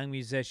for the young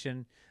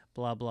musician,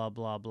 blah, blah,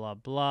 blah, blah,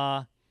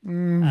 blah.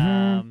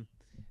 Mm-hmm.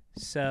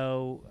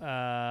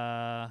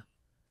 So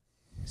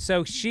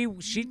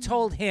she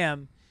told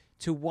him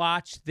to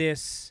watch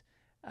this.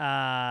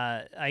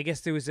 I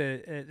guess there was a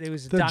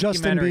documentary.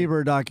 Justin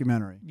Bieber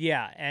documentary.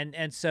 Yeah,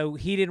 and so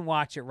he didn't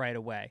watch it right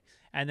away,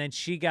 and then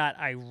she got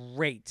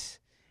irate,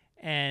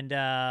 and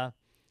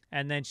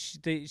then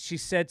she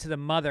said to the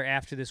mother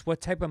after this, "What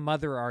type of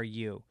mother are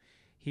you?"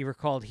 He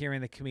recalled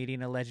hearing the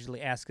comedian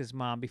allegedly ask his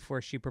mom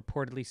before she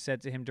purportedly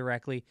said to him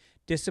directly,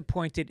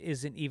 "Disappointed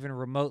isn't even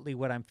remotely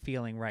what I'm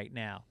feeling right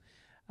now."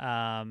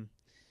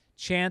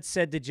 Chance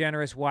said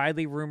DeGeneres'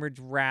 widely rumored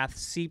wrath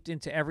seeped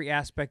into every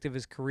aspect of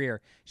his career.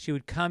 She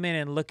would come in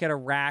and look at a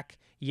rack,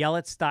 yell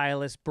at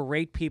stylists,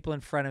 berate people in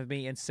front of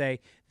me, and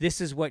say,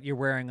 "This is what you're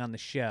wearing on the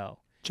show."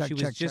 She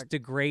was just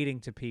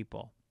degrading to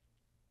people.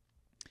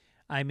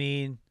 I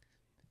mean,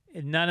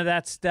 none of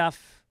that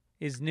stuff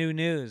is new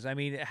news. I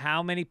mean,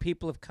 how many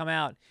people have come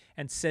out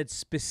and said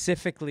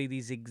specifically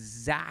these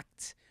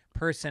exact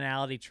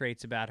personality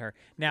traits about her?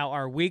 Now,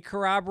 are we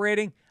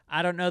corroborating?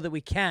 I don't know that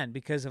we can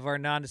because of our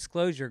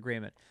non-disclosure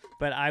agreement.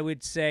 But I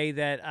would say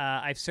that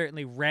I've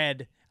certainly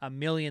read a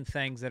million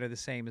things that are the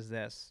same as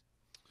this.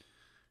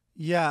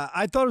 Yeah,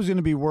 I thought it was going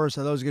to be worse.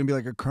 I thought it was going to be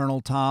like a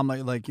Colonel Tom,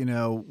 like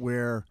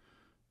where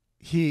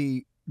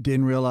he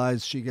didn't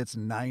realize she gets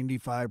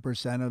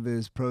 95% of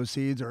his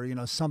proceeds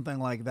or, something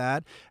like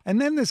that. And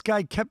then this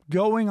guy kept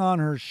going on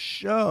her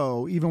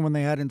show, even when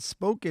they hadn't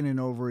spoken in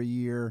over a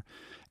year.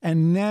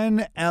 And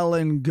then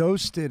Ellen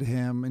ghosted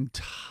him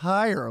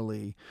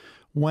entirely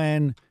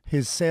when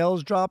his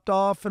sales dropped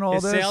off and all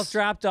this. His sales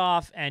dropped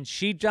off, and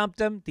she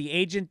dumped him. The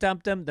agent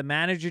dumped him. The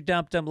manager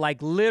dumped him.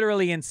 Like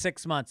literally in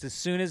 6 months, as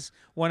soon as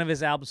one of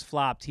his albums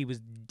flopped, he was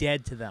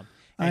dead to them.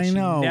 And she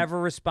never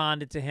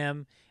responded to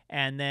him.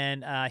 And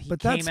then he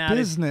came out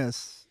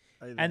business.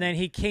 And then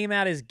he came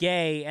out as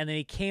gay, and then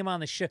he came on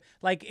the show.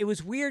 Like, it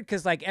was weird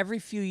because, like, every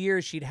few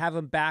years she'd have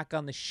him back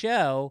on the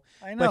show,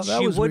 but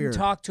she wouldn't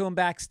talk to him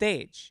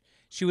backstage.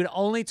 She would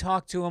only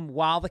talk to him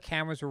while the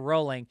cameras were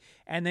rolling,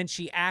 and then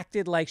she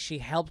acted like she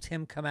helped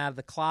him come out of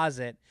the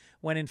closet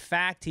when, in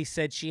fact, he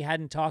said she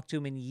hadn't talked to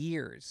him in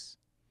years.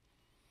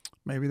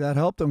 Maybe that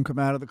helped him come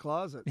out of the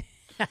closet.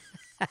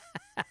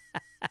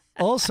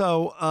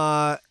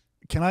 Also,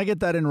 can I get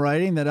that in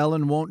writing that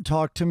Ellen won't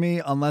talk to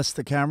me unless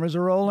the cameras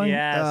are rolling?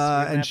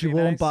 Yes, and she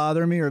won't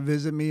bother me or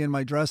visit me in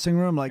my dressing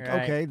room. Like,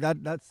 right. Okay,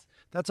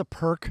 that's a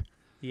perk.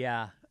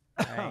 Yeah.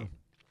 Right.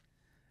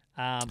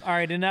 All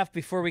right, enough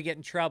before we get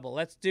in trouble.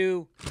 Let's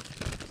do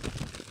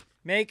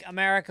Make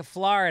America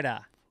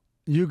Florida.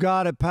 You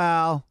got it,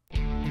 pal.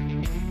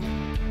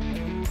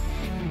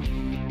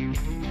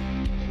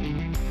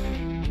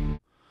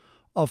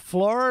 A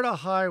Florida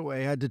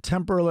highway had to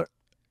temporarily...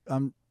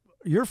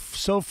 you're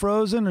so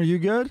frozen. Are you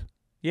good?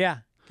 Yeah.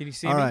 Can you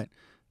see me? All right.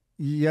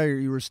 Yeah,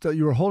 you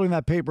were holding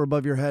that paper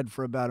above your head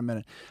for about a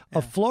minute. Yeah.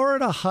 A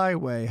Florida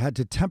highway had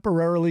to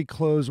temporarily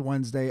close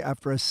Wednesday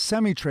after a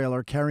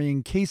semi-trailer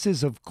carrying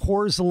cases of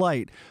Coors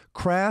Light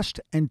crashed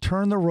and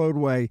turned the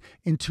roadway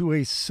into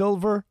a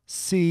silver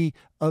sea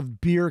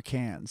of beer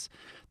cans.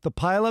 The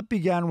pileup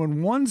began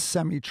when one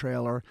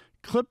semi-trailer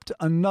clipped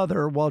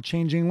another while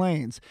changing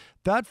lanes.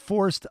 That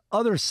forced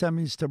other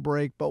semis to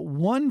brake, but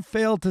one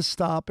failed to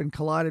stop and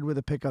collided with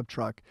a pickup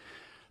truck.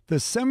 The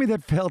semi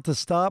that failed to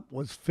stop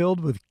was filled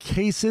with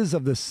cases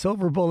of the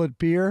Silver Bullet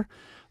beer.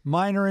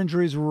 Minor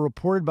injuries were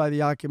reported by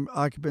the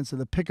occupants of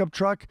the pickup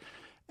truck.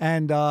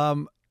 And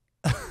the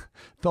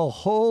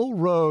whole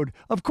road,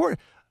 of course,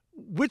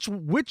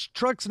 which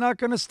truck's not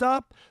going to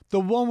stop? The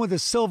one with the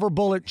Silver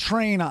Bullet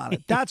train on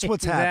it. That's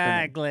what's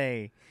happening.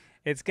 Exactly.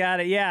 It's got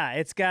it. Yeah,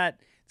 it's got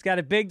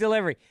a big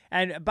delivery.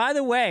 And by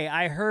the way,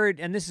 I heard,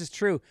 and this is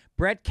true,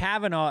 Brett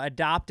Kavanaugh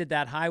adopted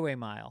that highway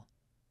mile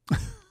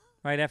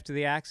right after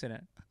the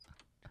accident.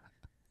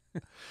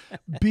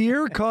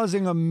 Beer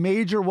causing a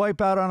major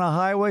wipeout on a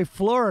highway.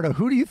 Florida,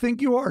 who do you think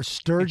you are,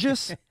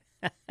 Sturgis?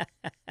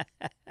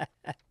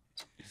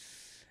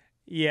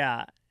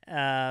 Yeah.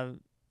 Can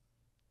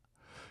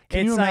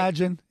you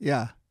imagine?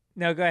 Yeah.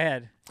 No, go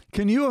ahead.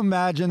 Can you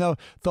imagine though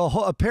the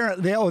whole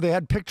apparently they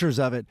had pictures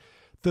of it.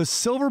 The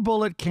silver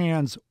bullet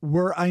cans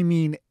were, I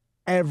mean,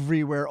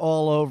 everywhere,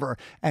 all over,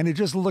 and it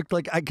just looked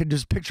like I could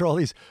just picture all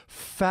these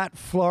fat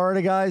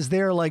Florida guys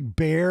there like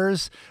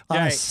bears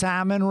on a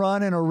salmon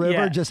run in a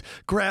river, just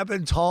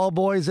grabbing tall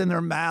boys in their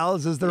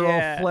mouths as they're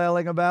all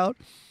flailing about.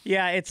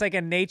 Yeah, it's like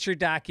a nature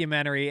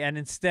documentary, and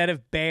instead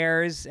of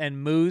bears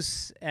and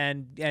moose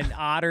and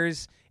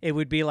otters, it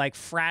would be like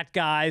frat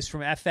guys from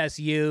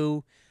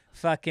FSU,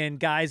 fucking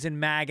guys in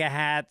MAGA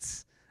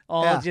hats,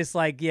 all just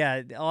like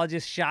all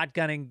just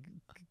shotgunning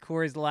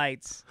Coors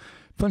Lights.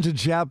 Bunch of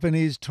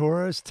Japanese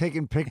tourists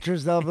taking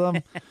pictures of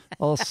them,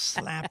 all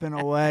slapping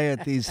away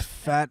at these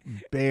fat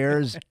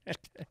bears,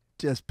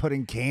 just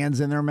putting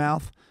cans in their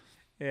mouth.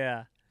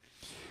 Yeah.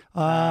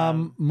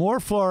 More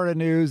Florida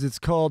news. It's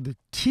called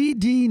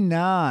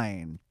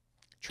TD9.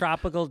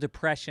 Tropical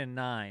Depression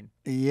 9.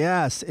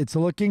 Yes, it's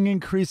looking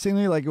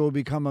increasingly like it will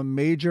become a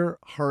major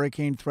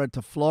hurricane threat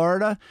to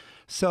Florida.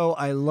 So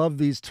I love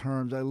these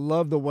terms. I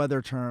love the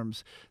weather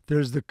terms.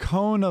 There's the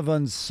cone of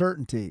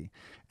uncertainty.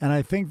 And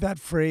I think that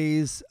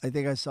phrase, I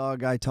think I saw a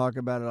guy talk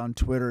about it on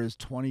Twitter, is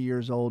 20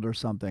 years old or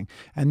something.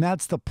 And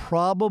that's the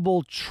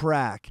probable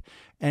track.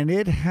 And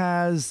it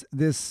has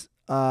this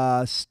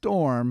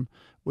storm,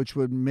 which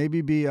would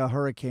maybe be a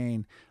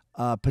hurricane,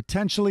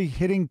 potentially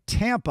hitting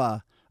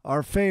Tampa,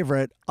 our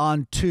favorite,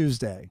 on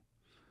Tuesday.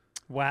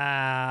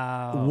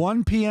 Wow.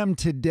 1 p.m.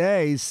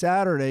 today,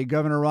 Saturday,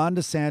 Governor Ron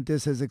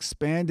DeSantis has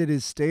expanded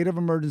his state of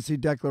emergency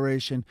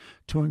declaration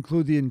to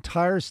include the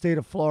entire state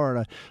of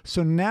Florida.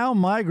 So now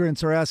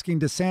migrants are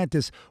asking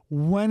DeSantis,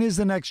 when is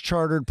the next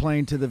chartered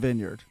plane to the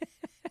vineyard?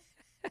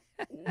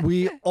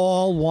 We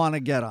all want to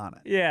get on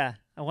it. Yeah.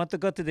 I want to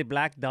go to the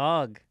Black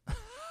Dog.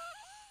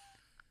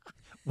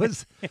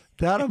 Was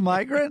that a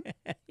migrant?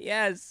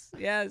 Yes.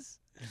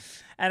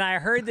 And I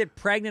heard that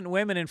pregnant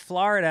women in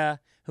Florida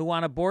who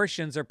want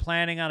abortions are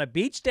planning on a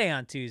beach day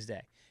on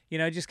Tuesday. You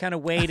know, just kind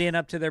of wade in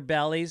up to their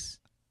bellies.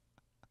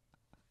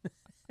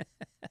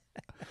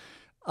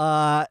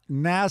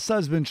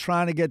 NASA's been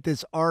trying to get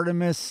this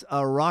Artemis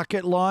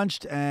rocket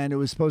launched, and it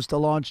was supposed to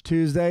launch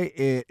Tuesday.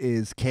 It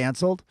is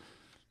canceled.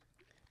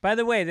 By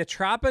the way, the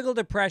Tropical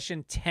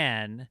Depression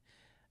 10,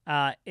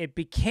 it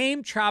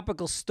became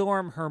Tropical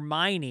Storm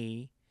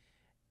Hermione,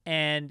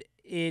 and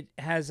it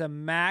has a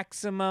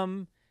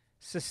maximum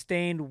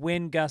sustained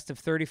wind gust of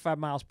 35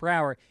 miles per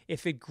hour.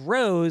 If it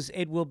grows,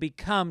 it will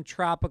become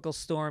Tropical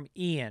Storm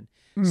Ian.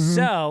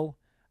 So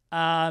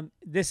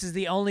this is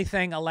the only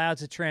thing allowed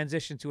to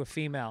transition to a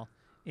female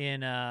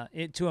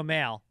to a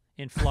male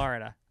in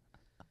Florida.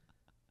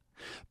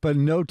 But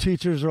no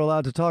teachers are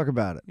allowed to talk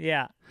about it.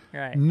 Yeah,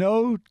 right.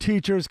 No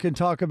teachers can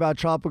talk about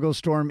Tropical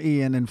Storm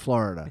Ian in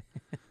Florida.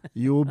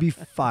 You will be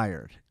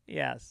fired.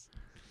 Yes.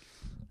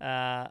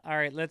 All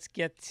right, let's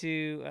get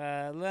to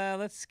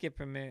let's skip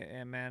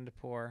Amanda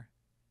Poor.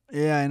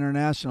 Yeah,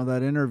 International,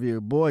 that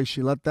interview. Boy,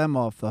 she let them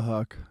off the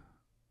hook.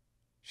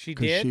 She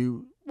did?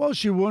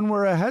 She wouldn't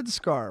wear a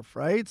headscarf,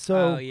 right?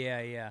 So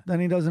yeah. Then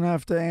he doesn't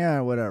have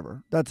to,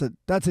 whatever. That's a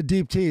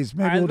deep tease.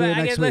 Maybe we'll do it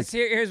next week.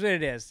 Here's what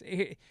it is.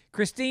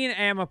 Christine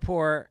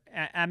Amanpour,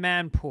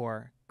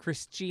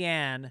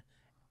 Christiane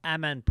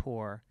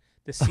Amanpour,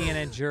 the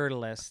CNN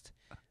journalist.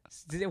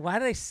 Why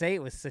did I say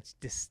it with such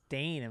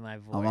disdain in my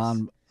voice?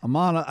 I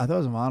thought it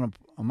was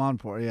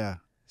Amanpour, yeah.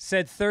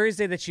 Said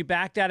Thursday that she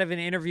backed out of an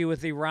interview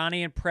with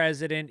Iranian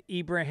President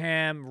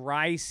Ibrahim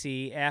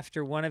Raisi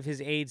after one of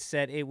his aides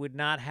said it would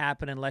not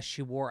happen unless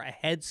she wore a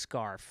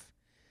headscarf.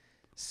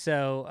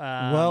 So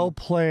well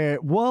played,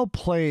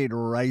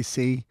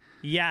 Raisi.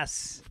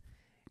 Yes.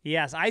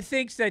 I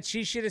think that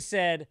she should have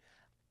said,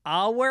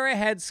 "I'll wear a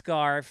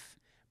headscarf,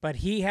 but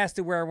he has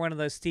to wear one of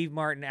those Steve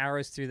Martin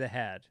arrows through the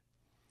head."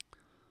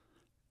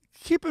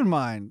 Keep in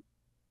mind,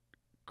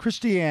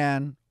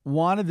 Christiane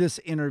wanted this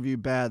interview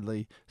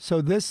badly so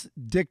this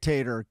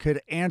dictator could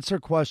answer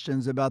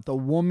questions about the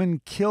woman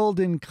killed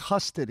in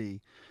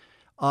custody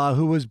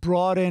who was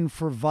brought in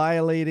for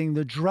violating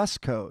the dress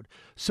code.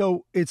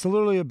 So it's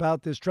literally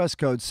about this dress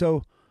code.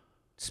 So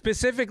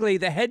specifically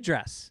the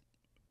headdress.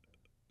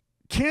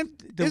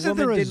 Isn't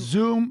there a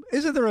Zoom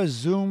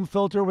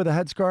filter with a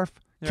headscarf?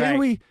 Can't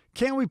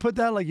we put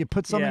that like you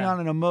put something on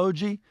an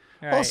emoji?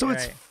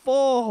 It's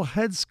fall.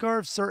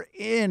 Headscarves are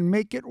in.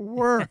 Make it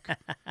work.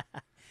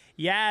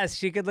 Yes,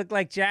 she could look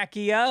like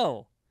Jackie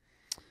O.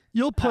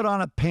 You'll put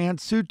on a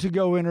pantsuit to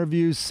go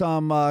interview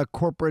some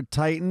corporate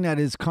titan at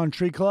his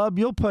country club.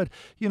 You'll put,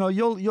 you'll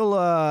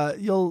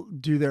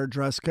do their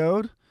dress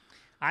code.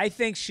 I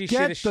think she should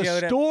have showed up.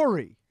 Get the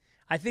story.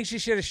 I think she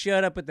should have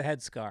showed up with the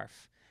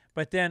headscarf,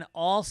 but then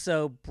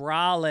also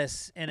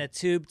braless in a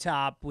tube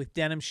top with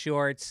denim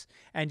shorts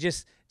and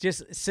just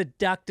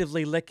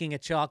seductively licking a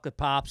chocolate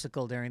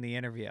popsicle during the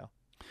interview.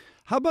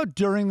 How about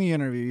during the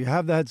interview, you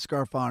have the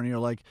headscarf on and you're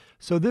like,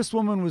 so this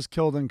woman was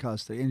killed in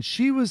custody and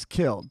she was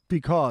killed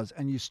because,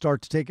 and you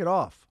start to take it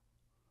off.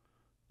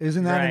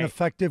 Isn't that an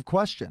effective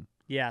question?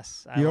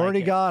 Yes. You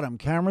already got them.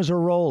 Cameras are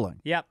rolling.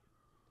 Yep.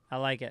 I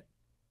like it.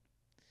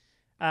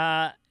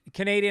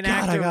 Canadian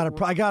God,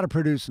 actor. I gotta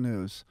produce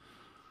news.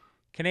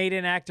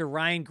 Canadian actor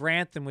Ryan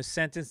Grantham was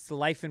sentenced to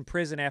life in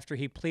prison after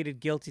he pleaded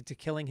guilty to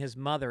killing his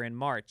mother in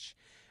March.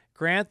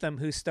 Grantham,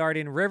 who starred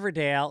in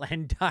Riverdale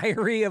and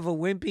Diary of a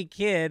Wimpy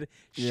Kid,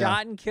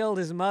 shot and killed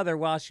his mother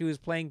while she was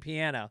playing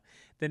piano.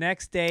 The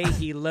next day,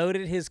 he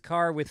loaded his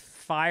car with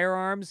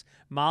firearms,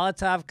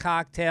 Molotov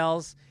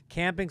cocktails,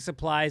 camping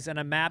supplies, and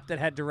a map that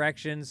had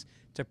directions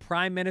to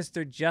Prime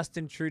Minister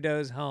Justin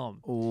Trudeau's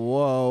home.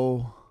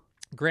 Whoa.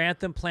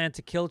 Grantham planned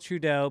to kill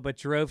Trudeau, but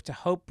drove to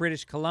Hope,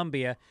 British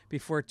Columbia,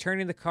 before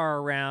turning the car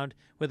around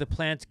with a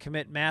plan to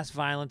commit mass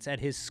violence at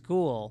his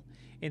school.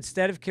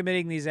 Instead of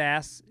committing these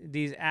acts,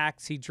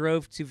 he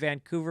drove to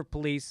Vancouver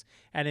police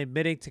and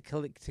admitting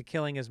to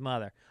killing his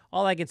mother.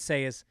 All I can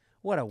say is,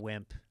 what a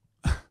wimp.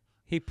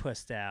 He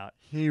pussed out.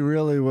 He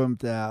really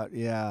wimped out,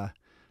 yeah.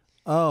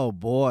 Oh,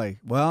 boy.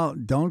 Well,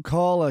 don't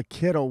call a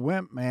kid a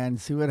wimp, man.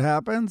 See what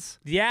happens?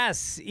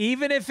 Yes,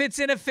 even if it's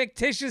in a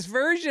fictitious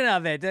version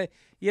of it.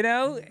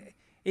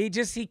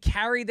 He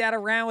carried that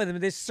around with him.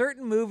 There's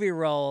certain movie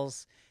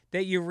roles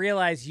that you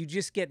realize you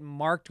just get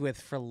marked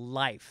with for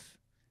life,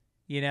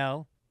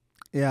 Yeah.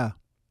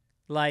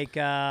 Like,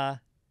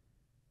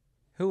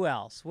 who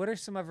else? What are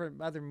some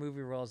other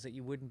movie roles that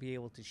you wouldn't be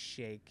able to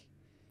shake?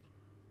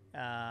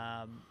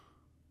 I'm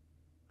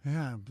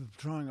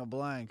drawing a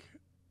blank.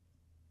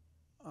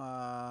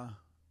 I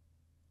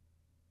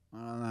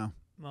don't know.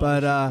 Well,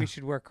 but we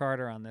should work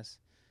harder on this.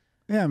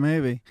 Yeah,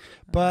 maybe.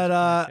 But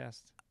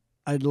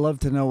I'd love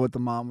to know what the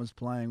mom was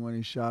playing when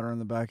he shot her in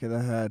the back of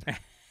the head.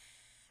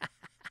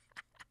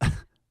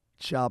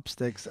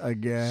 Chopsticks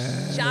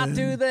again. Shot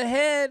through the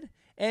head,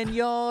 and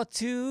you're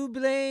to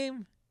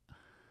blame.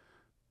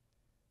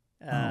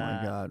 Oh,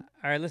 my God.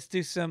 All right, let's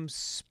do some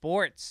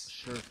sports.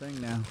 Sure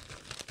thing now.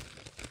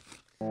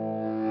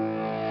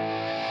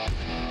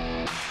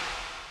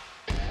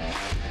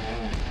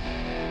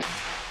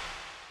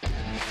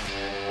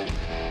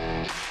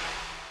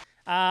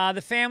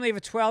 The family of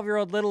a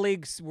 12-year-old Little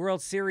League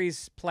World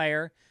Series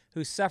player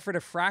who suffered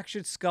a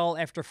fractured skull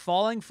after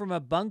falling from a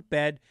bunk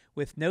bed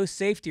with no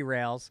safety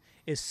rails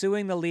is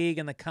suing the league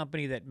and the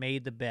company that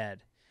made the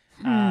bed.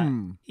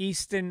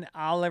 Easton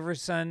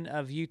Oliverson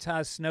of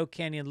Utah's Snow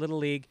Canyon Little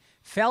League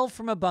fell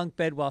from a bunk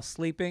bed while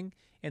sleeping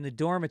in the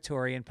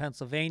dormitory in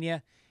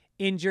Pennsylvania.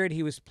 Injured,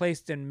 he was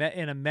placed in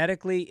a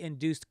medically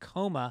induced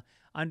coma,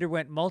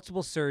 underwent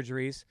multiple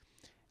surgeries.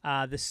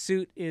 The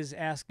suit is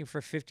asking for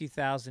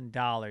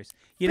 $50,000.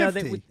 You know,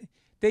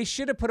 they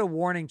should have put a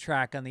warning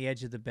track on the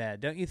edge of the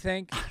bed, don't you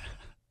think?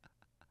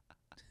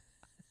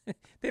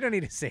 They don't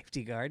need a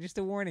safety guard, just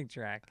a warning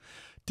track.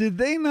 Did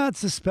they not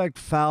suspect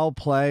foul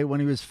play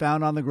when he was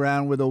found on the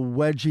ground with a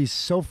wedgie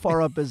so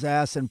far up his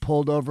ass and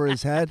pulled over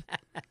his head?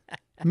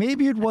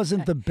 Maybe it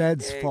wasn't the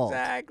bed's fault.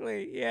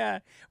 Exactly, yeah.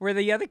 Were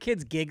the other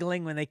kids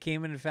giggling when they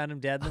came in and found him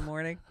dead in the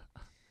morning?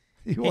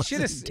 He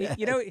should have,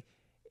 you know,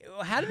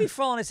 how did he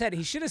fall on his head?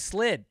 He should have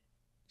slid.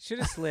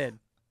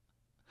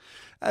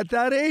 At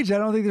that age, I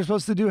don't think they're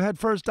supposed to do head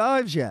first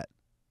dives yet.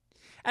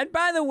 And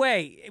by the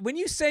way, when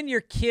you send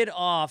your kid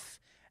off,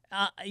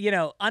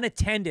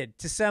 unattended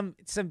to some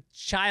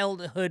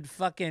childhood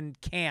fucking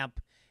camp,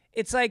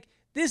 it's like,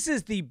 this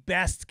is the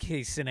best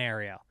case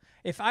scenario.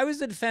 If I was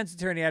the defense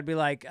attorney, I'd be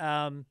like,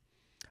 I'd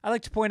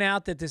like to point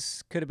out that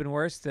this could have been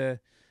worse. Did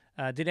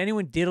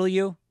anyone diddle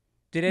you?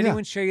 Did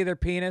anyone show you their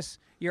penis?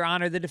 Your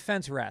Honor, the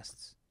defense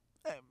rests.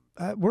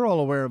 We're all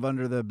aware of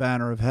Under the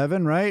Banner of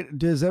Heaven, right?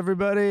 Does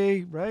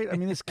everybody, right? I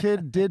mean, this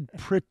kid did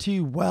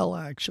pretty well,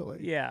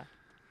 actually. Yeah.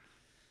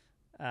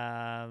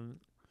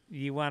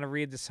 You want to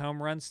read this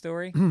home run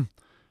story?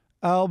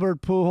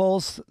 Albert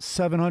Pujols,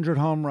 700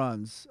 home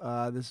runs.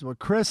 This is what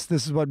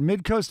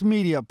Midcoast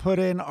Media put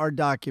in our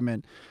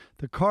document.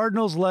 The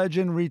Cardinals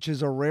legend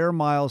reaches a rare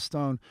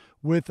milestone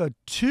with a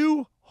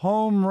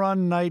 2-home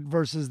run night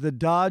versus the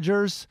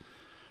Dodgers.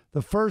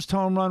 The first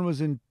home run was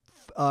in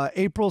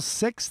April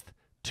 6th,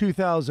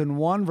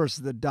 2001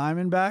 versus the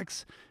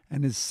Diamondbacks,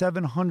 and his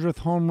 700th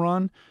home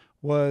run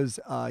was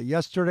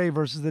yesterday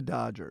versus the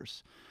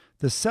Dodgers.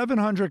 The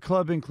 700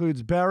 club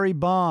includes Barry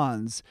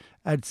Bonds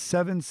at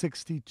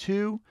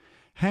 762,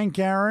 Hank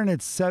Aaron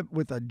at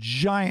with a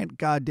giant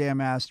goddamn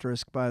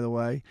asterisk, by the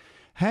way,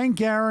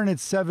 Hank Aaron at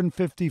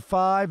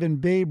 755,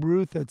 and Babe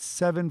Ruth at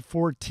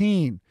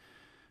 714.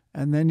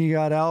 And then you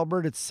got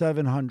Albert at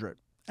 700.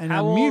 And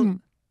How old?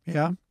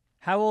 Yeah.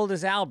 How old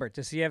is Albert?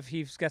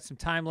 He's got some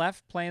time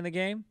left playing the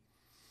game?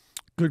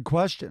 Good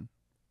question.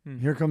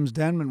 Here comes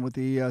Denman with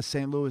the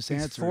St. Louis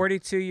answer. He's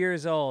 42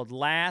 years old.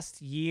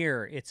 Last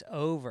year, it's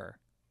over.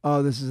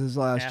 Oh, this is his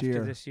last year.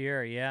 After this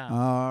year, yeah.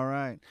 All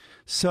right.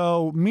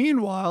 So,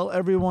 meanwhile,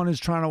 everyone is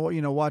trying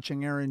to,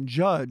 watching Aaron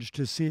Judge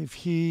to see if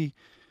he,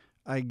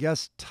 I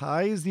guess,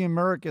 ties the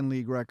American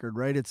League record,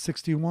 right? It's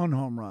 61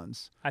 home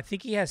runs. I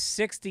think he has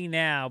 60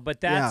 now,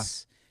 but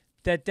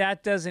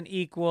that doesn't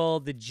equal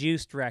the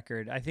juiced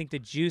record. I think the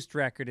juiced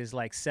record is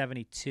like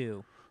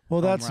 72.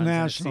 Well, that's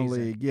National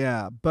League,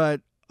 yeah.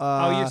 But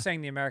You're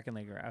saying the American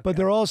League. Okay. But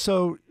they're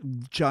also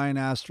giant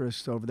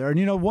asterisks over there.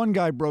 And, one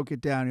guy broke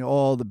it down,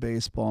 all the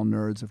baseball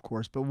nerds, of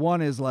course. But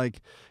one is like,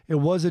 it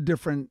was a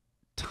different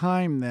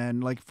time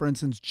then. Like, for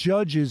instance,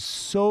 Judge is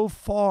so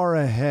far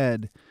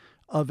ahead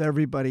of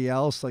everybody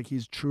else. Like,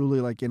 he's truly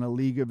like in a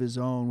league of his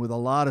own with a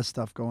lot of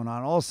stuff going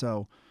on.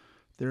 Also,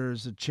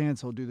 there's a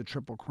chance he'll do the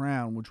Triple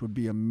Crown, which would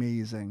be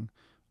amazing.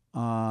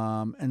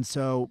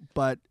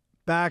 But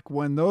back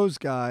when those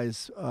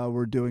guys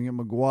were doing it,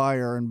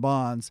 McGuire and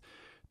Bonds,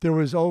 there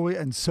was always,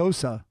 and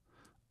Sosa,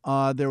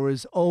 there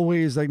was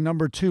always, like,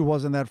 number 2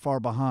 wasn't that far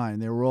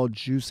behind. They were all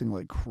juicing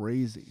like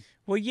crazy.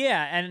 Well,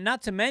 yeah, and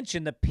not to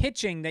mention the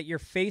pitching that you're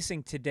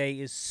facing today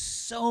is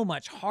so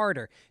much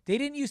harder. They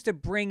didn't used to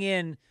bring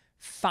in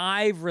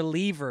 5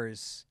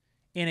 relievers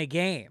in a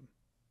game.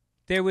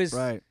 There was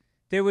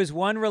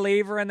one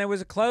reliever and there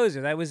was a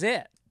closer. That was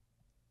it.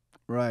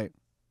 Right.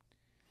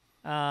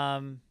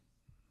 And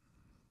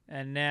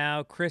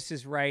now Chris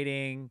is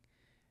writing,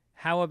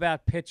 how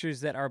about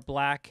pitchers that are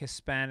black,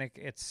 Hispanic,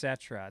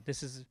 etc.?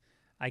 This is,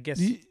 I guess,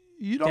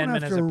 you don't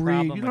have to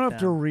read. You don't have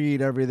to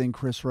read everything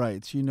Chris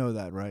writes. You know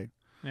that, right?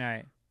 All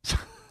right.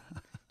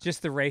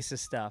 Just the racist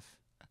stuff.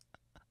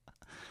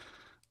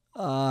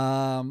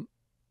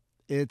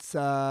 It's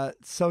a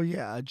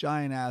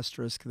giant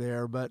asterisk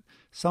there. But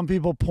some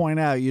people point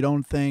out, you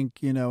don't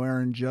think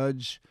Aaron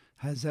Judge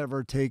has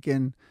ever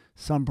taken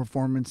some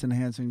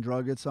performance-enhancing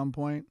drug at some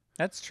point?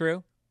 That's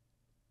true.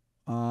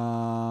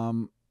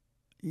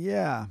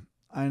 Yeah,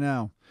 I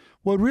know.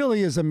 What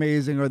really is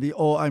amazing are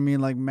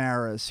like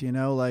Maris,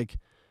 like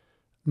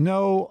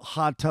no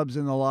hot tubs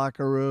in the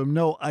locker room,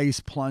 no ice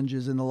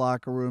plunges in the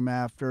locker room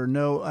after,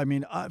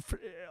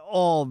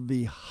 all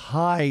the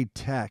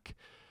high-tech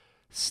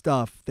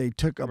stuff. They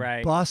took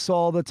a bus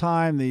all the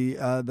time.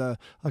 The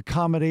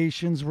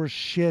accommodations were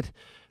shit.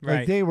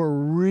 Like they were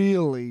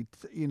really,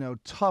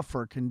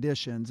 tougher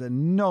conditions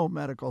and no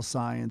medical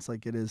science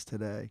like it is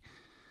today.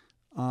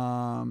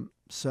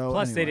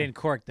 Plus they didn't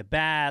cork the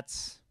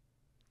bats.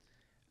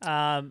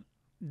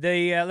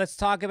 Let's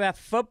talk about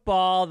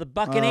football. The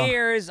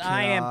Buccaneers.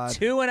 I am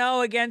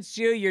 2-0 against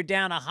you. You're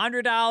down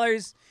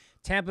 $100.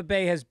 Tampa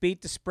Bay has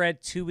beat the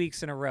spread 2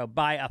 weeks in a row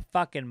by a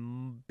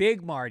fucking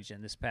big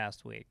margin this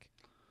past week.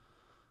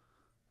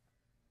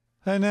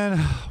 And then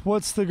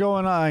what's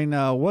going on? I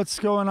know. What's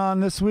going on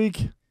this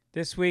week?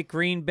 This week,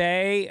 Green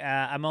Bay.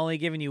 I'm only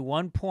giving you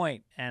 1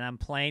 point, and I'm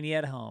playing you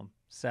at home.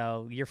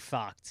 So you're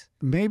fucked.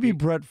 Maybe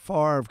Brett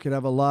Favre could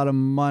have a lot of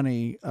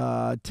money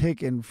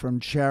taken from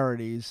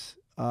charities.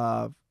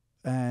 Oh,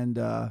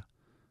 yeah.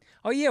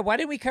 Why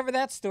didn't we cover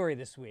that story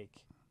this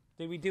week?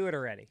 Did we do it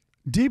already?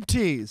 Deep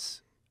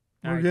tease.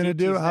 We're going to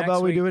do it. How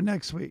about we do it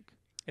next week?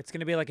 It's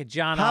going to be like a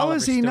John How Oliver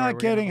is he story. not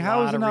getting?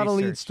 How is it not a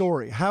lead research.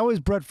 story? How is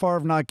Brett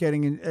Favre not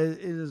getting in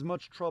as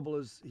much trouble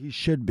as he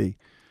should be?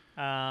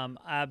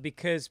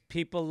 Because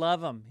people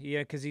love him. Yeah,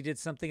 because he did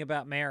something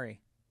about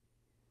Mary.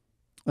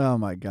 Oh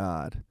my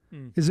God!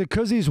 Is it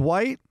because he's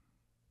white?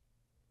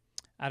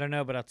 I don't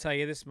know, but I'll tell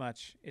you this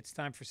much: it's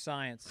time for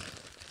science.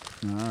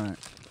 All right.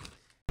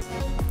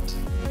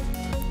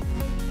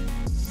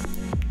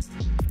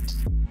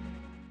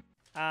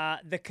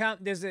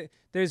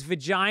 There's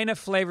vagina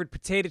flavored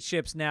potato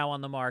chips now on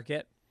the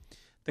market.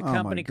 The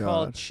company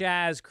called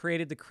Chaz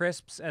created the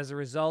crisps as a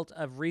result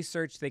of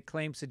research they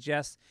claim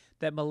suggests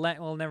that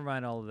well, never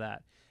mind all of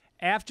that.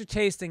 After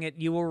tasting it,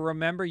 you will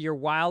remember your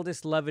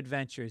wildest love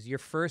adventures, your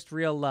first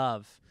real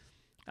love.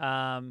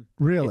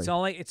 Really?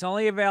 It's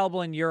only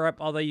available in Europe,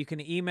 although you can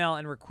email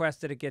and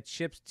request that it gets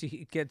shipped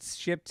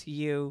to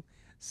you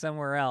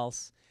somewhere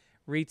else,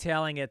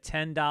 retailing at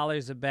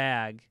 $10 a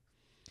bag.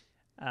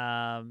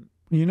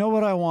 You know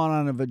what I want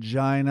on a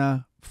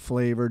vagina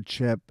flavored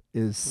chip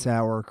is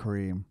sour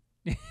cream.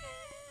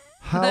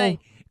 How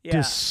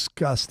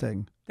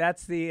disgusting.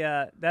 That's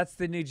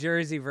the New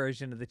Jersey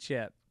version of the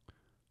chip.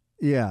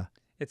 Yeah.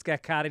 It's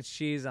got cottage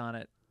cheese on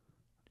it.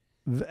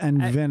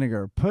 And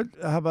vinegar.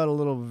 How about a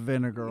little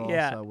vinegar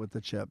also with the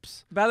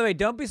chips? By the way,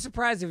 don't be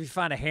surprised if you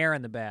find a hair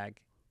in the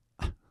bag.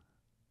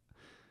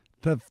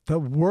 The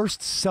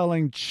worst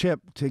selling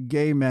chip to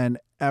gay men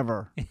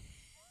ever.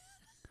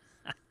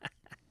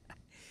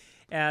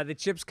 The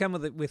chips come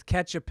with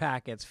ketchup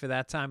packets for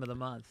that time of the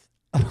month.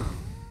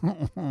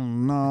 Oh,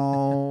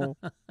 no.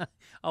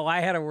 Oh,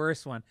 I had a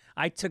worse one.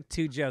 I took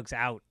 2 jokes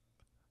out.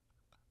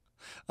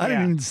 I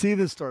didn't even see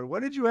this story.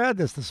 When did you add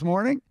this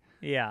morning?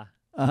 Yeah.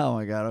 Oh,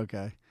 my God.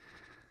 Okay.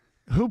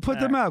 Who put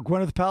them out?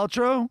 Gwyneth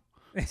Paltrow?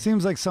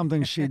 Seems like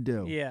something she'd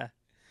do. Yeah.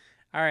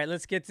 All right,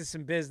 let's get to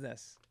some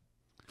business.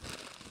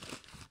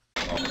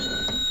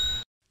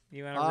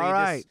 You want to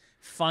read this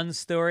fun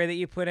story that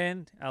you put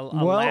in? A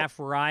laugh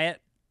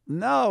riot?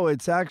 No,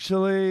 it's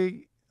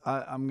actually...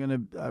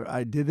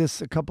 I did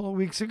this a couple of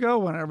weeks ago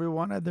when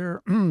everyone had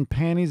their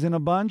panties in a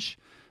bunch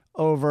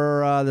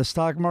over the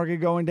stock market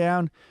going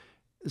down.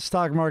 The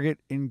stock market,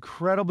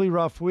 incredibly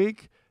rough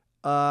week.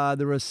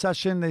 The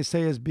recession, they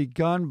say, has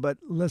begun. But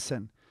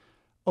listen,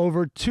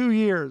 over 2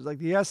 years, like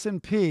the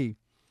S&P,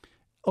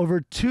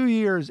 over 2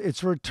 years,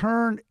 its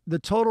return, the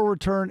total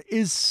return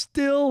is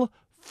still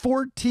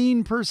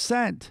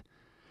 14%.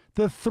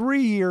 The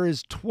 3-year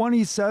is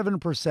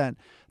 27%.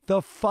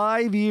 The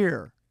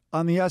 5-year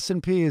on the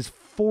S&P is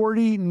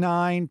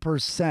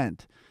 49%.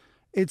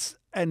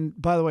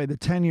 And by the way, the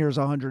 10-year is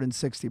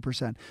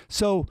 160%.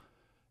 So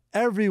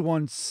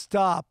everyone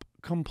stop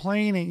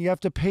complaining. You have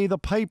to pay the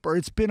piper.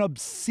 It's been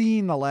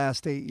obscene the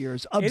last 8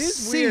 years. Obscene. It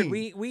is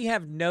weird. We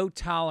have no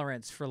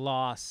tolerance for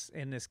loss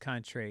in this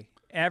country.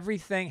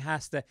 Everything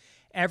has to,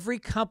 every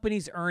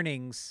company's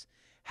earnings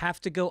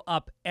have to go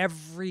up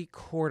every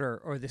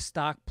quarter or the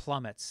stock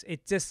plummets.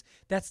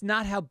 That's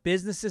not how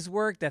businesses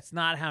work. That's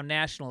not how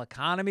national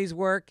economies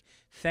work.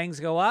 Things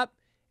go up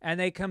and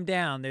they come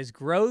down. There's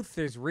growth,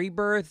 there's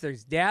rebirth,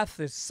 there's death,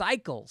 there's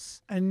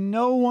cycles. And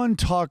no one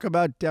talk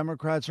about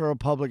Democrats or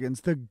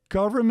Republicans. The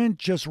government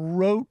just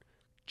wrote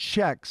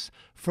checks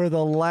for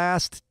the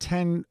last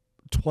 10,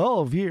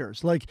 12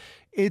 years. Like,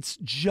 it's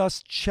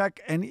just check.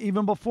 And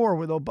even before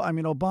with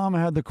Obama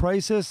had the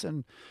crisis,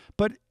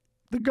 but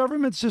the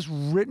government's just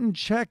written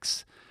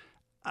checks.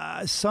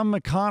 Some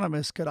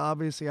economists could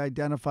obviously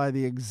identify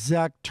the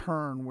exact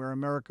turn where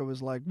America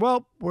was like,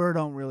 well, we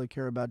don't really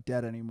care about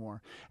debt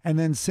anymore. And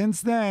then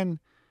since then,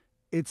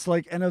 it's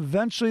like, and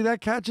eventually that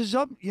catches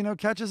up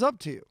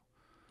to you.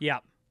 Yeah.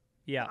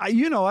 Yeah.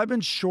 I've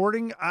been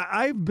shorting.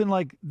 I've been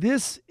like,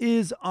 this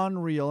is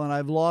unreal. And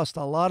I've lost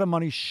a lot of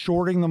money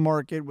shorting the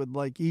market with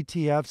like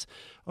ETFs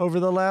over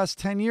the last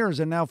 10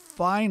 years. And now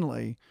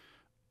finally,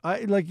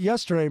 like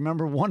yesterday,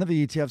 remember one of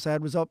the ETFs I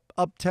had was up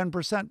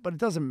 10%, but it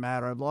doesn't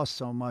matter. I've lost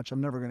so much.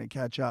 I'm never going to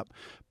catch up.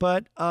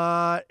 But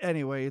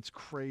anyway, it's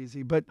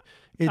crazy. But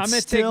it's I'm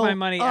going to take my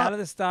money out of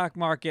the stock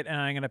market and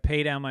I'm going to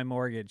pay down my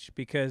mortgage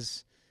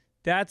because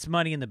that's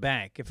money in the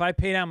bank. If I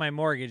pay down my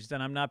mortgage,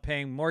 then I'm not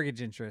paying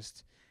mortgage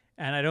interest.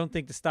 And I don't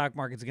think the stock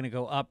market's going to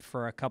go up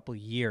for a couple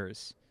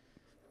years.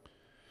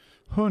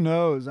 Who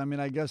knows? I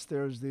mean, I guess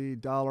there's the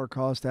dollar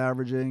cost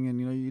averaging, and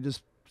you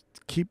just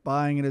keep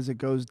buying it as it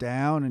goes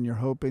down, and you're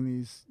hoping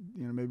these,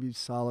 maybe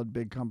solid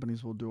big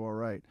companies will do all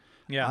right.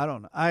 Yeah. I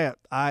don't know.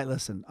 I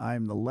listen,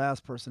 I'm the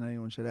last person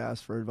anyone should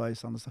ask for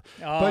advice on this stuff.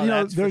 Oh, but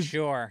that's for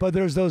sure. But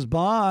there's those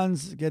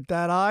bonds. Get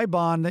that I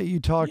bond that you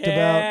talked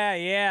about.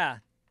 Yeah.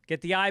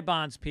 Get the I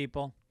bonds,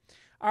 people.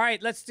 All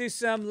right, let's do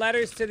some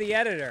letters to the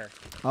editor.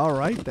 All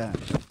right, then.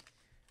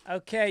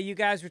 Okay, you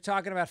guys were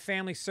talking about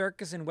Family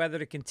Circus and whether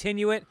to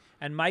continue it,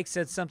 and Mike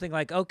said something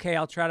like, okay,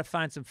 I'll try to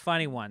find some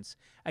funny ones.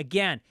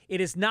 Again,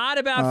 it is not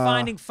about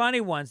finding funny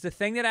ones. The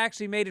thing that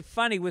actually made it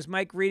funny was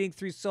Mike reading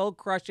through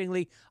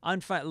soul-crushingly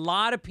unfunny. A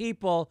lot of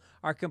people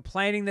are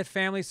complaining that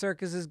Family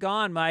Circus is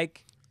gone,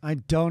 Mike. I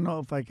don't know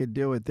if I could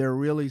do it. They're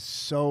really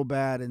so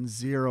bad and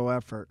zero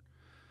effort.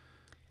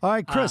 All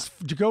right, Chris,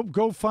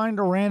 go find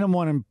a random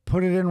one and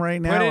put it in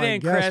right now. Put it in,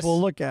 Chris. Guess we'll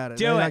look at it.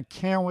 Do it. I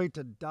can't wait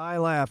to die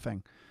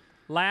laughing.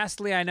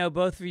 Lastly, I know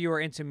both of you are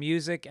into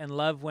music and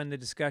love when the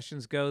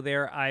discussions go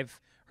there. I've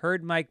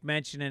heard Mike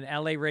mention an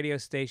LA radio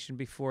station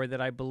before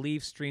that I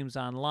believe streams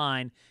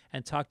online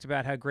and talked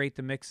about how great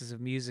the mixes of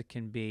music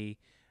can be.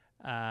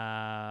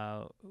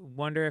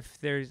 Wonder if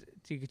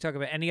you could talk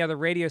about any other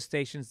radio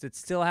stations that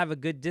still have a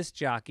good disc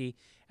jockey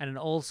and an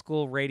old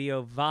school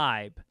radio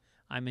vibe.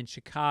 I'm in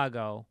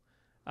Chicago.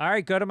 All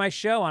right, go to my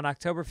show on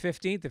October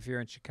 15th if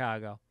you're in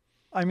Chicago.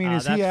 I mean,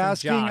 is he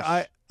asking?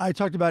 I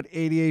talked about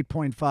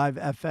 88.5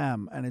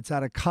 FM, and it's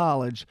at a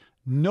college.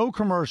 No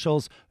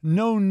commercials,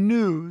 no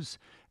news,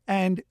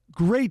 and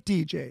great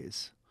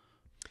DJs.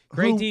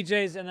 Great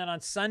DJs, and then on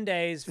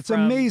Sundays... It's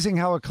amazing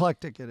how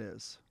eclectic it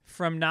is.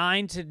 From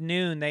 9 to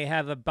noon, they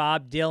have a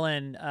Bob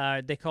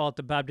Dylan... they call it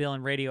the Bob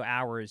Dylan Radio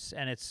Hours,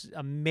 and it's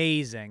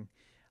amazing.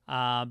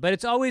 But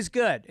it's always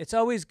good. It's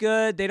always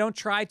good. They don't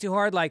try too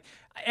hard. Like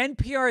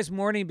NPR's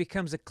Morning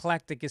Becomes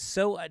Eclectic is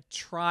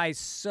tries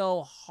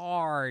so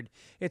hard.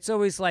 It's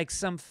always like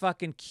some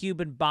fucking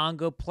Cuban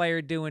bongo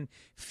player doing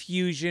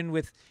fusion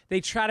with.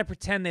 They try to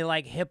pretend they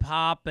like hip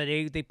hop, but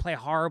they play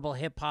horrible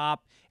hip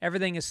hop.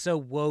 Everything is so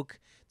woke.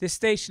 This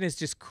station is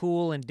just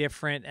cool and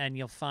different, and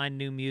you'll find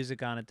new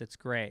music on it that's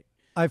great.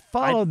 I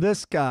followed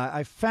this guy.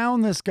 I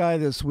found this guy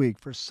this week.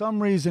 For some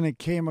reason, it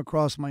came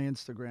across my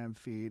Instagram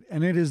feed,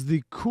 and it is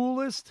the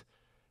coolest.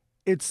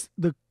 It's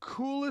the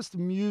coolest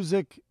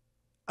music,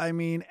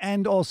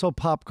 and also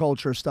pop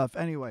culture stuff.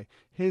 Anyway,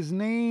 his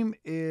name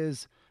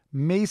is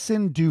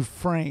Mason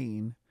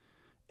Dufresne,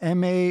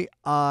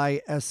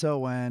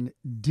 MaisonDufresne,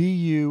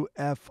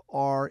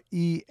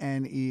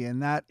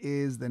 and that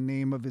is the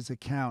name of his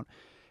account.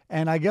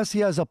 And I guess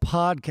he has a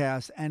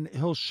podcast, and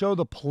he'll show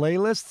the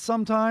playlist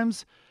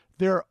sometimes.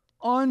 They're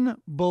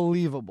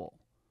unbelievable.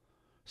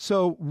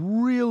 So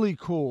really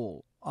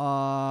cool.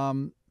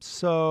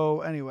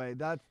 So anyway,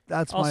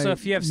 that's also, my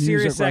if you have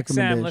Sirius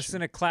XM,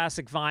 listen to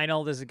classic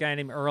vinyl. There's a guy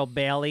named Earl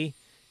Bailey,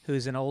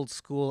 who's an old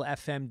school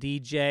FM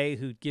DJ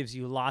who gives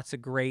you lots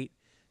of great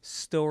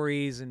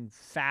stories and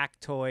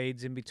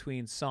factoids in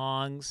between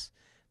songs.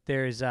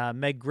 There's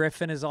Meg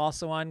Griffin is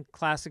also on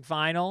classic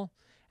vinyl,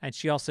 and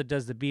she also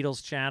does the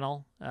Beatles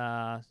channel.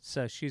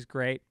 So she's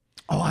great.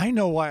 Oh, I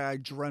know why I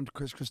dreamt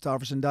Chris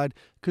Christopherson died.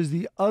 Because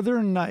the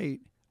other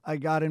night I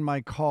got in my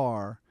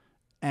car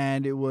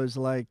and it was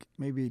like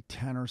maybe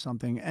 10 or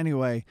something.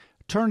 Anyway,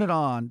 turned it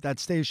on. That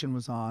station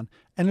was on,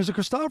 and there's a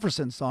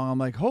Christopherson song. I'm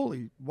like,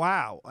 holy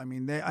wow! I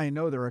mean, I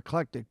know they're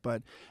eclectic,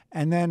 but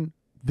and then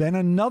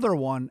another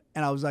one,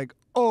 and I was like,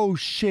 oh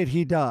shit,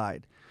 he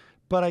died.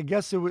 But I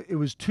guess it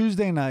was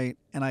Tuesday night,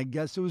 and I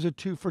guess it was a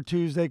 2 for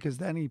Tuesday because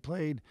then he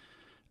played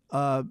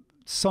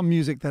some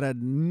music that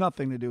had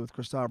nothing to do with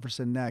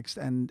Christopherson next.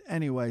 And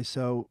anyway,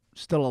 so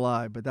still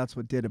alive, but that's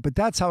what did it. But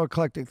that's how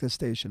eclectic this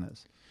station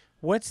is.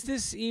 What's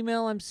this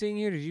email I'm seeing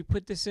here? Did you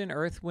put this in?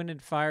 Earth, Wind,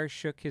 and Fire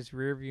shook his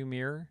rearview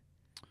mirror?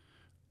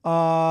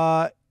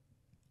 Oh,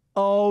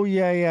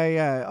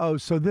 yeah. Oh,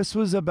 so this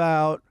was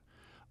about...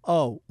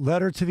 Oh,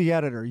 letter to the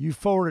editor. You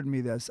forwarded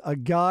me this. A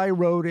guy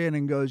wrote in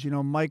and goes,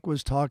 Mike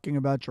was talking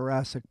about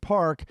Jurassic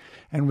Park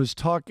and was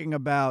talking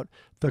about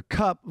the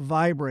cup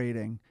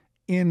vibrating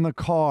in the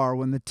car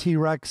when the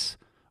T-Rex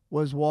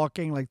was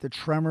walking, like the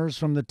tremors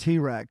from the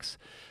T-Rex.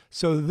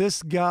 So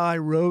this guy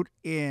wrote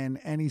in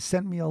and he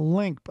sent me a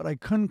link, but I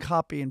couldn't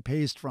copy and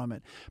paste from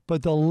it.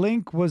 But the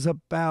link was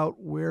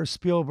about where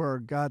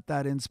Spielberg got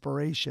that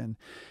inspiration.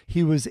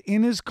 He was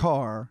in his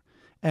car,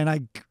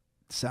 and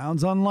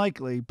sounds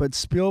unlikely, but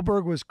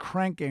Spielberg was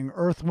cranking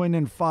Earth, Wind,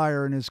 and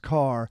Fire in his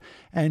car,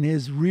 and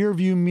his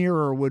rearview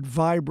mirror would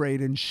vibrate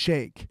and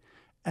shake.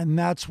 And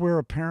that's where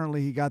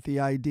apparently he got the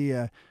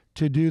idea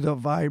to do the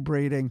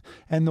vibrating.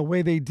 And the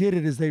way they did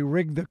it is they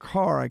rigged the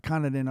car. I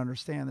kind of didn't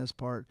understand this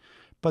part.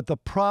 But the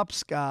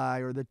props guy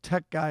or the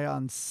tech guy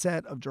on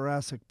set of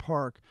Jurassic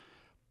Park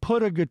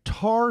put a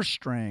guitar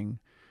string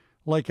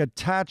like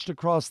attached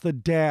across the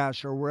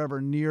dash or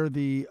wherever near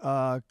the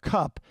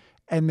cup,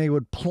 and they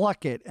would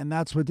pluck it, and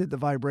that's what did the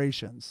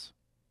vibrations.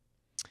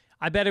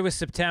 I bet it was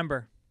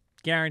September.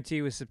 Guarantee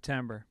it was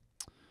September.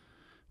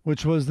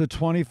 Which was the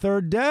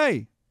 23rd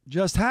day.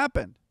 Just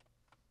happened.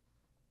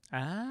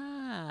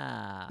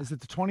 Ah. Is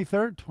it the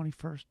 23rd?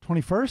 21st?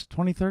 21st?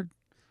 23rd?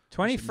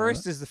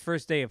 21st is the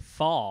first day of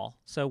fall.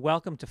 So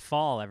welcome to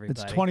fall,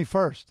 everybody. It's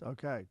 21st.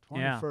 Okay,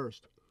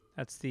 21st. Yeah.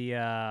 That's the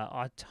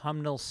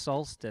autumnal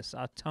solstice,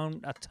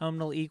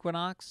 autumnal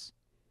equinox.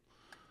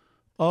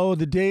 Oh,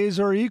 the days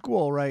are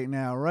equal right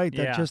now, right?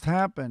 That just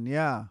happened,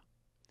 yeah.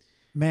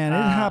 Man,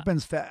 it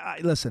happens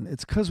fast. Listen,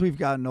 it's because we've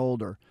gotten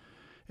older.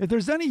 If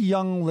there's any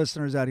young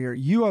listeners out here,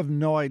 you have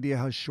no idea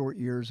how short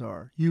years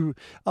are.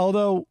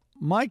 Although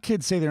my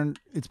kids say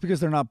it's because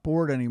they're not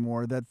bored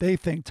anymore, that they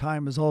think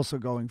time is also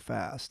going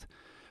fast.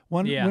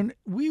 When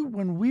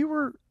we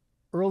were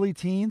early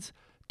teens,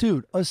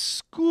 dude, a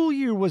school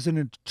year was an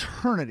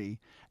eternity,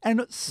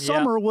 and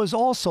summer was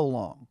also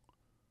long.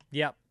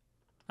 Yep,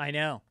 I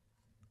know.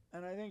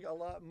 And I think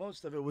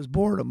most of it was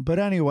boredom. But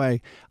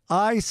anyway,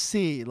 I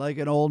see, like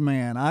an old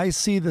man, I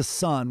see the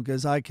sun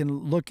because I can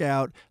look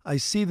out. I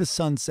see the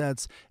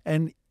sunsets,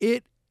 and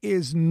it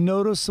is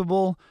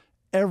noticeable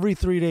every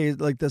 3 days.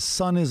 Like the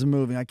sun is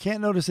moving. I can't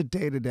notice it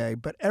day to day,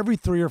 but every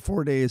 3 or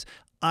 4 days,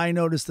 I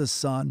notice the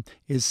sun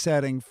is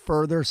setting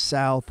further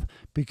south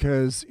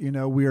because,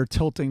 we are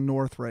tilting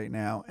north right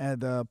now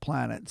at the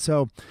planet.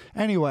 So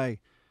anyway,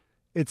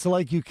 it's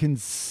like you can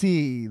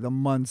see the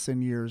months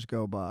and years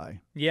go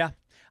by. Yeah.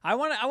 I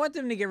want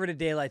them to get rid of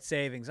daylight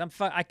savings.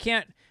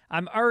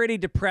 I'm already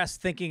depressed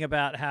thinking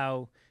about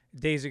how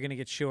days are going to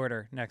get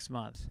shorter next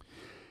month.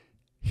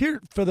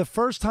 Here, for the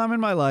first time in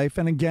my life,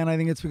 and again, I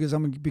think it's because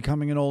I'm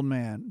becoming an old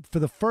man. For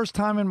the first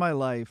time in my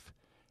life,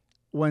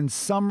 when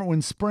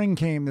spring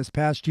came this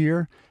past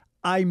year,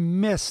 I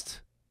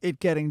missed it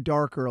getting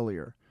dark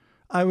earlier.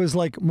 I was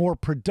like more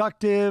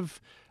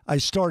productive. I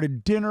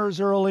started dinners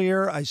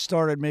earlier. I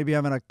started maybe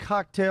having a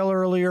cocktail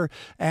earlier,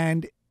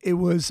 and it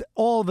was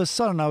all of a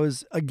sudden I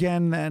was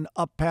again then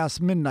up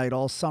past midnight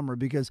all summer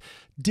because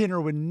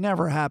dinner would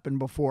never happen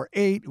before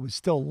 8. It was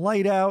still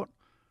light out.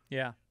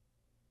 Yeah.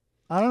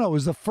 I don't know. It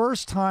was the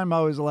first time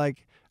I was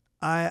like,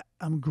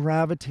 I'm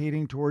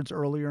gravitating towards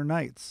earlier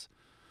nights.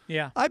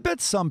 Yeah. I bet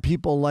some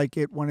people like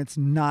it when it's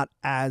not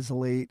as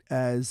late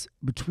as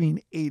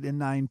between 8 and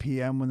 9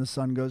 p.m. when the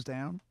sun goes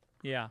down.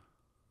 Yeah.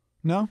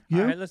 No?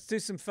 You? All right, let's do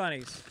some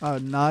funnies.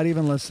 Not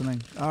even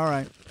listening. All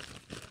right.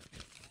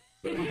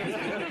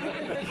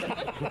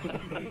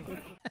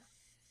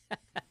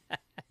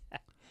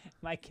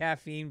 My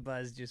caffeine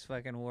buzz just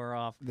fucking wore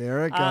off.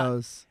 There it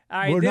goes. All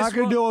right, we're not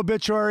going to do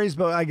obituaries,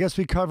 but I guess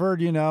we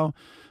covered,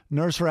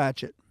 Nurse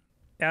Ratched.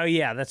 Oh,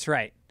 yeah, that's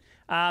right.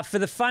 For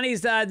the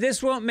funnies,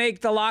 this won't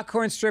make the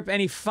Lockhorn strip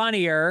any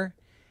funnier.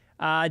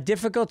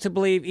 Difficult to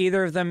believe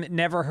either of them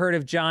never heard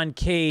of John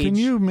Cage. Can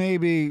you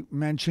maybe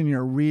mention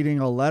you're reading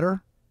a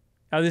letter?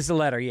 Oh, this is a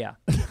letter, yeah.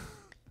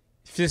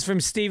 This is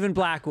from Stephen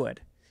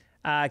Blackwood.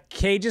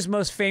 Cage's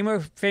most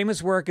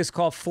famous work is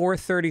called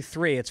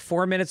 4:33. It's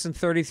 4 minutes and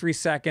 33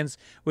 seconds,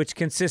 which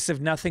consists of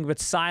nothing but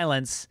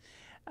silence.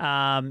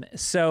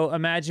 So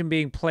imagine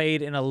being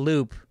played in a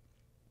loop.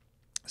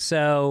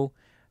 So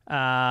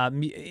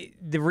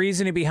the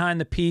reasoning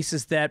behind the piece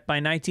is that by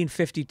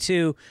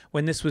 1952,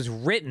 when this was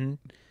written,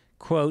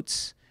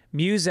 quotes,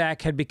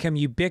 Muzak had become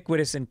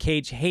ubiquitous and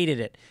Cage hated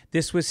it.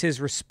 This was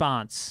his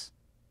response.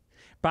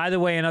 By the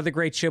way, another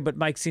great show, but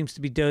Mike seems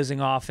to be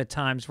dozing off at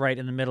times right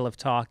in the middle of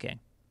talking.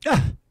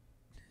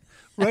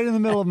 Right in the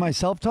middle of my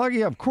self-talk?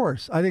 Yeah, of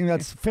course. I think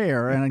that's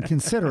fair and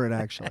considerate,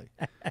 actually.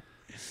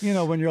 You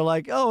know, when you're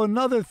like, oh,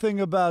 another thing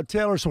about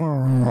Taylor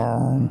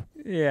Swift.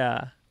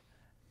 Yeah.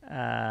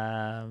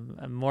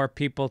 More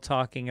people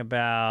talking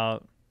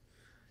about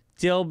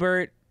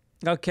Dilbert.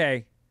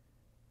 Okay.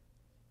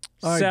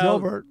 All right, so,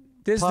 Dilbert.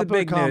 This is the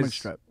big comic news.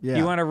 strip. Yeah.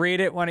 You want to read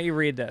it? Why don't you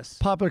read this?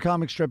 Popular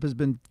comic strip has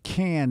been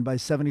canned by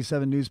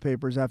 77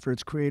 newspapers after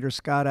its creator,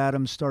 Scott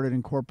Adams, started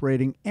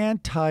incorporating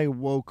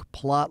anti-woke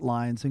plot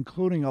lines,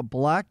 including a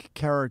black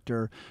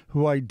character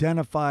who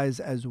identifies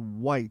as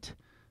white.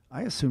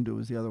 I assumed it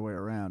was the other way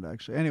around,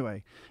 actually.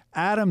 Anyway,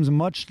 Adams'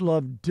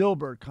 much-loved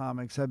Dilbert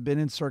comics have been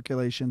in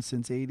circulation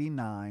since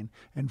 '89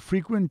 and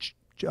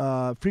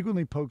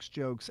frequently pokes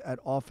jokes at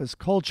office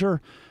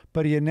culture,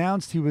 but he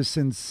announced he was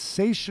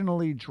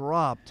sensationally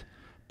dropped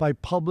by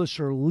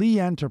publisher Lee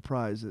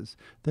Enterprises.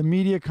 The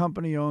media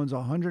company owns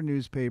 100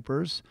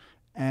 newspapers,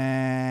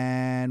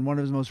 and one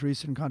of his most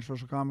recent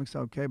controversial comics,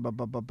 okay,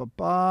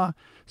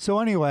 So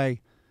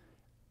anyway,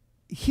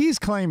 he's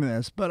claiming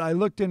this, but I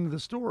looked into the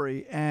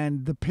story,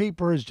 and the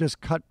paper has just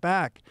cut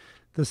back.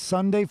 The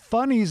Sunday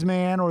funnies,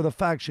 man, or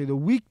the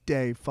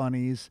weekday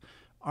funnies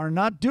are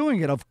not doing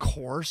it, of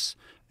course,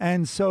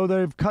 and so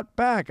they've cut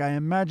back. I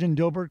imagine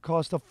Dilbert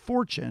cost a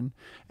fortune,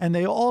 and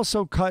they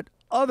also cut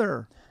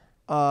other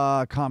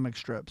comic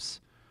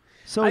strips.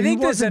 So I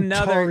think there's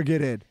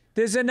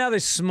another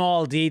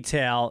small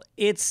detail.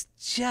 It's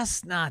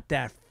just not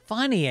that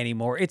funny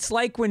anymore. It's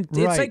like when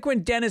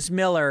Dennis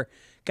Miller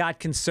got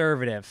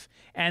conservative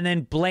and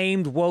then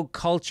blamed woke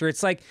culture.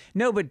 It's like,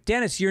 no, but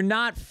Dennis, you're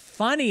not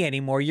funny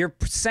anymore. You're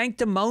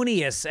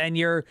sanctimonious and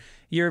you're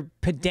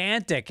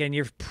pedantic and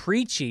you're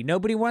preachy.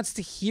 Nobody wants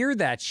to hear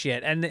that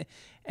shit.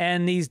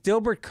 And these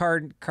Dilbert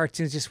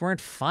cartoons just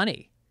weren't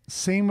funny.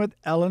 Same with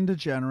Ellen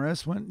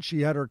DeGeneres when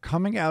she had her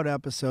coming out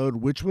episode,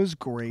 which was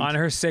great. On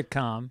her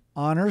sitcom.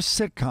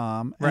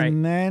 Right.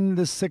 And then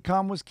the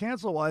sitcom was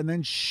canceled. And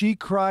then she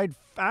cried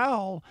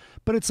foul.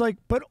 But it's like,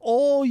 but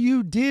all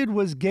you did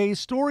was gay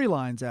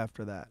storylines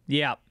after that.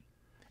 Yeah.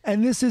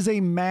 And this is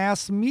a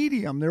mass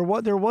medium. There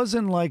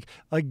wasn't like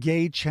a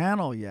gay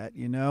channel yet,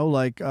 you know,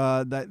 like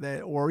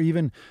that or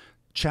even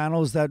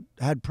channels that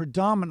had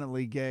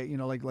predominantly gay, you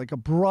know, like a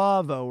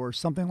Bravo or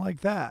something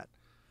like that.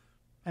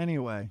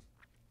 Anyway.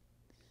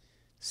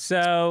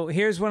 So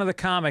here's one of the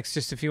comics,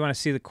 just if you want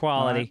to see the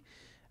quality.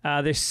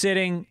 Right. They're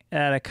sitting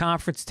at a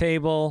conference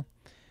table.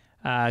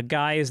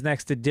 Guy is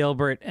next to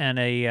Dilbert and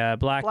a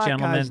black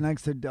gentleman. Guy's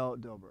next to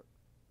Dilbert.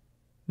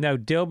 No,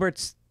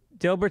 Dilbert's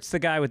the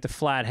guy with the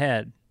flat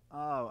head.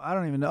 Oh, I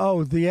don't even know.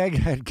 Oh, the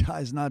egghead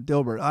guy's not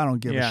Dilbert. I don't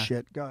give a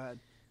shit. Go ahead.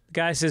 The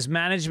guy says,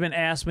 management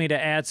asked me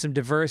to add some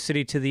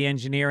diversity to the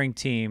engineering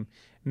team.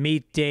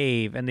 Meet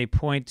Dave. And they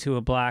point to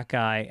a black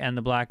guy. And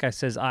the black guy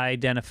says, I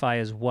identify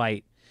as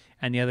white.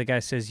 And the other guy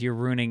says, you're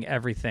ruining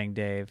everything,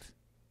 Dave.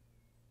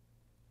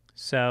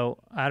 So,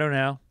 I don't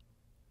know.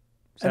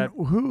 And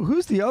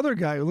who's the other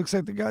guy who looks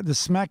like the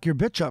smack your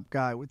bitch up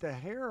guy with the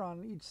hair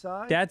on each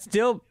side? That's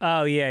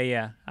Oh,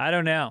 yeah. I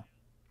don't know.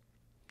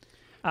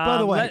 By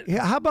the way,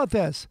 how about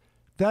this?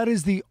 That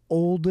is the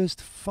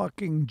oldest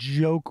fucking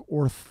joke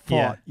or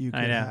thought you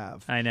could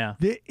have. I know.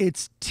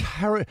 It's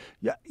terrible.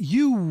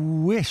 You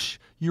wish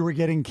you were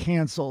getting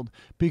canceled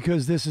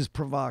because this is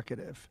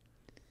provocative.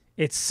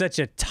 It's such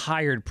a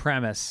tired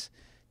premise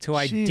to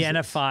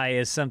identify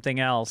as something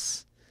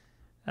else.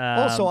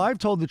 Also, I've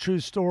told the true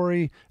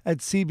story at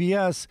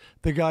CBS.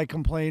 The guy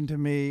complained to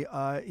me.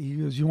 He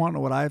goes, you want to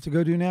know what I have to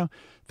go do now?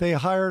 They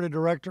hired a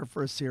director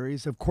for a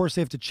series. Of course,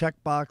 they have to check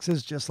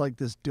boxes, just like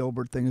this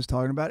Dilbert thing is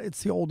talking about.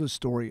 It's the oldest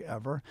story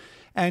ever.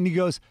 And he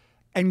goes,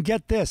 and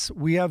get this,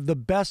 we have the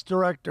best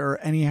director,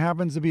 and he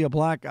happens to be a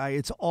black guy.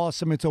 It's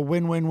awesome. It's a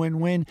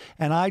win-win-win-win.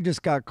 And I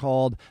just got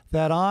called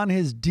that on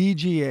his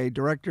DGA,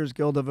 Directors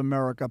Guild of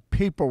America,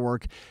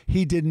 paperwork,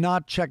 he did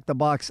not check the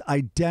box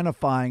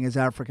identifying as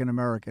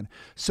African-American.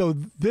 So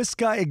this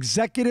guy,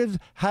 executive,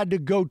 had to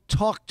go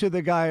talk to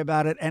the guy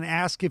about it and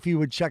ask if he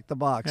would check the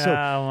box. So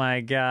oh,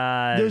 my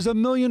God. There's a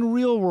million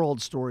real-world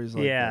stories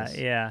like this.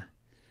 Yeah.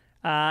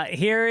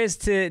 Here is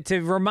to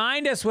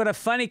remind us what a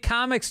funny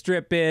comic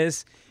strip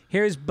is.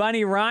 Here's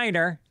Bunny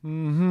Reiner,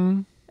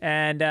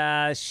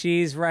 and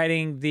she's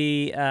writing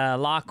the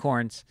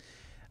Lockhorns.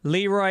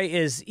 Leroy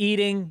is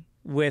eating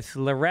with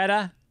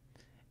Loretta,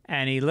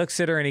 and he looks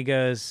at her and he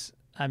goes,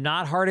 I'm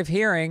not hard of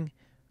hearing,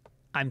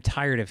 I'm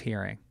tired of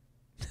hearing.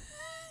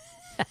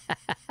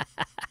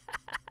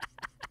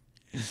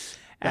 That's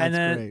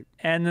great.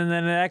 And then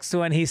the next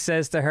one, he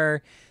says to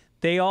her,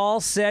 they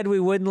all said we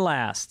wouldn't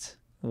last.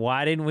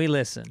 Why didn't we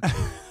listen?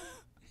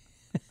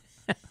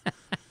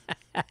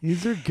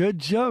 These are good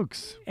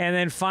jokes. And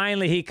then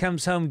finally he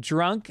comes home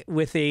drunk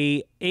with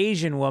a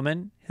Asian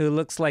woman who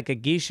looks like a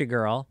geisha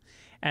girl.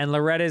 And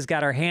Loretta's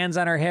got her hands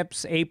on her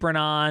hips, apron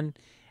on.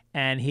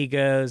 And he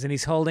goes, and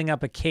he's holding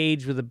up a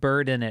cage with a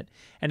bird in it.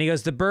 And he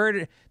goes, the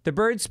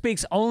bird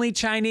speaks only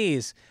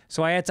Chinese.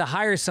 So I had to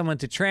hire someone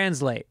to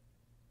translate.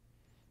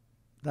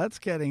 That's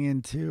getting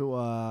into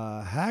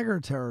Hager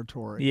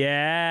territory.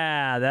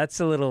 Yeah, that's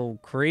a little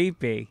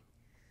creepy.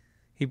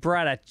 He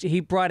brought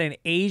an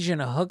Asian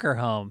hooker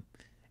home.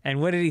 And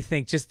what did he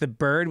think? Just the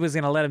bird was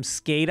going to let him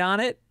skate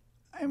on it?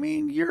 I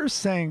mean, you're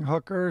saying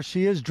hooker.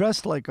 She is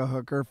dressed like a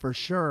hooker for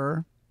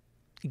sure.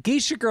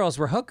 Geisha girls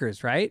were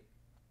hookers, right?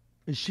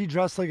 Is she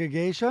dressed like a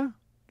geisha?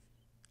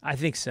 I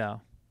think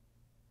so.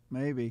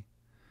 Maybe.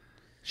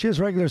 She has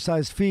regular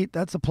sized feet.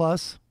 That's a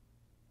plus.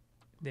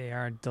 They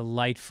are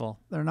delightful.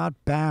 They're not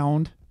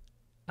bound.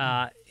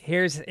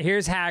 Here's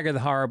Hager the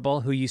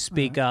Horrible, who you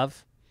speak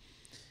of.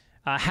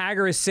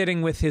 Hager is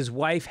sitting with his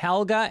wife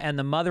Helga and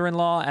the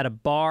mother-in-law at a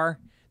bar.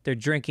 They're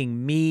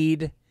drinking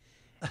mead.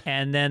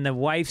 And then the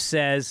wife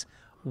says,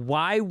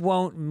 "Why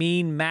won't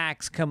Mean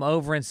Max come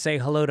over and say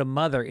hello to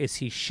Mother? Is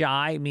he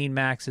shy?" Mean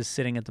Max is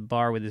sitting at the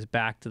bar with his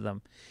back to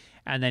them.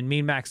 And then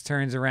Mean Max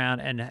turns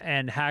around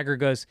and Hager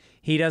goes,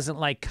 "He doesn't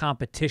like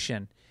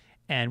competition."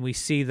 And we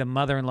see the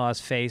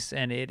mother-in-law's face,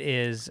 and it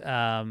is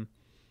got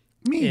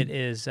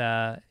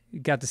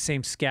the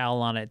same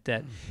scowl on it.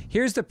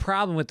 Here's the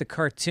problem with the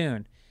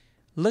cartoon.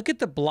 Look at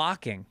the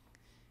blocking.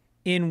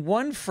 In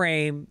one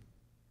frame,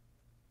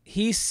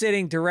 he's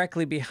sitting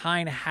directly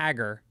behind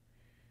Hager,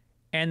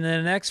 and in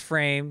the next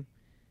frame,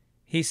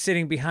 he's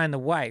sitting behind the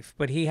wife,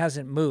 but he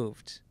hasn't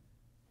moved.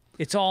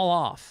 It's all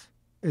off.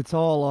 It's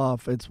all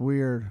off. It's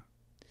weird.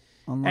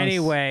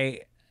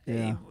 Anyway,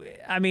 yeah.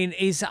 I mean,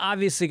 he's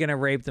obviously going to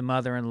rape the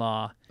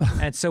mother-in-law,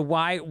 and so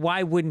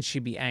why wouldn't she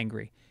be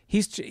angry?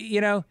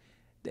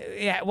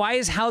 Why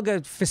is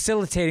Helga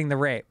facilitating the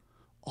rape?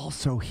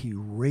 Also, he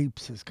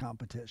rapes his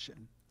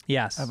competition.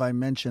 Yes. Have I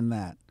mentioned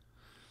that?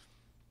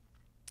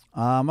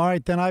 All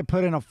right, then I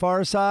put in a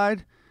Far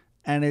Side,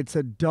 and it's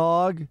a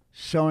dog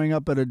showing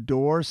up at a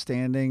door,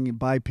 standing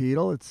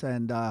bipedal. It's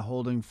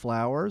holding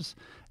flowers.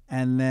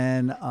 And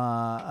then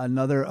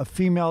a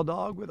female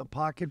dog with a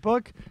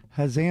pocketbook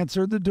has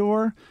answered the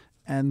door,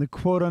 and the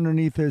quote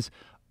underneath is,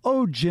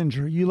 "Oh,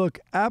 Ginger, you look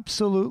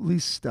absolutely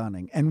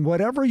stunning, and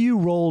whatever you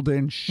rolled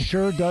in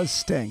sure does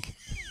stink."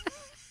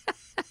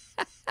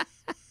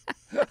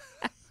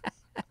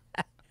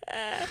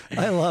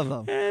 I love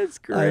them. That's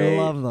great. I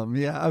love them.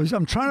 Yeah,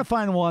 I'm trying to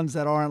find ones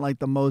that aren't like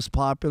the most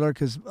popular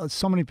because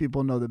so many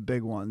people know the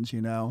big ones,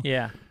 you know.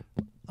 Yeah.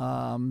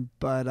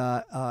 But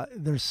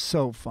they're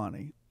so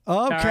funny.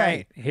 Okay. All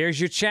right,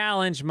 here's your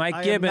challenge,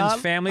 Mike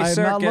Gibbons, Family Circus.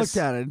 I have not looked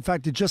at it. In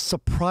fact, it just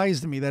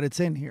surprised me that it's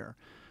in here.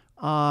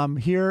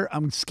 Here,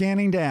 I'm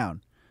scanning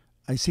down.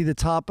 I see the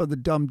top of the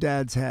dumb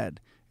dad's head.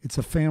 It's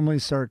a Family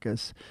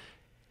Circus.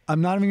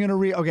 I'm not even going to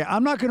read. Okay,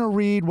 I'm not going to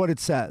read what it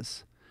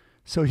says.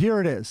 So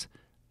here it is.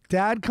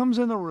 Dad comes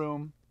in the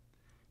room.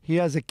 He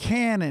has a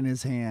can in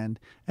his hand,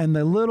 and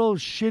the little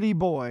shitty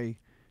boy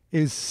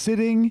is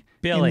sitting.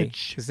 Billy.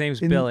 His name's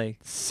Billy.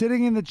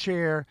 Sitting in the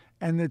chair,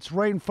 and it's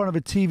right in front of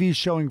a TV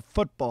showing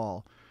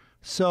football.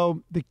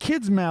 So the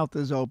kid's mouth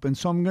is open.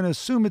 So I'm going to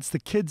assume it's the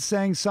kid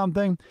saying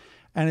something,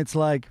 and it's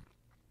like,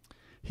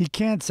 he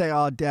can't say,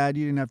 "Oh, Dad,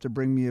 you didn't have to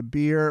bring me a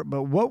beer."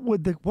 But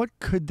what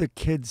could the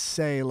kid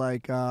say?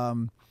 Like,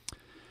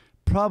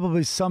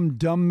 probably some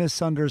dumb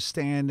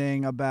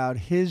misunderstanding about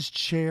his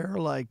chair,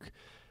 like,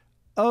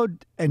 oh,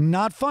 and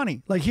not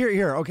funny. Like,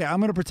 here, okay, I'm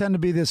going to pretend to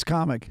be this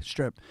comic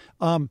strip.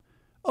 "Oh,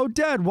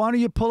 Dad, why don't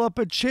you pull up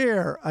a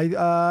chair?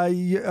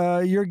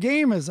 Your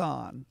game is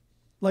on."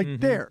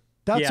 Like, there.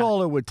 That's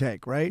all it would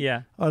take, right?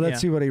 Yeah. Oh,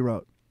 let's see what he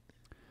wrote.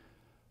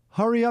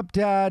 "Hurry up,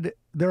 Dad.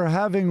 They're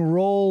having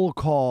roll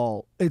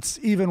call." It's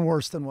even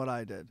worse than what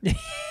I did.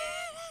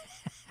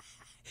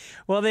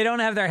 Well, they don't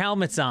have their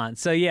helmets on,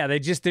 so yeah, they're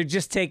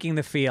just taking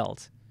the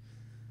field.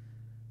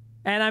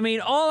 And I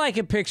mean, all I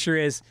can picture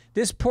is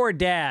this poor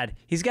dad.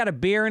 He's got a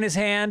beer in his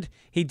hand.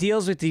 He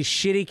deals with these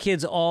shitty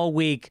kids all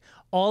week.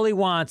 All he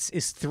wants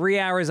is 3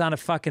 hours on a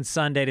fucking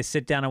Sunday to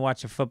sit down and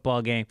watch a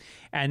football game.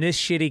 And this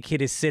shitty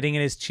kid is sitting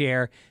in his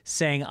chair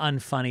saying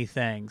unfunny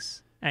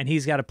things, and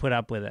he's got to put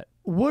up with it.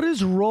 What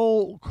is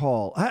roll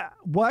call?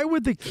 Why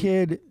would the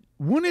kid?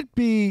 Wouldn't it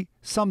be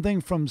something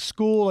from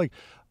school, like,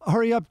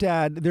 "Hurry up,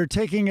 Dad, they're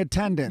taking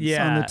attendance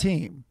on the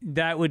team"?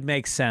 That would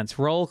make sense.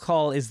 Roll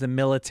call is the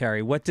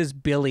military. What does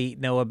Billy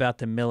know about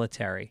the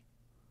military?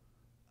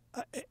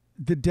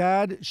 The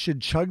dad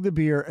should chug the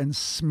beer and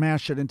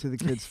smash it into the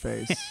kid's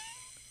face.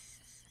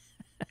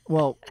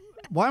 Well,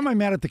 why am I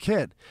mad at the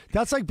kid?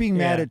 That's like being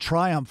mad at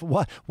Triumph.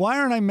 Why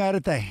aren't I mad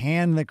at the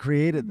hand that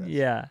created this?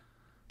 Yeah.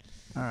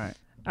 All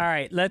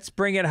right, let's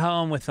bring it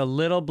home with a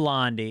little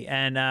Blondie.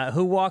 And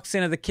who walks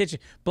into the kitchen?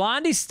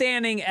 Blondie's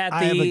standing at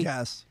I have a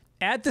guess.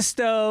 At the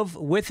stove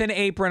with an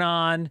apron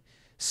on,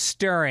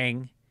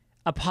 stirring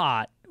a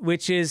pot,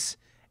 which is,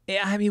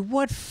 I mean,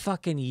 what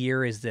fucking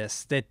year is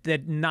this? That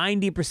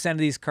 90% of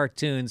these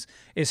cartoons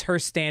is her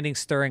standing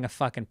stirring a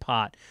fucking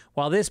pot,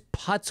 while this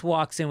putz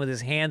walks in with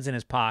his hands in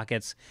his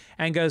pockets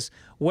and goes,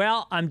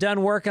 "Well, I'm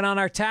done working on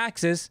our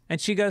taxes." And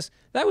she goes,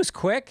 "That was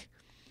quick."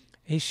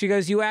 She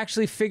goes, "You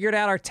actually figured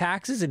out our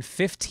taxes in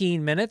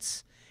 15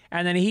 minutes?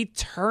 And then he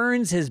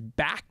turns his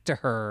back to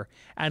her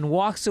and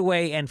walks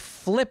away and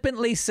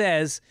flippantly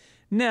says,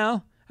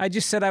 "No, I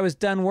just said I was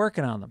done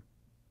working on them."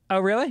 Oh,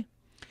 really?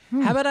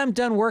 How about I'm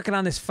done working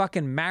on this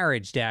fucking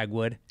marriage,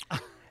 Dagwood?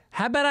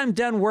 How about I'm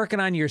done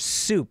working on your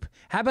soup?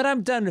 How about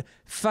I'm done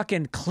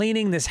fucking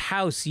cleaning this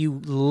house,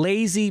 you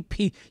lazy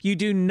You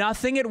do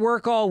nothing at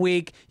work all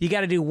week. You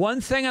got to do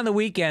one thing on the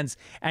weekends,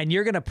 and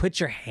you're going to put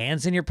your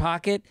hands in your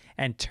pocket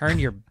and turn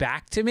your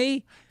back to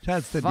me?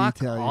 That's the Fuck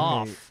detail you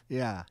off. hate.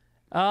 Yeah.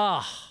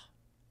 Oh,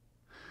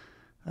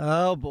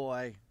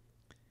 boy.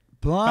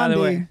 Blondie. by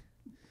the way,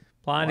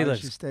 Blondie Why does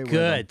she looks stay with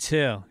good,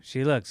 too.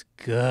 She looks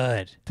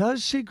good.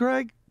 Does she,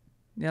 Greg?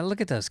 Yeah,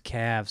 look at those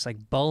calves,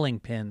 like bowling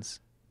pins.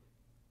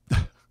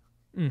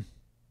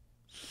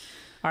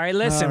 All right,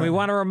 listen, we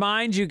want to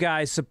remind you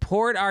guys,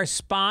 support our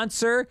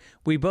sponsor.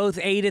 We both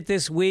ate it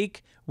this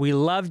week. We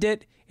loved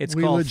it. We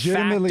called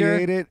legitimately Factor.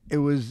 ate it. It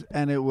was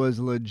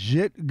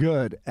legit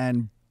good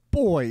and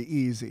boy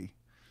easy.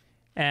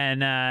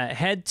 And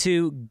head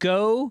to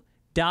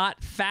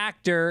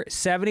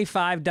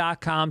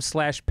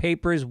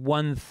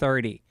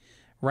go.factor75.com/papers130.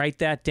 Write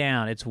that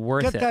down. It's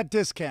worth it. Get that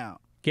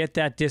discount. Get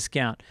that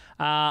discount.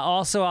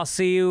 Also, I'll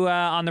see you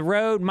on the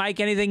road. Mike,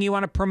 anything you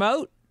want to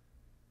promote?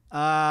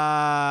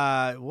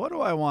 What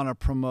do I want to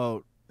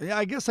promote? Yeah,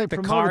 I guess I The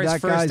promoted Cars' that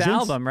first guy's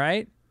album,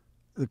 right?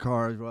 The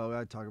Cars. Well,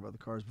 I talked about the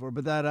Cars before,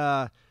 but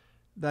that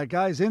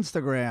guy's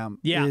Instagram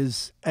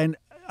is, and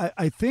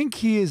I think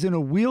he is in a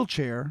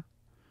wheelchair.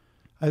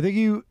 I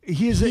think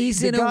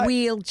he's in a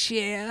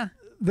wheelchair.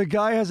 The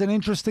guy has an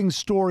interesting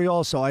story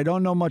also. I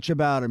don't know much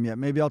about him yet.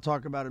 Maybe I'll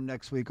talk about him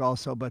next week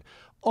also. But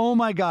oh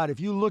my God, if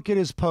you look at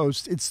his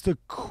post, it's the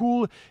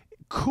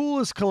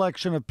coolest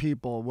collection of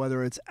people,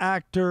 whether it's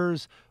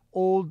actors,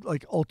 old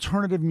like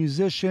alternative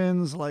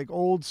musicians, like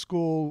old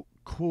school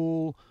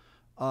cool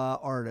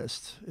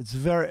artists.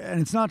 And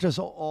it's not just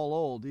all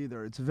old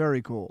either. It's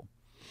very cool.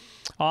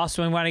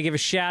 Also, we want to give a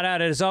shout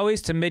out as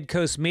always to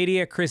Midcoast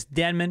Media, Chris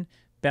Denman,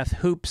 Beth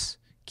Hoops,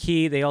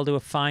 Key. They all do a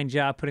fine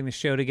job putting the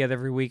show together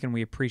every week, and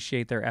we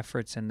appreciate their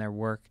efforts and their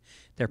work,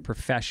 their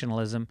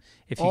professionalism.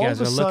 If you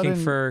guys are looking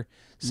for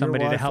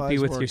somebody to help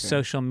you with your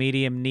social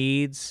media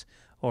needs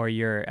or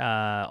your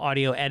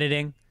audio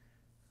editing,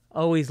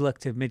 always look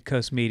to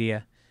Midcoast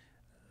Media,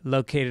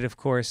 located, of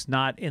course,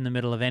 not in the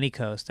middle of any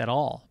coast at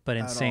all, but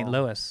in St.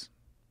 Louis.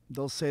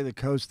 They'll say the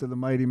coast of the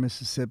mighty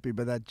Mississippi,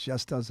 but that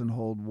just doesn't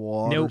hold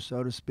water,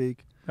 so to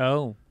speak.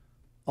 Oh.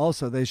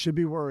 Also, they should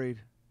be worried.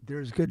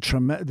 There's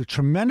the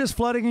tremendous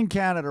flooding in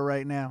Canada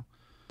right now.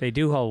 They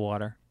do hold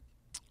water.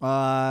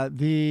 And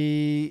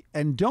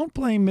don't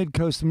blame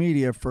Midcoast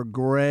Media for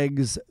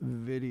Greg's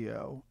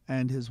video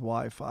and his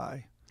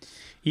Wi-Fi.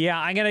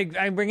 Yeah,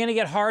 we're gonna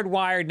get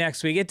hardwired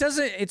next week.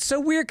 It's so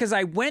weird because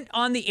I went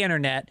on the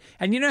internet,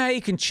 and you know how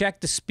you can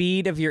check the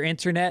speed of your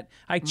internet?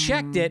 I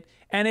checked it,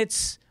 and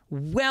it's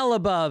well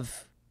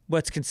above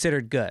what's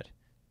considered good.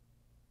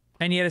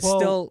 And yet it's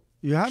still.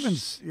 You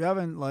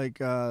haven't like.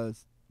 Well,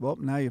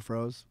 now you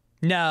froze.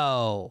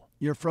 No.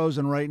 You're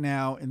frozen right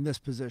now in this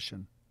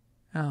position.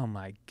 Oh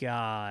my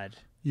God.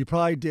 You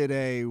probably did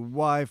a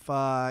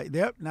Wi-Fi.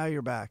 Yep. Now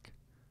you're back.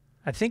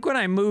 I think when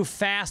I move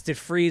fast, it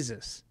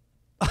freezes.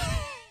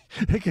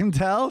 It can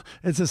tell?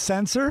 It's a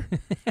sensor?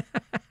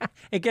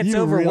 It gets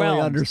overwhelmed. You really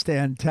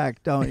understand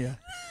tech, don't you?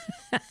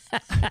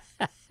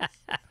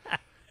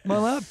 My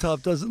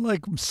laptop doesn't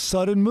like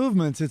sudden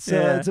movements. It's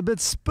a bit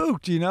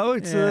spooked, you know?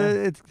 It's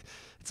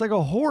like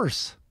a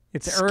horse.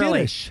 It's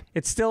skittish. Early.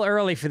 It's still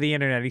early for the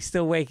internet. He's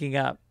still waking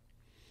up.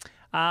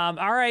 All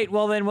right.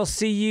 Well, then we'll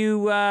see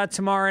you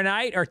tomorrow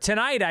night, or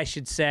tonight, I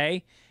should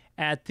say,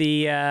 at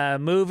the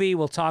movie.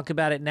 We'll talk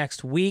about it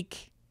next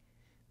week.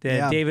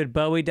 The David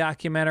Bowie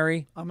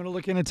documentary. I'm going to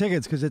look into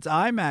tickets because it's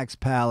IMAX,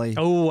 Pally.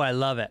 Oh, I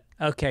love it.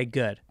 Okay,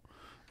 good.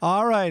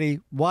 All righty.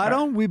 Why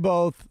don't we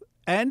both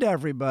and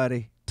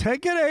everybody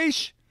take it,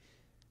 Aish?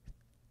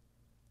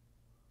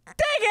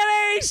 Take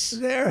it, Ace!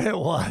 There it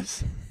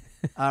was.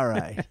 All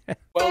right.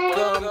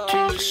 Welcome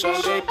to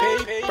Sunday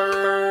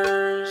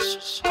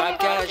Papers,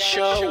 podcast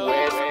show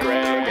with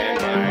Greg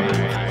and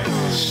Mike.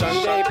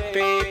 Sunday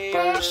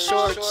Papers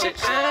sorts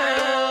it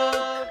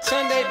out.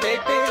 Sunday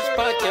Papers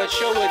podcast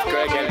show with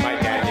Greg and Mike.